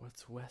maps.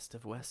 What's west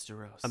of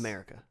Westeros?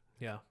 America.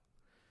 Yeah.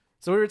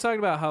 So we were talking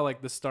about how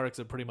like the Starks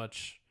have pretty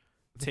much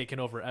taken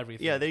over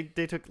everything. Yeah, they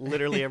took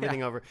literally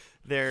everything over.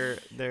 They're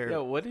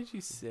Yo, what did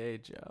you say,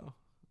 Joe?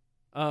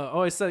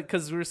 I said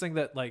because we were saying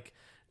that like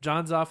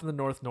Jon's off in the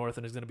North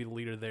and is going to be the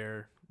leader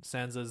there.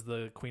 Sansa's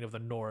the queen of the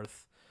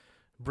North.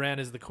 Bran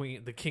is the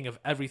king of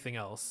everything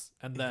else,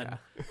 and then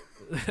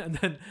and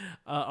then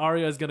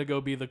Arya is going to go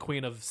be the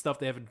queen of stuff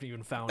they haven't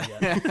even found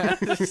yet.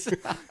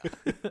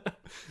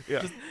 Yeah.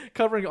 Just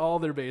covering all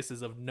their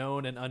bases of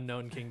known and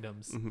unknown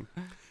kingdoms. Mhm.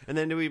 And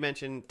then do we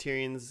mention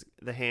Tyrion's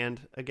the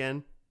hand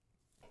again?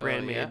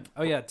 Bran made. yeah.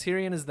 Oh yeah,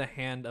 Tyrion is the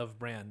hand of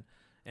Bran.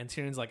 And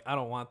Tyrion's like, I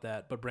don't want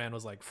that. But Bran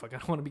was like, fuck, I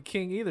don't want to be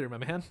king either, my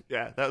man.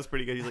 Yeah, that was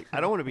pretty good. He's like, I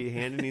don't want to be a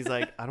hand. And he's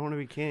like, I don't want to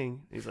be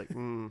king. And he's like,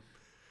 And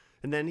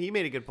then he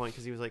made a good point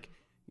because he was like,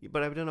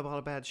 but I've done a lot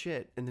of bad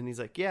shit. And then he's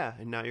like, yeah,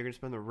 and now you're going to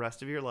spend the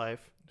rest of your life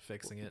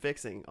Fixing it.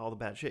 fixing all the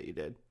bad shit you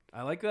did.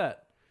 I like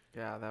that.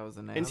 Yeah, that was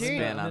a nice And Tyrion-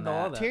 spin on into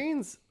all that. that.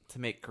 Tyrion's To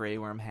make Grey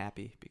Worm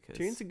happy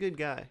because a good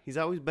guy. He's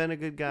always been a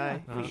good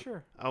guy. Yeah, for He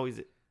sure.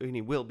 Always, and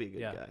he will be a good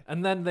Yeah. guy.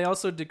 And then they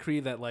also decree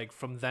that like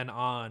from then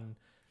on,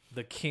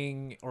 the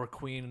king or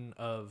queen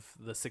of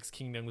the Six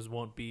Kingdoms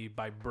won't be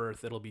by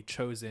birth. It'll be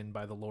chosen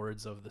by the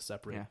lords of the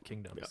separate Yeah.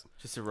 kingdoms. Yeah.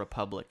 Just a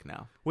republic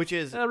now. Which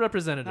is A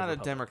representative. Not a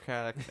republic.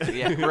 democratic.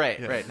 Yeah, right,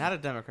 Yeah. right. Not a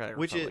democratic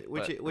Which is-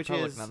 republic, but which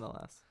republic is-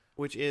 nonetheless.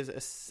 which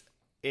is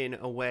in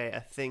a way a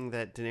thing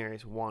that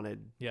Daenerys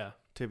wanted Yeah.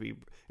 to be.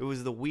 It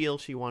was the wheel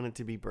she wanted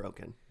to be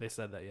broken. They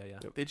said that. Yeah.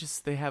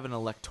 They have an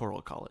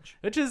electoral college.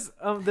 Which is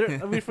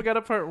we forgot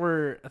a part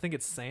where I think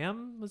it's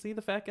Sam. Was he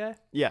the fat guy?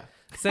 Yeah.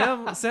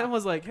 Sam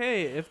was like,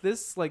 hey, if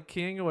this like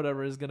king or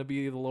whatever is gonna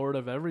be the lord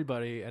of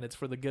everybody and it's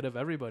for the good of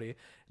everybody,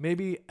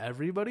 maybe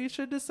everybody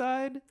should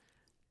decide.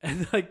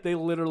 And like they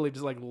literally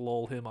just like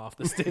lull him off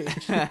the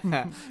stage.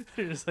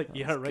 They're just like,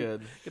 yeah, That's right.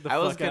 good. Get the I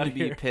was fuck going outta to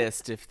be here.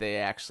 pissed if they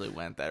actually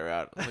went that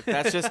route.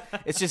 Like,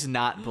 it's just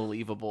not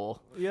believable.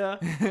 Yeah.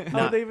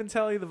 How would they even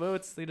tally the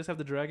votes? They just have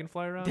the dragon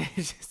fly around. They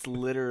just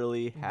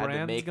literally had Bran's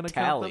to make gonna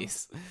count them?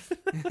 tallies.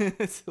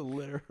 It's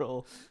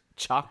literal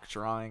chalk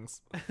drawings.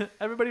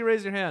 Everybody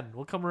raise your hand.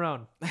 We'll come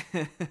around.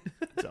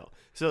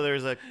 So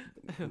there's a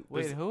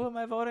Wait, there's, who am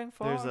I voting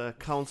for? there's a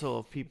council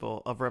of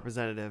people of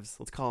representatives.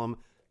 Let's call them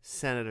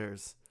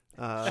senators.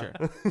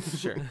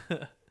 Sure.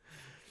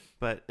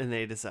 But and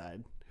they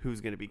decide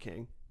who's going to be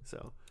king.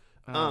 So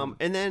Um,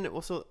 and then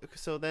also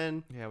so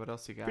then yeah, what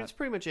else you got? that's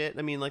pretty much it.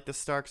 I mean, like the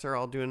Starks are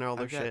all doing all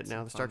their I've got shit now.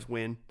 some The Starks fun.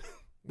 win.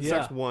 The Yeah.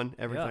 Starks won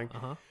everything. Yeah,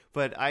 uh-huh.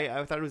 But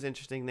I thought it was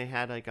interesting. They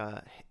had like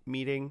a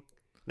meeting,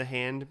 the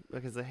Hand,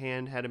 because the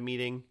Hand had a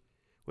meeting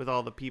with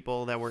all the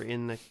people that were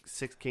in the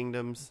Six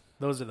Kingdoms.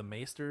 Those are the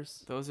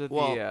maesters. Those are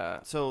Well, the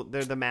so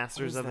they're the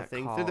masters is of the that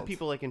thing. They're the called?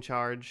 people like in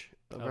charge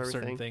of Of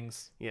certain everything.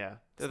 things. Yeah. They're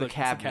It's the like- it's a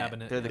cabinet.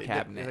 cabinet. They're the They're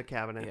cabinet. the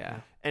cabinet.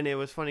 Yeah. And it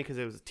was funny because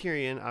it was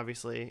Tyrion,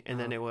 obviously, and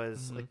then Uh-huh. it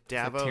was Mhm. like It's like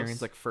Davos.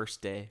 Tyrion's like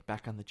first day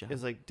back on the job. it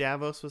was like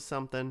Davos was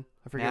something.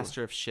 I forget.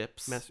 Master of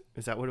ships.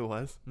 Is that what it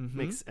was?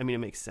 Mhm. It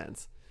makes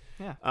sense.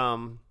 Yeah.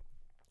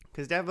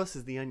 Because Davos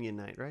is the Onion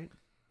Knight, right?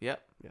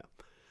 Yep.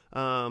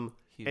 Um,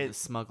 He was And- a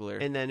smuggler.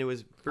 and then it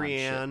was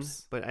Brienne,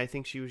 ships. but I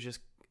think she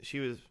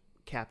was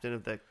captain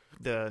of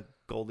the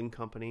Golden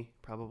Company,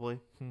 probably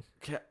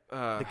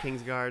the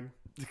King's Guard.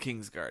 the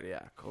King's Guard.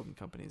 Yeah, Golden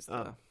Company's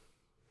the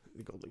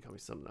The Golden Company,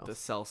 something else. the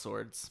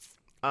sellswords.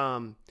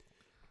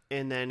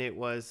 And then it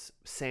was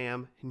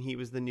Sam, and he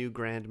was the new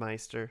Grand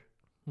Maester.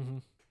 Mm-hmm.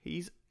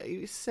 He's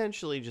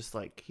essentially just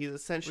like Which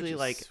is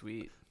like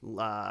sweet.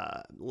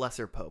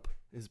 lesser Pope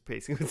is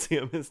basically what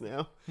Sam is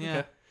now.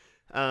 Yeah,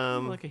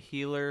 like a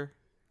healer.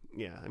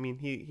 Yeah, I mean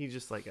he's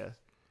just like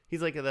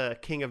he's like the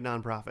king of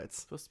nonprofits.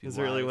 Supposed to be Is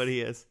really wise. what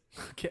he is.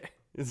 Okay.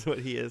 Is what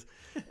he is.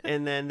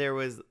 And then there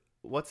was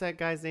what's that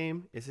guy's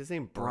name? Is his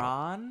name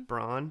Bronn.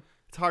 Braun?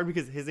 It's hard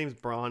because his name's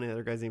Braun and the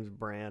other guy's name's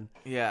Bran.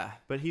 Yeah,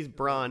 But he's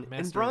Braun, and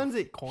Master Braun's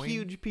a of coin?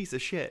 huge piece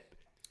of shit.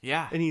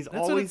 yeah. And he's That's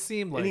what it always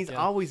seemed like, and he's yeah.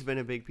 always been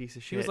a big piece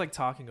of shit. She was like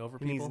talking over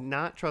and people. he's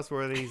not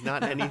trustworthy. He's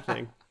not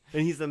anything.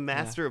 And he's the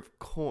master of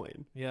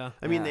coin. Yeah.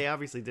 I mean, Yeah. they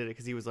obviously did it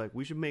because he was like,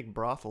 "We should make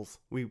brothels.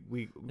 We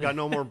got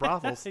no more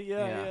brothels."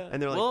 Yeah.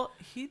 And they're like, Well,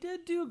 he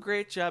did do a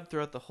great job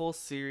throughout the whole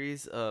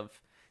series of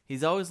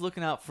he's always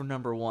looking out for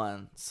number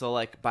one. So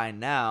like by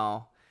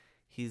now,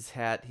 he's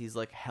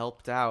like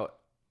helped out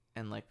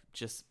and like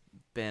just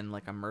been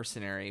like a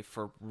mercenary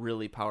for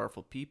really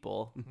powerful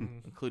people,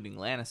 including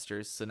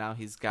Lannisters. So now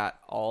he's got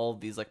all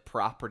these like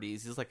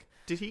properties. He's like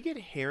 "Did he get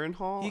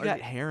Harrenhal? he Or got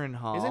did-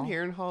 Harrenhal. Isn't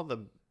Harrenhal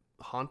the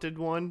haunted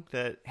one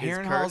that is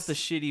Harrenhal's cursed? the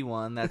shitty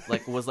one that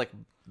like was like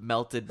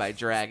melted by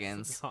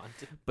dragons.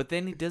 Haunted. But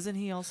then doesn't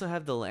he also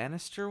have the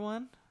Lannister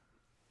one?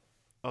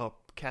 Oh,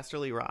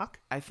 Casterly Rock.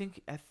 I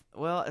think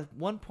well, at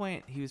one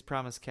point he was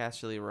promised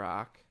Casterly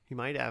Rock, He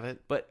might have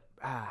it. but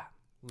I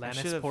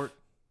should've- Lannisport,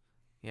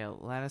 yeah,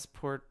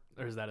 Lannisport,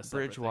 or is that a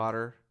separate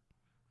Bridgewater.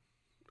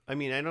 I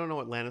mean, I don't know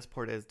what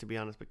Lannisport is, to be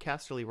honest, but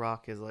Casterly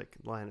Rock is like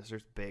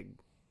Lannister's big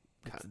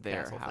It's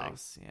their castle thing.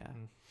 house. Yeah,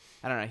 Mm.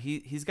 I don't know.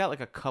 He's got like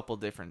a couple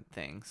different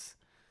things,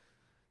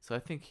 so I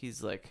think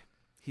he's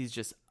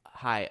just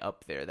high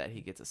up there that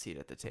he gets a seat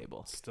at the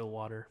table. thing?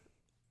 Stillwater.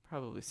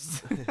 Probably.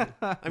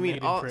 I mean,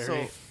 Maiden all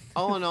Prairie.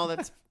 all in all,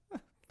 that's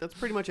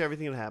pretty much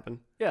everything that happened.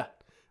 Yeah.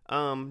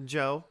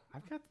 Joe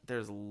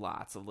There's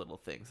lots of little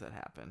things that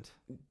happened.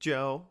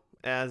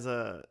 as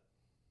the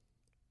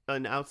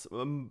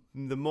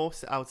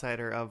most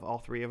outsider of all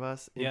three of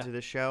us into Yeah.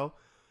 the show.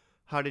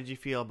 How did you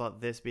feel about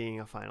this being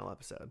a final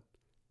episode?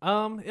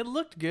 It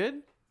looked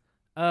good.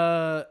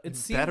 It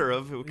seemed Better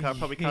of it would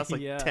probably cost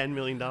like Yeah. $10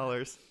 million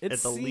It at the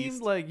seemed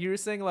least. like you were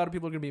saying a lot of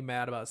people are gonna be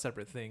mad about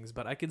separate things,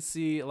 but I could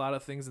see a lot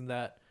of things in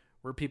that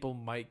where people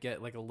might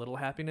get like a little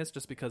happiness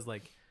just because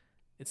like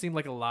it seemed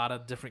like a lot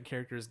of different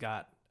characters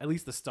got at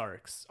least the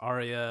Starks,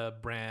 Arya,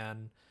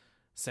 Bran,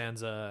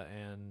 Sansa,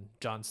 and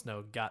Jon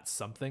Snow got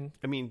something.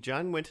 I mean,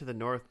 John went to the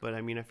north, but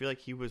I mean, I feel like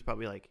he was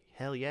probably like,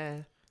 hell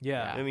yeah.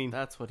 Yeah, I mean,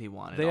 that's what he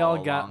wanted. they all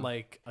along. got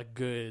like a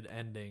good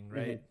ending,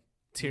 right?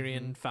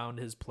 Tyrion Mhm. found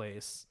his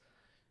place.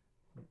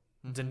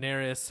 Mhm.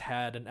 Daenerys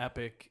had an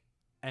epic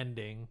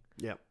ending.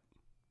 Yep.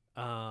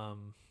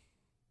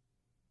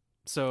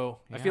 So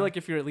I Yeah. feel like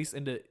if you're at least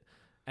into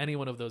any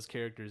one of those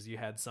characters, you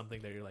had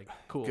something that you're like,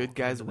 cool. Good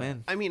guys I'm into that.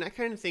 win. I mean, I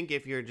kind of think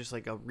if you're just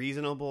like a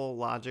reasonable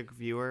logic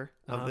viewer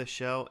of Uh-huh. this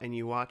show and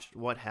you watched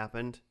what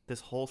happened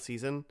this whole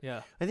season,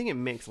 Yeah, I think it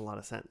makes a lot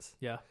of sense.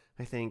 yeah,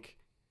 I think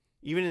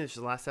even in this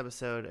last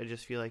episode, I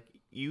just feel like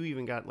you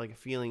even got like a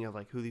feeling of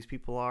like who these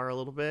people are a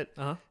little bit.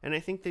 uh huh, And I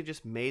think they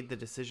just made the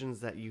decisions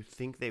that you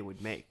think they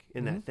would make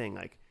in Mhm. that thing.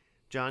 Like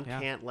John Yeah.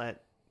 can't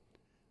let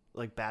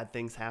like bad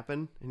things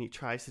happen, and he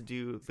tries to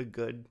do the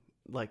good,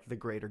 like the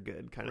greater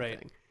good kind of Right.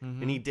 thing.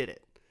 Mhm. And he did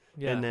it.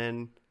 yeah. And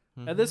then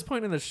At this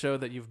point in the show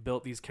that you've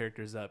built these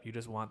characters up, you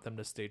just want them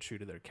to stay true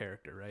to their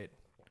character, right?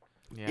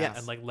 yeah. Yes.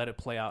 And like let it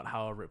play out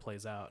however it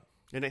plays out.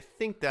 and I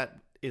think that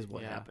is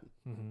what Yeah. happened.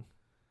 Mm-hmm.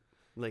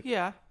 Like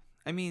Yeah,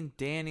 I mean,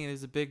 Danny.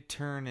 There's a big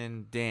turn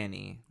in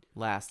Danny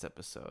last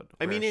episode.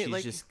 I mean, where it, she's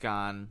like- just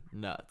gone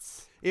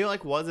nuts. it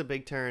like was a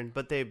big turn,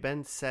 but they've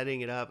been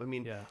setting it up. I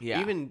mean, Yeah, Yeah,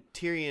 even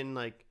Tyrion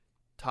like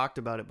talked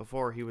about it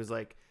before. He was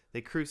like, they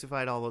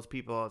crucified all those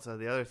people outside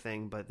the other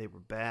thing, but they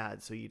were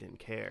bad, so you didn't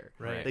care.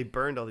 right. They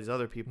burned all these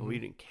other people, but you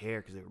Mhm. didn't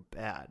care because they were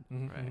bad.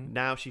 Mhm, Right. mhm.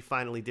 Now she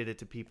finally did it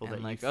to people and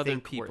that like you other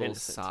think were people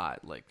innocent. saw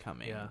it like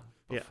coming Yeah.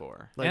 Yeah.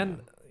 before. Like,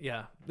 And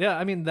yeah,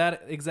 I mean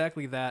that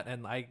exactly that.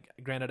 And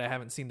granted I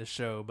haven't seen the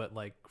show, but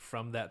like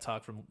from that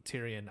talk from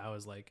Tyrion, I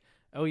was like,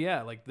 oh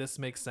yeah, like this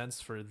makes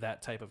sense for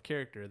that type of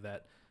character.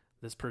 That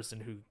this person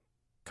who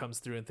comes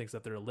through and thinks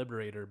that they're a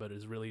liberator, but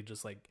is really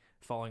just like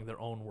following their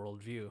own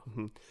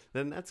worldview.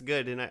 then that's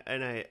good, and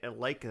I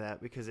like that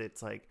because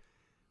it's like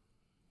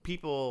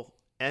people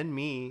and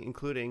me,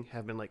 including,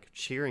 have been like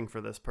cheering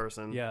for this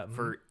person Yeah,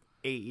 for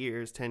 8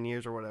 years, 10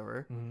 years, or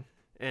whatever, Mm-hmm.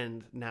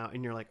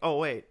 and you're like, oh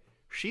wait,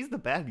 she's the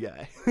bad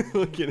guy.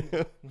 Like, you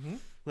know, Mm-hmm.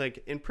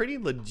 like, and pretty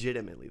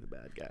legitimately the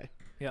bad guy.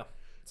 Yeah.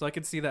 So I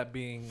could see that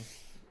being,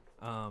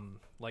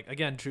 like,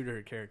 again, true to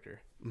her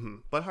character.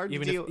 But hard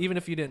Even to deal. even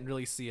if you didn't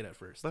really see it at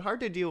first. But hard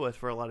to deal with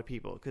for a lot of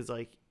people because,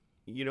 like,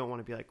 you don't want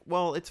to be like,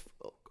 well, it's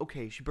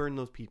okay. She burned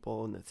those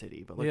people in the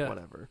city, but like, Yeah.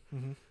 whatever.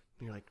 Mm-hmm. And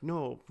you're like,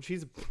 no,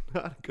 she's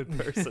not a good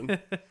person.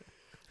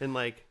 And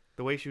like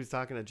the way she was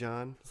talking to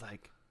John, it's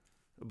like,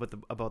 but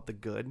about the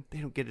good, they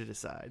don't get to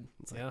decide.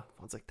 It's like, Yeah.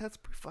 I was like, that's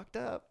pretty fucked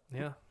up.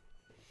 Yeah.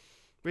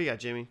 What you got,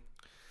 Jimmy?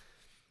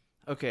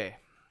 Okay,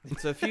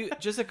 so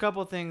just a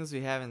couple things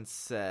we haven't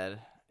said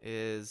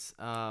is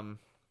so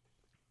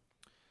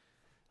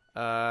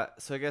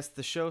I guess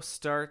the show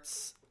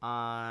starts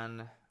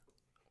on,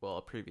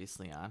 well,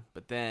 previously on,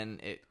 but then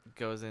it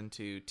goes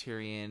into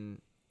Tyrion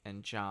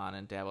and Jon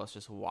and Davos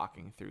just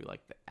walking through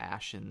like the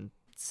Ashen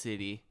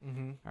City,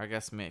 Mm-hmm. or I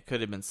guess it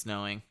could have been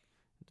snowing.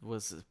 It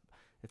was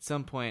at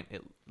some point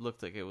it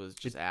looked like it was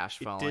just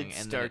ash it falling, did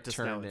and start then to it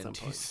snow turned at some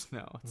into point.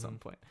 snow at some Mhm.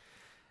 point.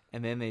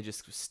 And then they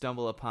just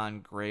stumble upon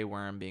Grey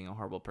Worm being a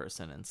horrible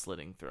person and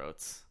slitting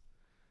throats.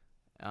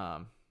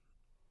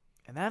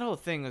 And that whole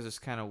thing was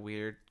just kind of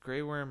weird.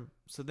 Grey Worm.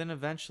 So then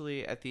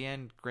eventually at the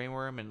end, Grey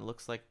Worm and it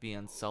looks like the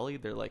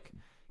Unsullied, they're like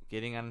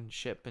getting on a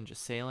ship and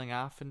just sailing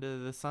off into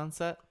the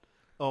sunset.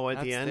 Oh, at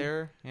That's the end,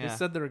 there. They Yeah.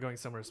 said they were going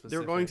somewhere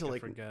specific. going to, I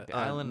like, forget. The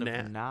island of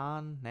Nath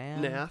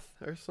Nan? Nath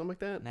or something like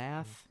that.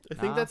 Nath? I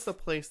think that's the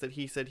Nath? place that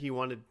he said he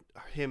wanted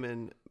him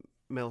and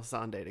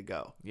Melisande to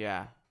go.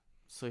 Yeah.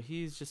 So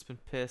he's just been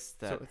pissed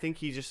that So I think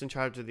he's just in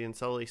charge of the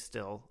Unsullied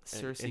still.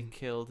 Cersei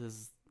killed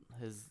his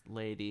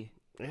lady,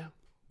 Yeah.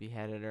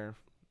 beheaded her,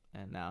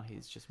 and now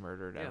he's just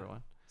murdered Yeah.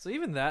 everyone. So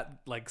even that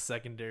like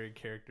secondary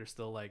character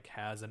still like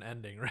has an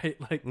ending, right?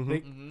 Like Mhm. they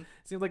Mm-hmm. it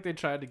seems like they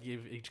tried to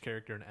give each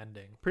character an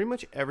ending. Pretty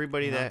much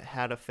everybody Yeah. that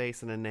had a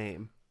face and a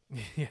name,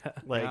 Yeah.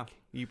 like Yeah.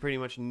 you pretty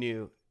much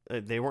knew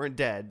they weren't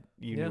dead.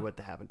 You Yeah. knew what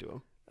happened to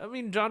them. I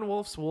mean, John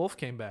Wolf's wolf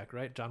came back,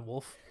 right? Jon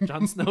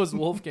Snow's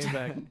wolf came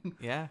back.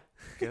 Yeah.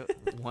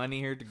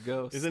 One-eared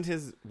ghost. Isn't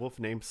his wolf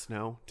named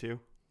Snow too?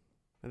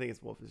 I think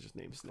his wolf is just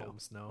named Just call Snow. him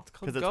Snow. It's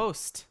called 'Cause it's-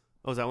 Ghost.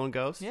 Oh, is that one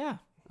Ghost? Yeah.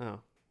 Oh,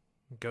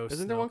 Ghost.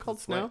 isn't there Snow, one 'cause called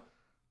it's white. Snow?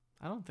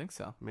 I don't think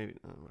so. Maybe.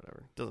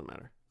 Whatever. Doesn't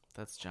matter.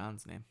 That's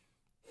John's name.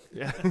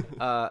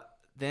 Yeah.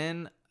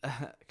 Then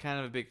kind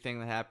of a big thing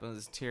that happens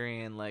is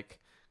Tyrion like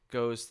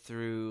goes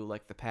through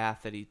like the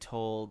path that he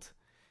told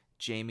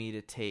Jaime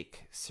to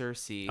take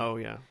Cersei. Oh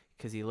yeah.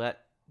 Because he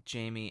let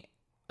Jaime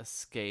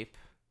escape,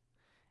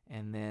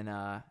 and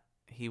then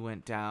he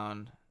went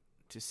down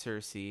to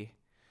Cersei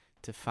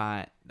to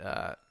find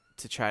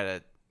to try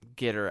to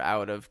get her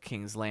out of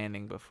King's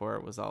Landing before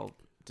it was all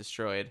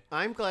destroyed.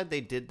 I'm glad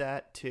they did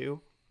that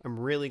too. I'm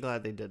really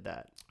glad they did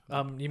that.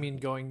 You mean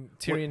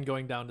Tyrion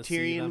going down to see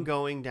Tyrion them?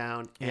 going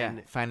down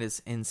and Find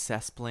his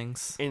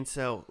incestlings. and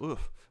so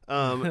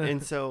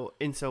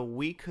and so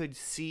we could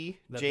see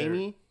That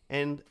Jaime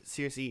and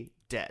Cersei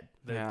dead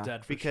They're Yeah.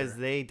 dead for because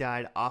sure. they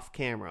died off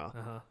camera.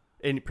 Uh-huh.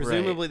 And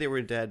presumably they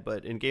were dead,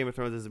 but in Game of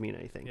Thrones doesn't mean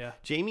anything. Yeah.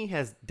 Jaime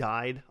has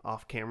died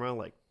off camera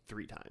like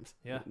 3 times.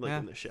 Yeah. Like Yeah.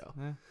 in the show.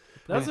 Yeah.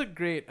 That was a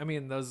great. I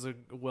mean, that was a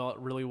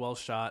really well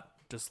shot,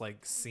 just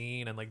like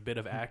scene and like bit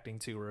of acting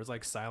too, where it's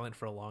like silent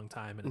for a long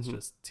time and it's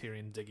just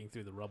Tyrion digging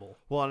through the rubble.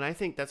 Well, and I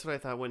think that's what I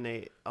thought when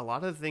a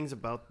lot of the things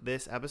about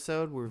this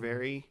episode Mm-hmm. were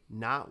very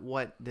not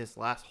what this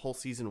last whole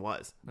season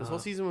was. This whole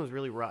Uh-huh. season was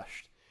really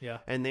rushed. Yeah.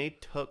 And they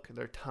took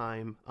their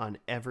time on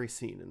every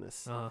scene in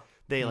this. Uh-huh.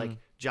 They like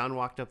John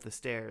walked up the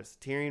stairs,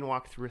 Tyrion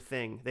walked through a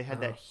thing. They had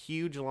Uh-huh. that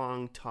huge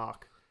long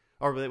talk,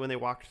 or when they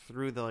walked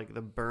through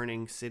the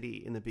burning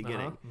city in the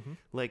beginning. Mhm.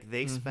 Like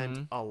they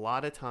spent a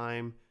lot of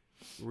time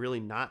really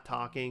not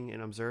talking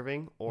and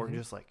observing, or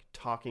just like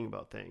talking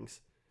about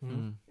things,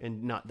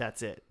 and not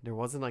that's it. There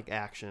wasn't like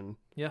action.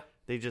 Yeah.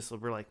 They just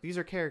were like, these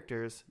are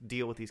characters.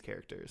 Deal with these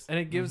characters. And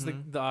it gives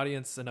the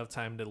audience enough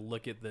time to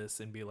look at this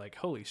and be like,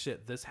 holy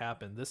shit, this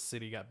happened. This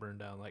city got burned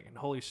down. Like, and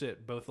holy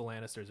shit, both the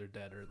Lannisters are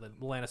dead, or the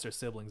Lannister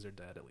siblings are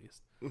dead at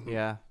least.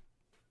 Yeah.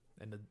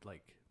 And to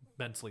like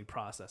mentally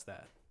process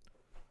that.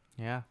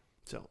 Yeah.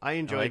 So I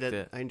enjoyed liked that.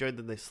 it. I enjoyed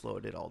that they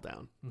slowed it all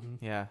down.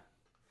 Yeah.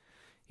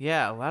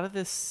 Yeah, a lot of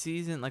this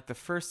season, like the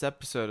first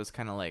episode is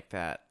kind of like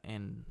that,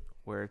 and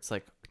where it's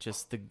like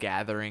just the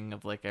gathering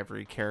of like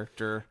every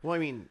character. Well, I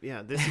mean,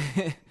 yeah,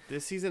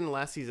 this season and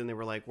last season they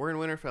were like, we're in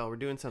Winterfell, we're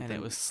doing something.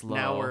 was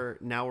slow.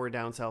 Now we're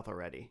down south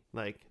already.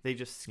 Like they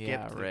just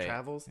skipped the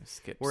travels.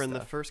 Skip Where in the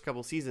stuff. first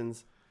couple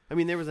seasons, I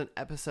mean, there was an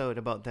episode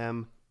about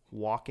them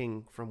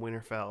walking from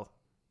Winterfell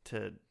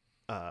to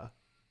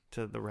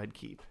the Red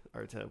Keep,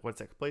 or to what's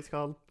that place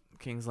called?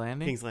 King's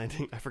Landing. King's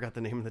Landing. I forgot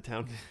the name of the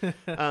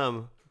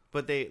town.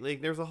 But they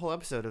like there was a whole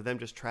episode of them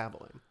just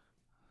traveling.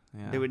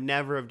 Yeah. They would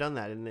never have done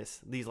that in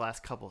these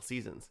last couple of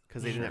seasons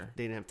because they Sure.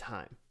 didn't have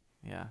time.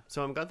 Yeah.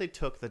 So I'm glad they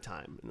took the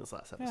time in this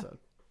last episode.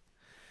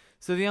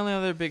 So the only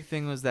other big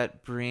thing was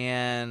that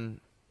Brienne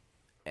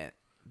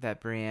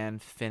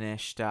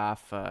finished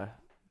off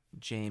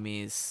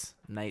Jaime's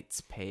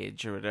Knights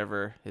page or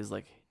whatever, his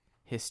like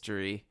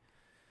history,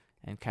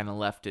 and kind of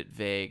left it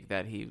vague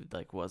that he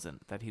like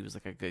wasn't that he was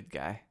like a good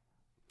guy.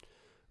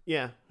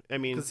 Yeah, I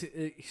mean, Because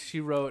she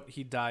wrote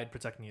he died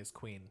protecting his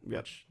queen, Yep.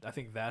 which I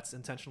think that's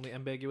intentionally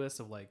ambiguous.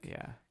 Of like,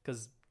 Yeah,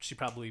 because she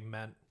probably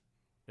meant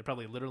it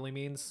probably literally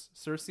means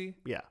Cersei,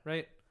 yeah.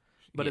 right?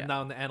 But yeah.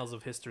 now in the annals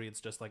of history,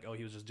 it's just like, oh,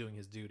 he was just doing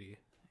his duty.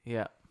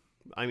 Yeah,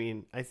 I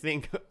mean, I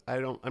think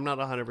I'm not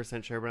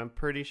 100% sure, but I'm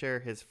pretty sure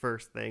his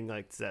first thing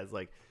like says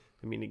like,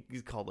 I mean,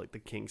 he's called like the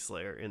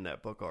Kingslayer in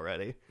that book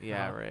already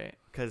yeah, Uh-huh. right.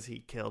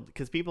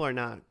 because people are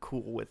not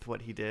cool with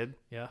what he did,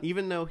 Yeah.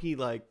 even though he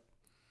like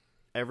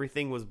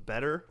everything was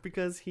better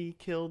because he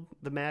killed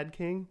the Mad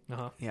King.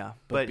 Uh-huh. Yeah,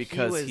 But but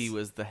because he he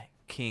was the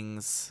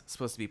king's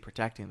supposed to be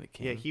protecting the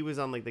king. Yeah, he was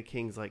on like the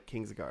king's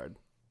Kingsguard,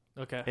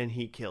 Okay. and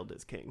he killed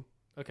his king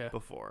Okay.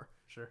 before.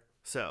 Sure.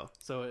 So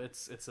So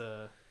it's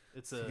a He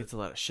gets a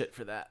lot of shit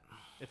for that.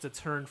 it's a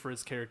turn for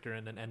his character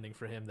and an ending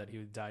for him that he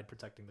died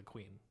protecting the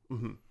queen.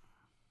 mhm.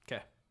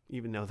 Okay.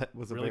 Even though that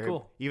was a Really very,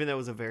 cool. even though it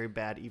was a very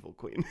bad evil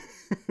queen,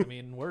 I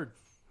mean, word.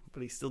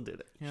 but he still did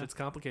it. Yeah. Shit's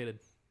complicated.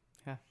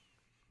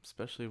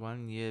 Especially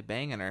when you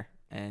banging her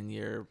and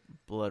you're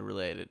blood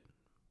related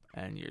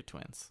and you're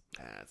twins.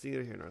 It's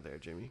either here nor there,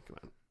 Jimmy. Come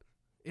on.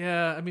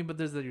 Yeah, I mean, but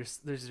there's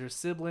your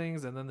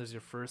siblings, and then there's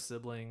your first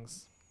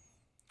siblings.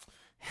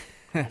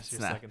 There's It's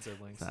your not, second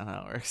siblings. that's not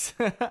how it works.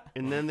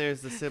 And then there's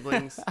the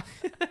siblings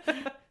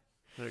that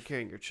are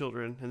carrying your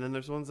children, and then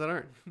there's the ones that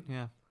aren't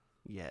Yeah.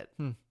 yet.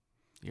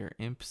 Your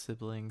imp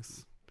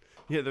siblings.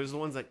 Yeah, there's the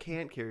ones that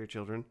can't carry your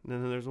children, and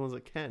then there's the ones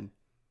that can.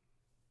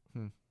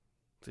 Hmm.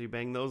 So you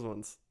bang those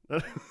ones.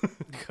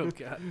 Oh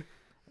God.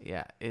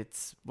 Yeah,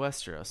 it's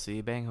Westeros, so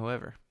you bang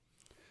whoever.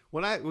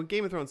 What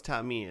Game of Thrones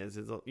taught me is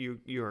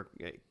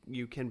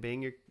you can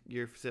bang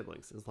your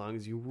siblings as long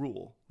as you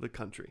rule the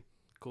country.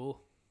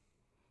 Cool.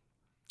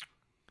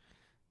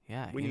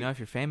 Yeah, When you you- know if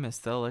you're famous,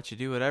 they'll let you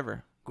do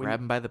whatever. When Grab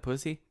him by the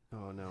pussy.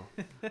 Oh no,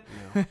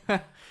 no,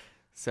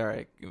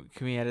 Sorry,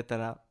 can we edit that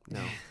out?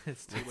 no!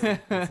 It's too late.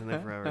 It's in there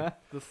forever.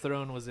 The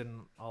throne was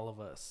in all of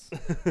us.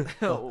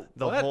 Oh,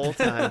 The what? whole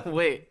time.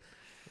 Wait.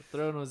 The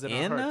throne was in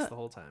In our hearts a- the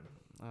whole time.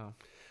 Oh.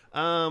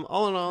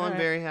 All in all, I'm Alright.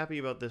 very happy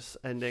about this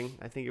ending.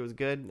 I think it was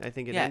good. I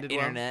think it Yeah, ended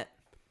internet.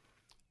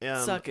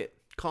 well. Suck it.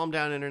 Calm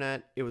down,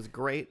 internet. It was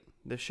great.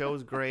 The show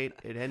was great.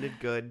 It ended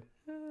good.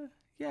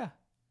 Yeah.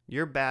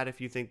 You're bad if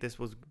you think this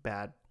was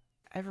bad.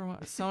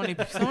 Everyone, so many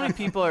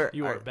people are.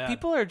 You are bad.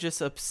 People are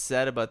just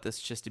upset about this,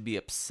 just to be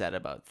upset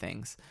about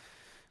things,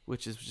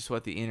 which is just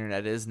what the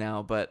internet is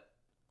now. But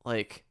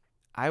like,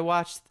 I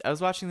was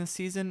watching this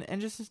season and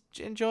just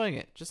enjoying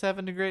it, just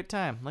having a great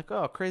time. Like,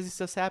 oh, crazy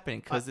stuff's happening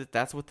because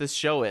that's what this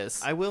show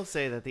is. I will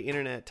say that the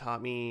internet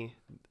taught me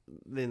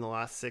in the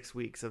last 6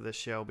 weeks of this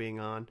show being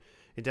on.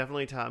 It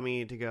definitely taught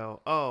me to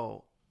go,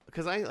 oh,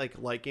 because I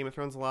like Game of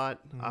Thrones a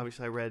lot. Mhm.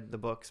 Obviously, I read the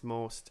books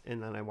most,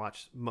 and then I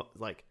watched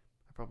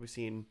I've probably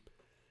seen.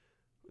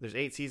 There's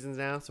 8 seasons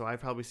now, so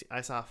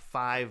I saw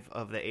 5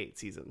 of the 8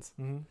 seasons.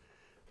 Mm-hmm.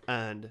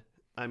 And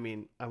I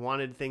mean, I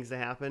wanted things to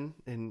happen,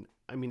 and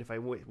I mean, if I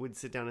would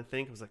sit down and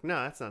think, I was like, no,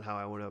 that's not how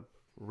I would have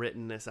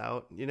written this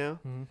out, you know.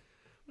 Mm-hmm.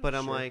 But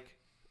I'm Sure. like,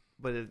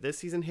 but this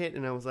season hit,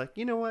 and I was like,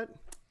 you know what?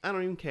 I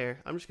don't even care.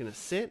 I'm just gonna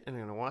sit and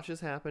I'm gonna watch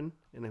this happen,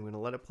 and I'm gonna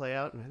let it play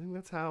out. And I think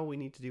that's how we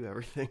need to do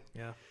everything.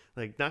 Yeah.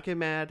 Like, not get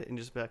mad and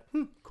just be like,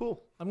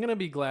 cool. I'm going to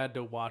be glad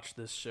to watch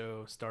this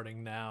show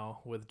starting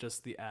now with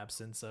just the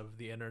absence of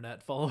the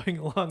internet following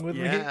along with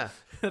me. Yeah,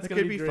 That's that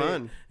gonna could be great.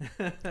 fun.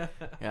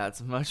 Yeah,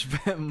 it's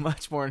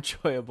much more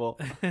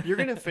enjoyable. You're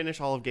gonna finish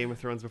all of Game of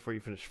Thrones before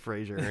you finish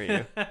Frasier, aren't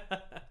you?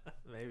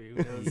 Maybe.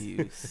 Who knows?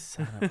 You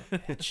son of a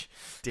bitch.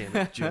 Damn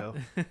it, Joe.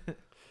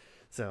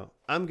 So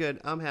I'm good.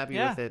 I'm happy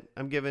Yeah. with it.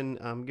 I'm giving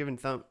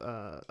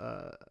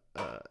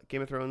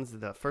Game of Thrones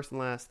the first and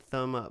last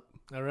thumb up.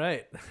 All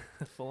right.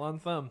 Full on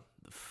thumb.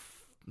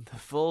 The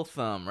full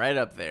thumb right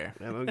up there.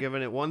 I'm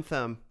giving it 1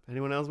 thumb.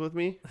 Anyone else with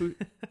me?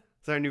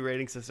 It's our new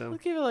rating We'll system.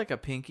 give it like a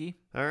pinky.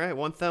 All right,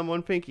 1 thumb,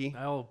 1 pinky.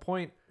 I'll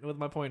point with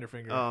my pointer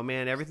finger. Oh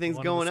man, everything's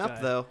One in the going up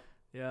sky. though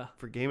Yeah.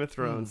 for Game of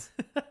Thrones.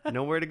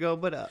 Nowhere to go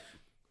but up.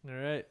 All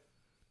right.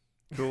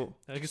 Cool.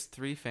 I guess Just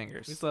 3 we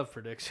fingers. still have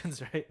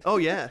predictions, right? Oh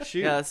yeah,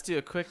 shoot. Yeah, let's do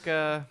a quick.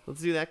 Let's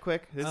do that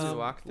quick. This is the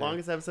walk through.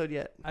 longest episode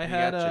yet. I You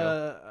had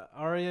got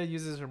Arya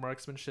uses her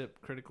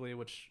marksmanship critically,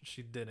 which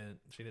she didn't.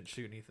 She didn't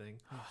shoot anything.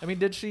 I mean,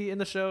 did she in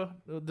the show?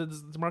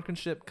 Does the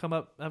marksmanship come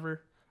up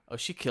ever? Oh,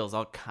 she kills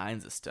all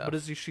kinds of stuff. But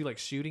is she like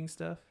shooting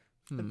stuff?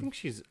 I think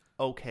she's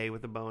okay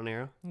with the bow and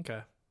arrow.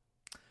 Okay.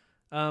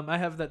 I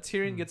have that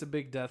Tyrion gets a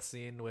big death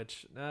scene,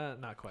 which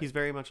not quite. He's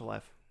very much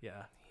alive.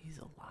 Yeah. He's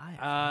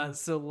alive.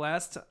 So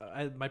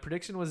my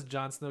prediction was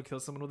Jon Snow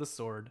kills someone with a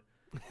sword,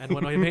 and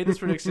when I made this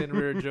prediction, we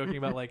were joking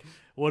about like,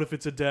 what if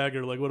it's a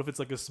dagger? Like, what if it's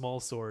like a small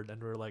sword?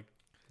 And we are like,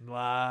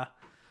 blah.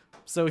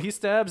 So he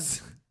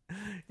stabs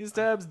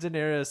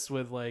Daenerys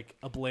with like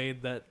a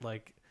blade that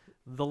like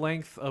the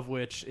length of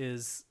which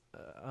is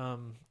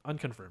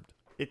unconfirmed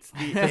It's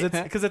the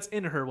because it's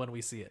in her when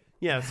we see it.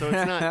 yeah. So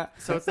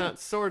it's not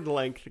sword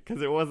length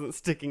because it wasn't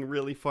sticking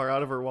really far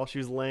out of her while she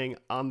was laying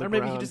on the Or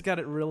maybe ground. he just got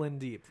it real in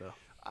deep though.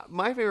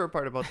 My favorite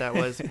part about that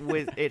was it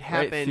Right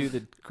happened. through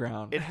the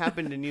ground. It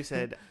happened, and you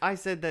said, "I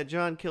said that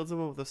John killed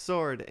someone with a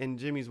sword," and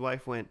Jimmy's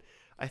wife went,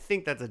 "I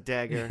think that's a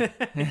dagger."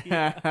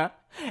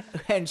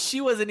 And she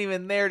wasn't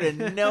even there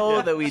to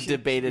know that we She-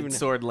 debated even-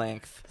 sword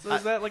length. So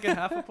is that like a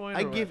half a point?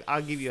 I'll or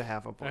what? give you a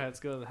half a All point. right, let's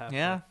go to the half.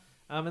 Yeah.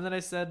 Point. And then I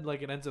said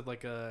like it ends with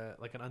like an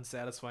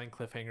unsatisfying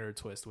cliffhanger or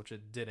twist, which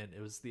it didn't.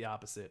 It was the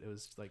opposite. It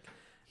was like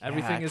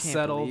everything I is can't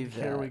settled. believe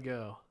Here that. we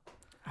go.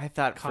 I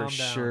thought Calm for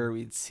down. sure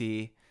we'd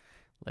see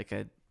like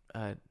a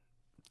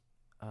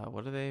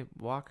what are they?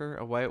 Walker?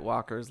 A White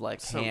Walker's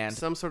like hand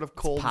Some sort of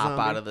cold pop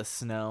zombie. out of the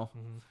snow.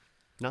 Mm-hmm.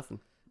 Nothing.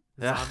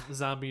 Ugh.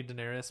 Zombie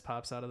Daenerys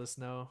pops out of the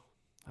snow.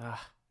 Ugh,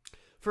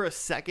 For a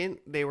second,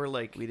 they were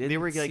like we didn't they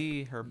were like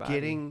see her body.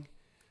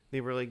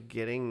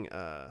 getting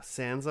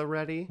Sansa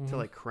ready Mhm. to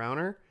like crown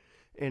her.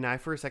 And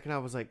for a second I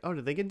was like, oh,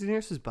 did they get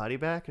Daenerys' body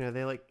back? And are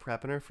they like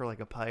prepping her for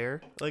like a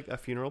pyre, like a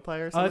funeral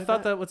pyre? Or I something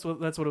thought like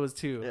that's what it was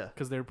too. Yeah.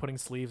 Because they were putting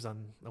sleeves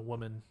on a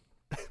woman.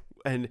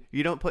 And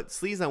you don't put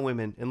sleeves on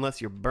women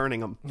unless you're burning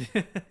them.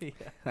 Yeah.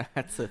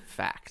 That's a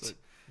fact.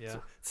 Yeah.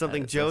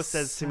 Something That's Joe a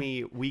says to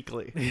me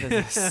weekly.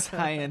 That's a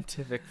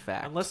scientific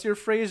fact. Unless you're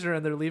Frasier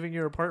and they're leaving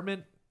your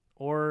apartment,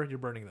 or you're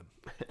burning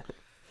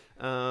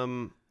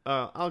them.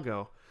 I'll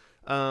go.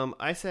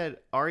 I said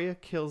Arya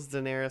kills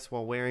Daenerys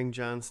while wearing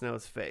Jon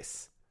Snow's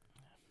face.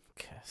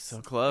 Okay,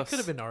 so close. Could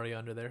have been Arya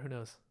under there. Who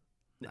knows?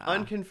 Nah.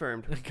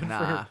 Unconfirmed.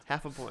 Nah,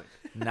 Half a point.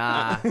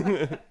 nah.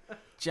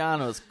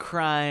 John was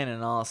crying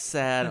and all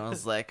sad and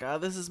was like, "Oh,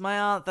 this is my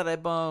aunt that I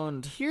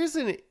boned," Here's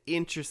an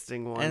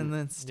interesting one. and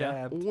then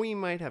stabbed. We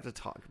might have to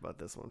talk about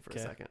this one for Okay.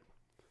 a second.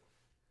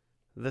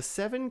 The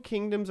Seven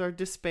Kingdoms are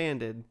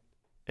disbanded,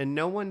 and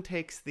no one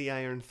takes the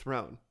Iron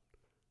Throne.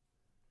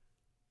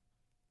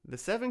 The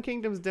Seven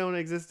Kingdoms don't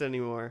exist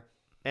anymore,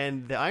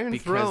 and the Iron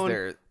Because Throne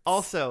they're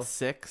also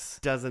 6.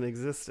 doesn't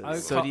exist I anymore.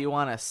 would So call- do you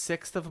want a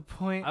 1/6 of a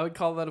point? I would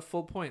call that a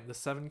full point. The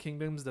Seven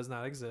Kingdoms does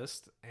not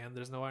exist, and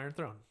there's no Iron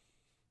Throne.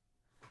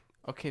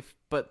 Okay,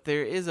 but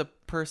there is a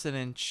person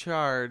in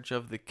charge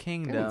of the I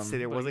kingdom, didn't say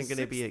there But wasn't he's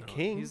going to be a sixth, though.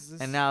 king. He's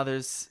this- and now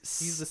there's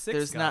He's the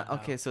there's sixth not god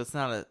now. okay, so it's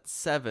not a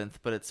 7th,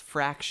 but it's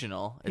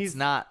fractional. It's He's-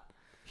 not.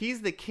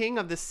 He's the king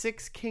of the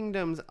Six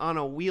Kingdoms on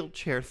a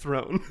wheelchair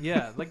throne.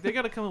 Yeah, like they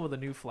got to come up with a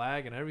new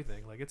flag and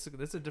everything. Like it's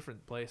a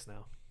different place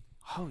now.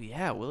 Oh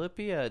yeah, will it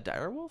be a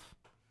direwolf?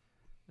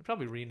 They'd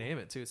probably rename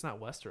it too. It's not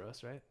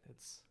Westeros, right?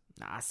 It's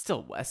Nah, it's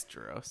still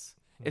Westeros.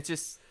 It's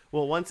just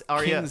Well, once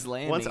Arya King's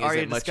Landing once Arya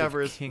isn't much of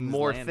discovers King's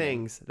more Landing.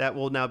 things, that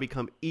will now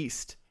become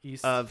east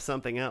East. of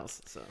something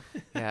else. So,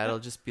 yeah, it'll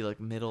just be like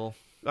middle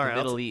all right, the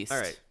Middle I'll East.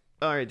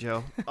 all right,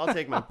 Joe. I'll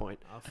take my point.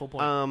 Full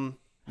point.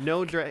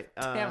 No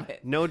Damn it.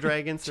 no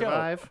dragons Joe.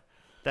 survive.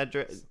 It's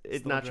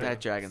Still not a dragon.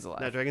 That dragon's alive.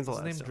 That dragon's What's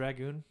alive. his name? so.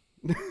 Dragoon.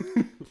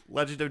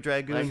 Legend of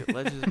Dragoon.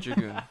 Legends of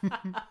Dragoon.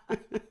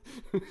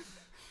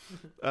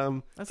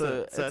 That's that's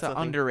an nothing.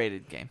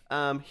 underrated game.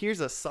 Here's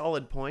a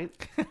solid point.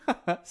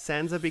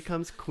 Sansa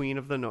becomes Queen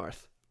of the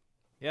North.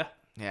 Yeah,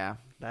 Yeah,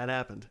 That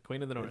happened.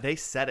 Queen of the North. They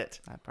said it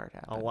that part a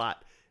happened.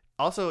 lot.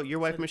 Also, your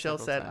wife Said Michelle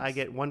several said I times.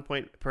 get 1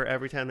 point per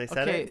every time they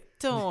said Okay,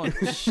 don't.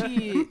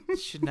 She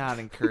should not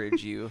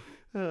encourage you.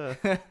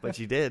 it. But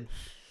you did.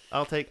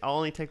 I'll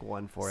only take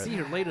one for it. See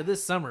her later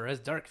this summer as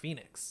Dark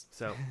Phoenix.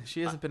 So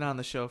She hasn't been on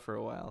the show for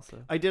a while, so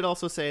I did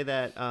also say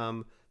that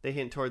they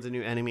hint towards a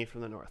new enemy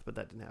from the north, but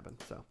that didn't happen.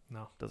 So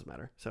No. doesn't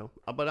matter. So,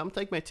 but I'm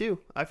taking my 2.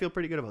 I feel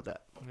pretty good about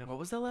that. what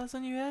was the last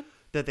one you had?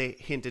 That they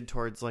hinted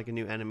towards like a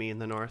new enemy in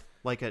the north,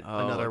 like Oh,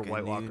 another like a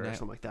White new Walker or ne-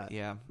 something like that.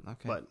 Yeah,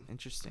 okay. But-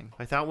 interesting.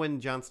 I thought when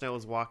Jon Snow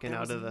was walking There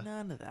out was of the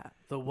none of that.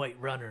 The White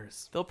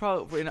Runners. They'll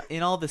probably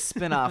in all the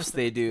spin-offs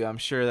they do, I'm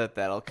sure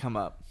that'll come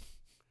up.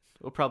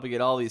 We'll probably get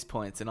all these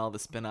points in all the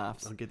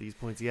spin-offs. I don't get these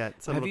points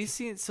yet. Some Have of you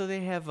seen? So they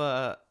have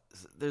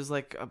there's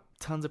like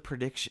tons of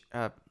prediction.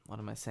 What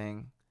am I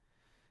saying?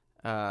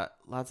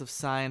 Lots of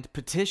signed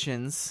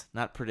petitions,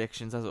 not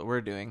predictions. That's what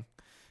we're doing.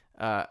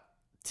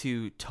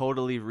 To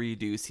totally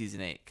redo season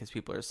 8 because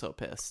people are so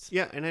pissed.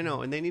 Yeah, and I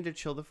know, and they need to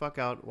chill the fuck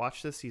out,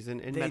 watch this season,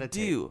 and They meditate.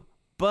 do,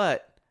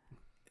 but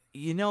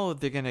you know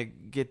they're gonna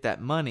get that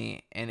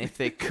money, and if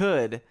they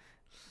could,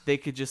 they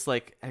could just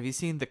like. Have you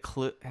seen the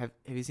Clue? Have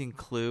you seen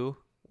Clue?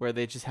 Where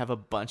they just have a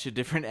bunch of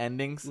different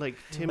endings. Like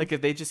Tim, Like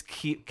if they just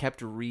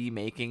kept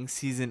remaking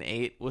season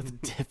 8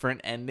 with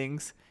different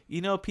endings,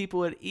 you know, people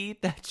would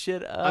eat that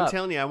shit I'm up.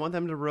 telling you, I want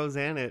them to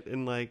Roseanne it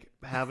and like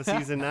have a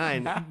season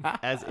 9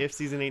 as if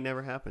season 8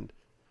 never happened.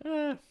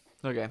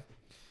 Okay.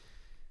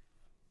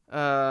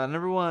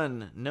 Number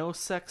 1, no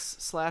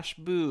sex /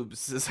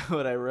 boobs is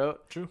what I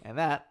wrote. True. And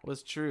that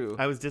was true.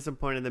 I was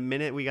disappointed the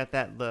minute we got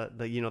that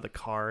the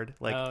card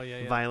like Oh, yeah,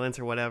 yeah. violence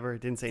or whatever.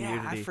 It didn't say yeah,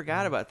 nudity. I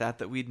forgot about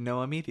that we'd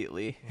know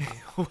immediately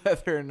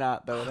whether or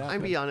not that would happen. I'll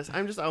be honest.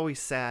 I'm just always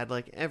sad.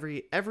 Like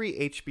every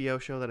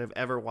HBO show that I've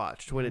ever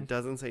watched, when Mm-hmm. it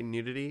doesn't say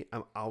nudity,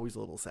 I'm always a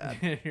little sad.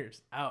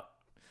 Here's out.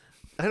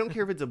 I don't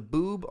care if it's a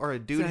boob or a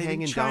It's dude not even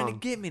hanging trying dong.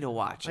 to get me to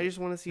watch I it. just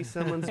want to see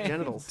someone's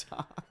genitals.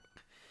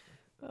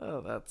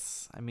 Oh,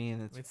 that's. I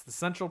mean, It's the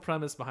central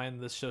premise behind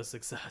this show's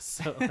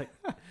success. So,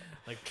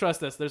 like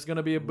trust us, there's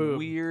gonna be a boob.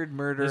 weird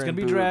murder. There's gonna and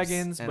be boobs,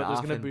 dragons, and but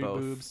there's gonna often be both.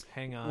 boobs.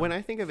 Hang on. When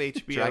I think of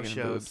HBO Dragon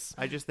shows, boobs.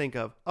 I just think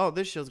of, oh,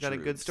 this show's got a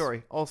good Droogs.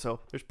 story. Also,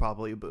 there's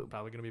probably a boob.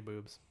 Probably gonna be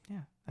boobs.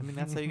 Yeah, I mean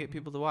that's how you get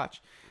people to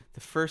watch.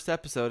 The first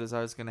episode is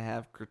always going to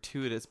have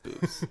gratuitous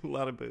boobs, A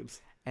lot of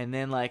boobs. and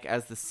then like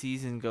as the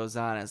season goes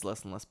on, it's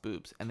less and less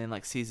boobs, and then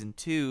like season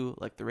 2,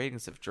 like the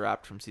ratings have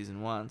dropped from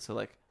season 1, so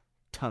like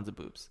tons of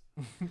boobs.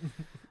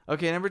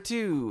 Okay, number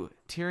 2,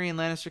 Tyrion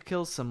Lannister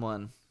kills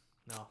someone.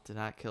 No. Did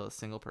not kill a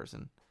single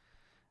person.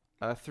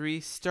 3,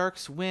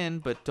 Starks win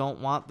but don't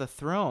want the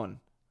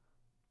throne.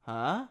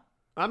 Huh?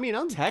 I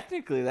mean,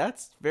 Technically,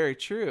 that's very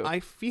true.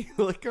 I feel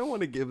like I want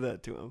to give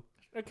that to him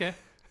Okay.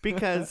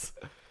 because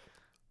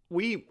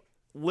we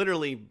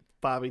literally,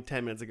 Bobby,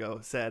 10 minutes ago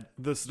said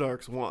the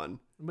Starks won.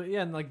 But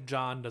yeah, and like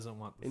John doesn't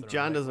want the And throne.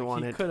 John right? doesn't Like,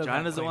 want he it. could have John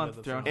had doesn't claim want to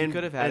the throne. And- He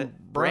could have had and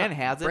it. Bran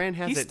has it. Bran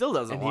has he it, still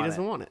doesn't and want he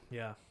doesn't it. want it.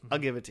 Yeah. I'll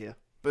give it to you.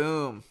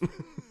 Boom.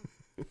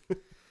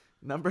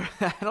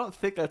 I don't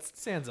think that's.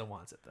 Sansa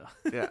wants it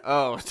though. Yeah.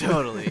 Oh,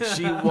 totally.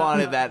 She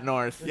wanted that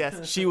North.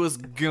 Yes. She was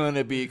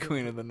gonna be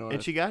Queen of the North.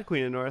 And she got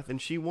Queen of North,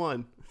 and she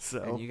won.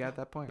 So And you got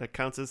that point. that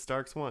counts as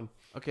Starks won.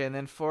 Okay, and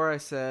then 4, I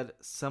said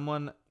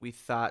someone we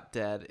thought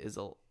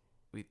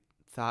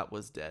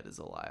was dead is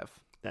alive.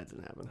 That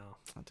didn't happen. No.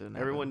 That didn't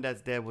Everyone happen.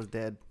 that's dead was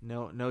dead.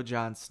 No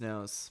Jon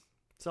Snows.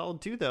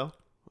 Solid 2, though.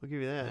 I'll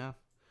give you that. Yeah.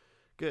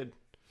 Good.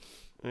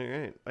 All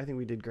right. I think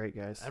we did great,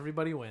 guys.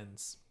 Everybody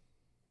wins.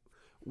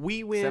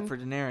 We win. Except for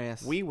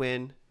Daenerys. We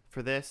win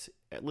for this.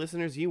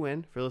 Listeners, you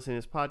win for listening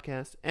to this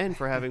podcast and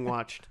for having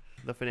watched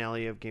the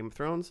finale of Game of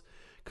Thrones.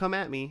 Come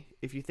at me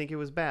if you think it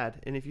was bad.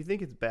 And if you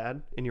think it's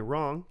bad and you're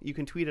wrong, you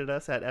can tweet at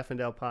us at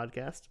FNL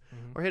Podcast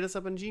or hit us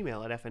up on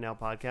Gmail at FNL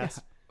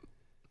Podcast.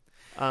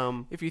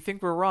 If you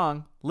think we're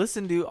wrong,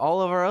 listen to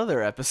all of our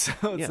other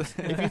episodes. Yes.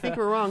 If you think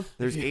we're wrong,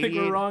 there's You think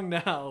 88. we're wrong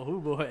now. Oh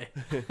boy.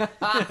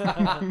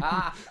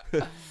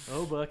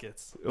 Oh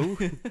buckets. Ooh.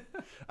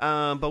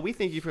 But we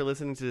thank you for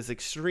listening to this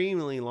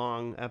extremely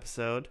long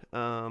episode.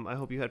 I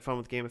hope you had fun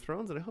with Game of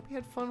Thrones, and I hope you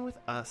had fun with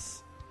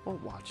us while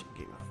watching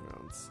Game of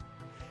Thrones.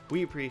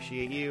 We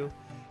appreciate you,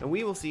 and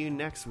we will see you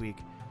next week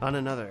on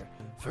another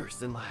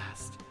First and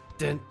Last.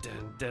 Dun,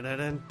 dun, dun, dun,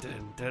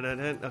 dun, dun, dun,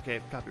 dun. Okay,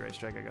 copyright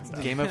strike, I guess.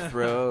 Game of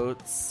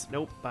Thrones.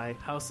 Nope, bye.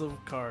 House of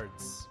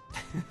Cards.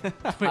 Wait,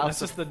 House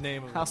that's of- just the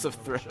name of House of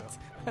the Thrones. show.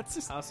 That's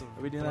just. House of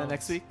Are we doing that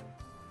next Thrones.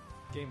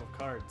 week? Game of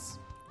Cards.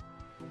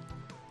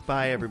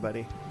 Bye,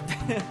 everybody.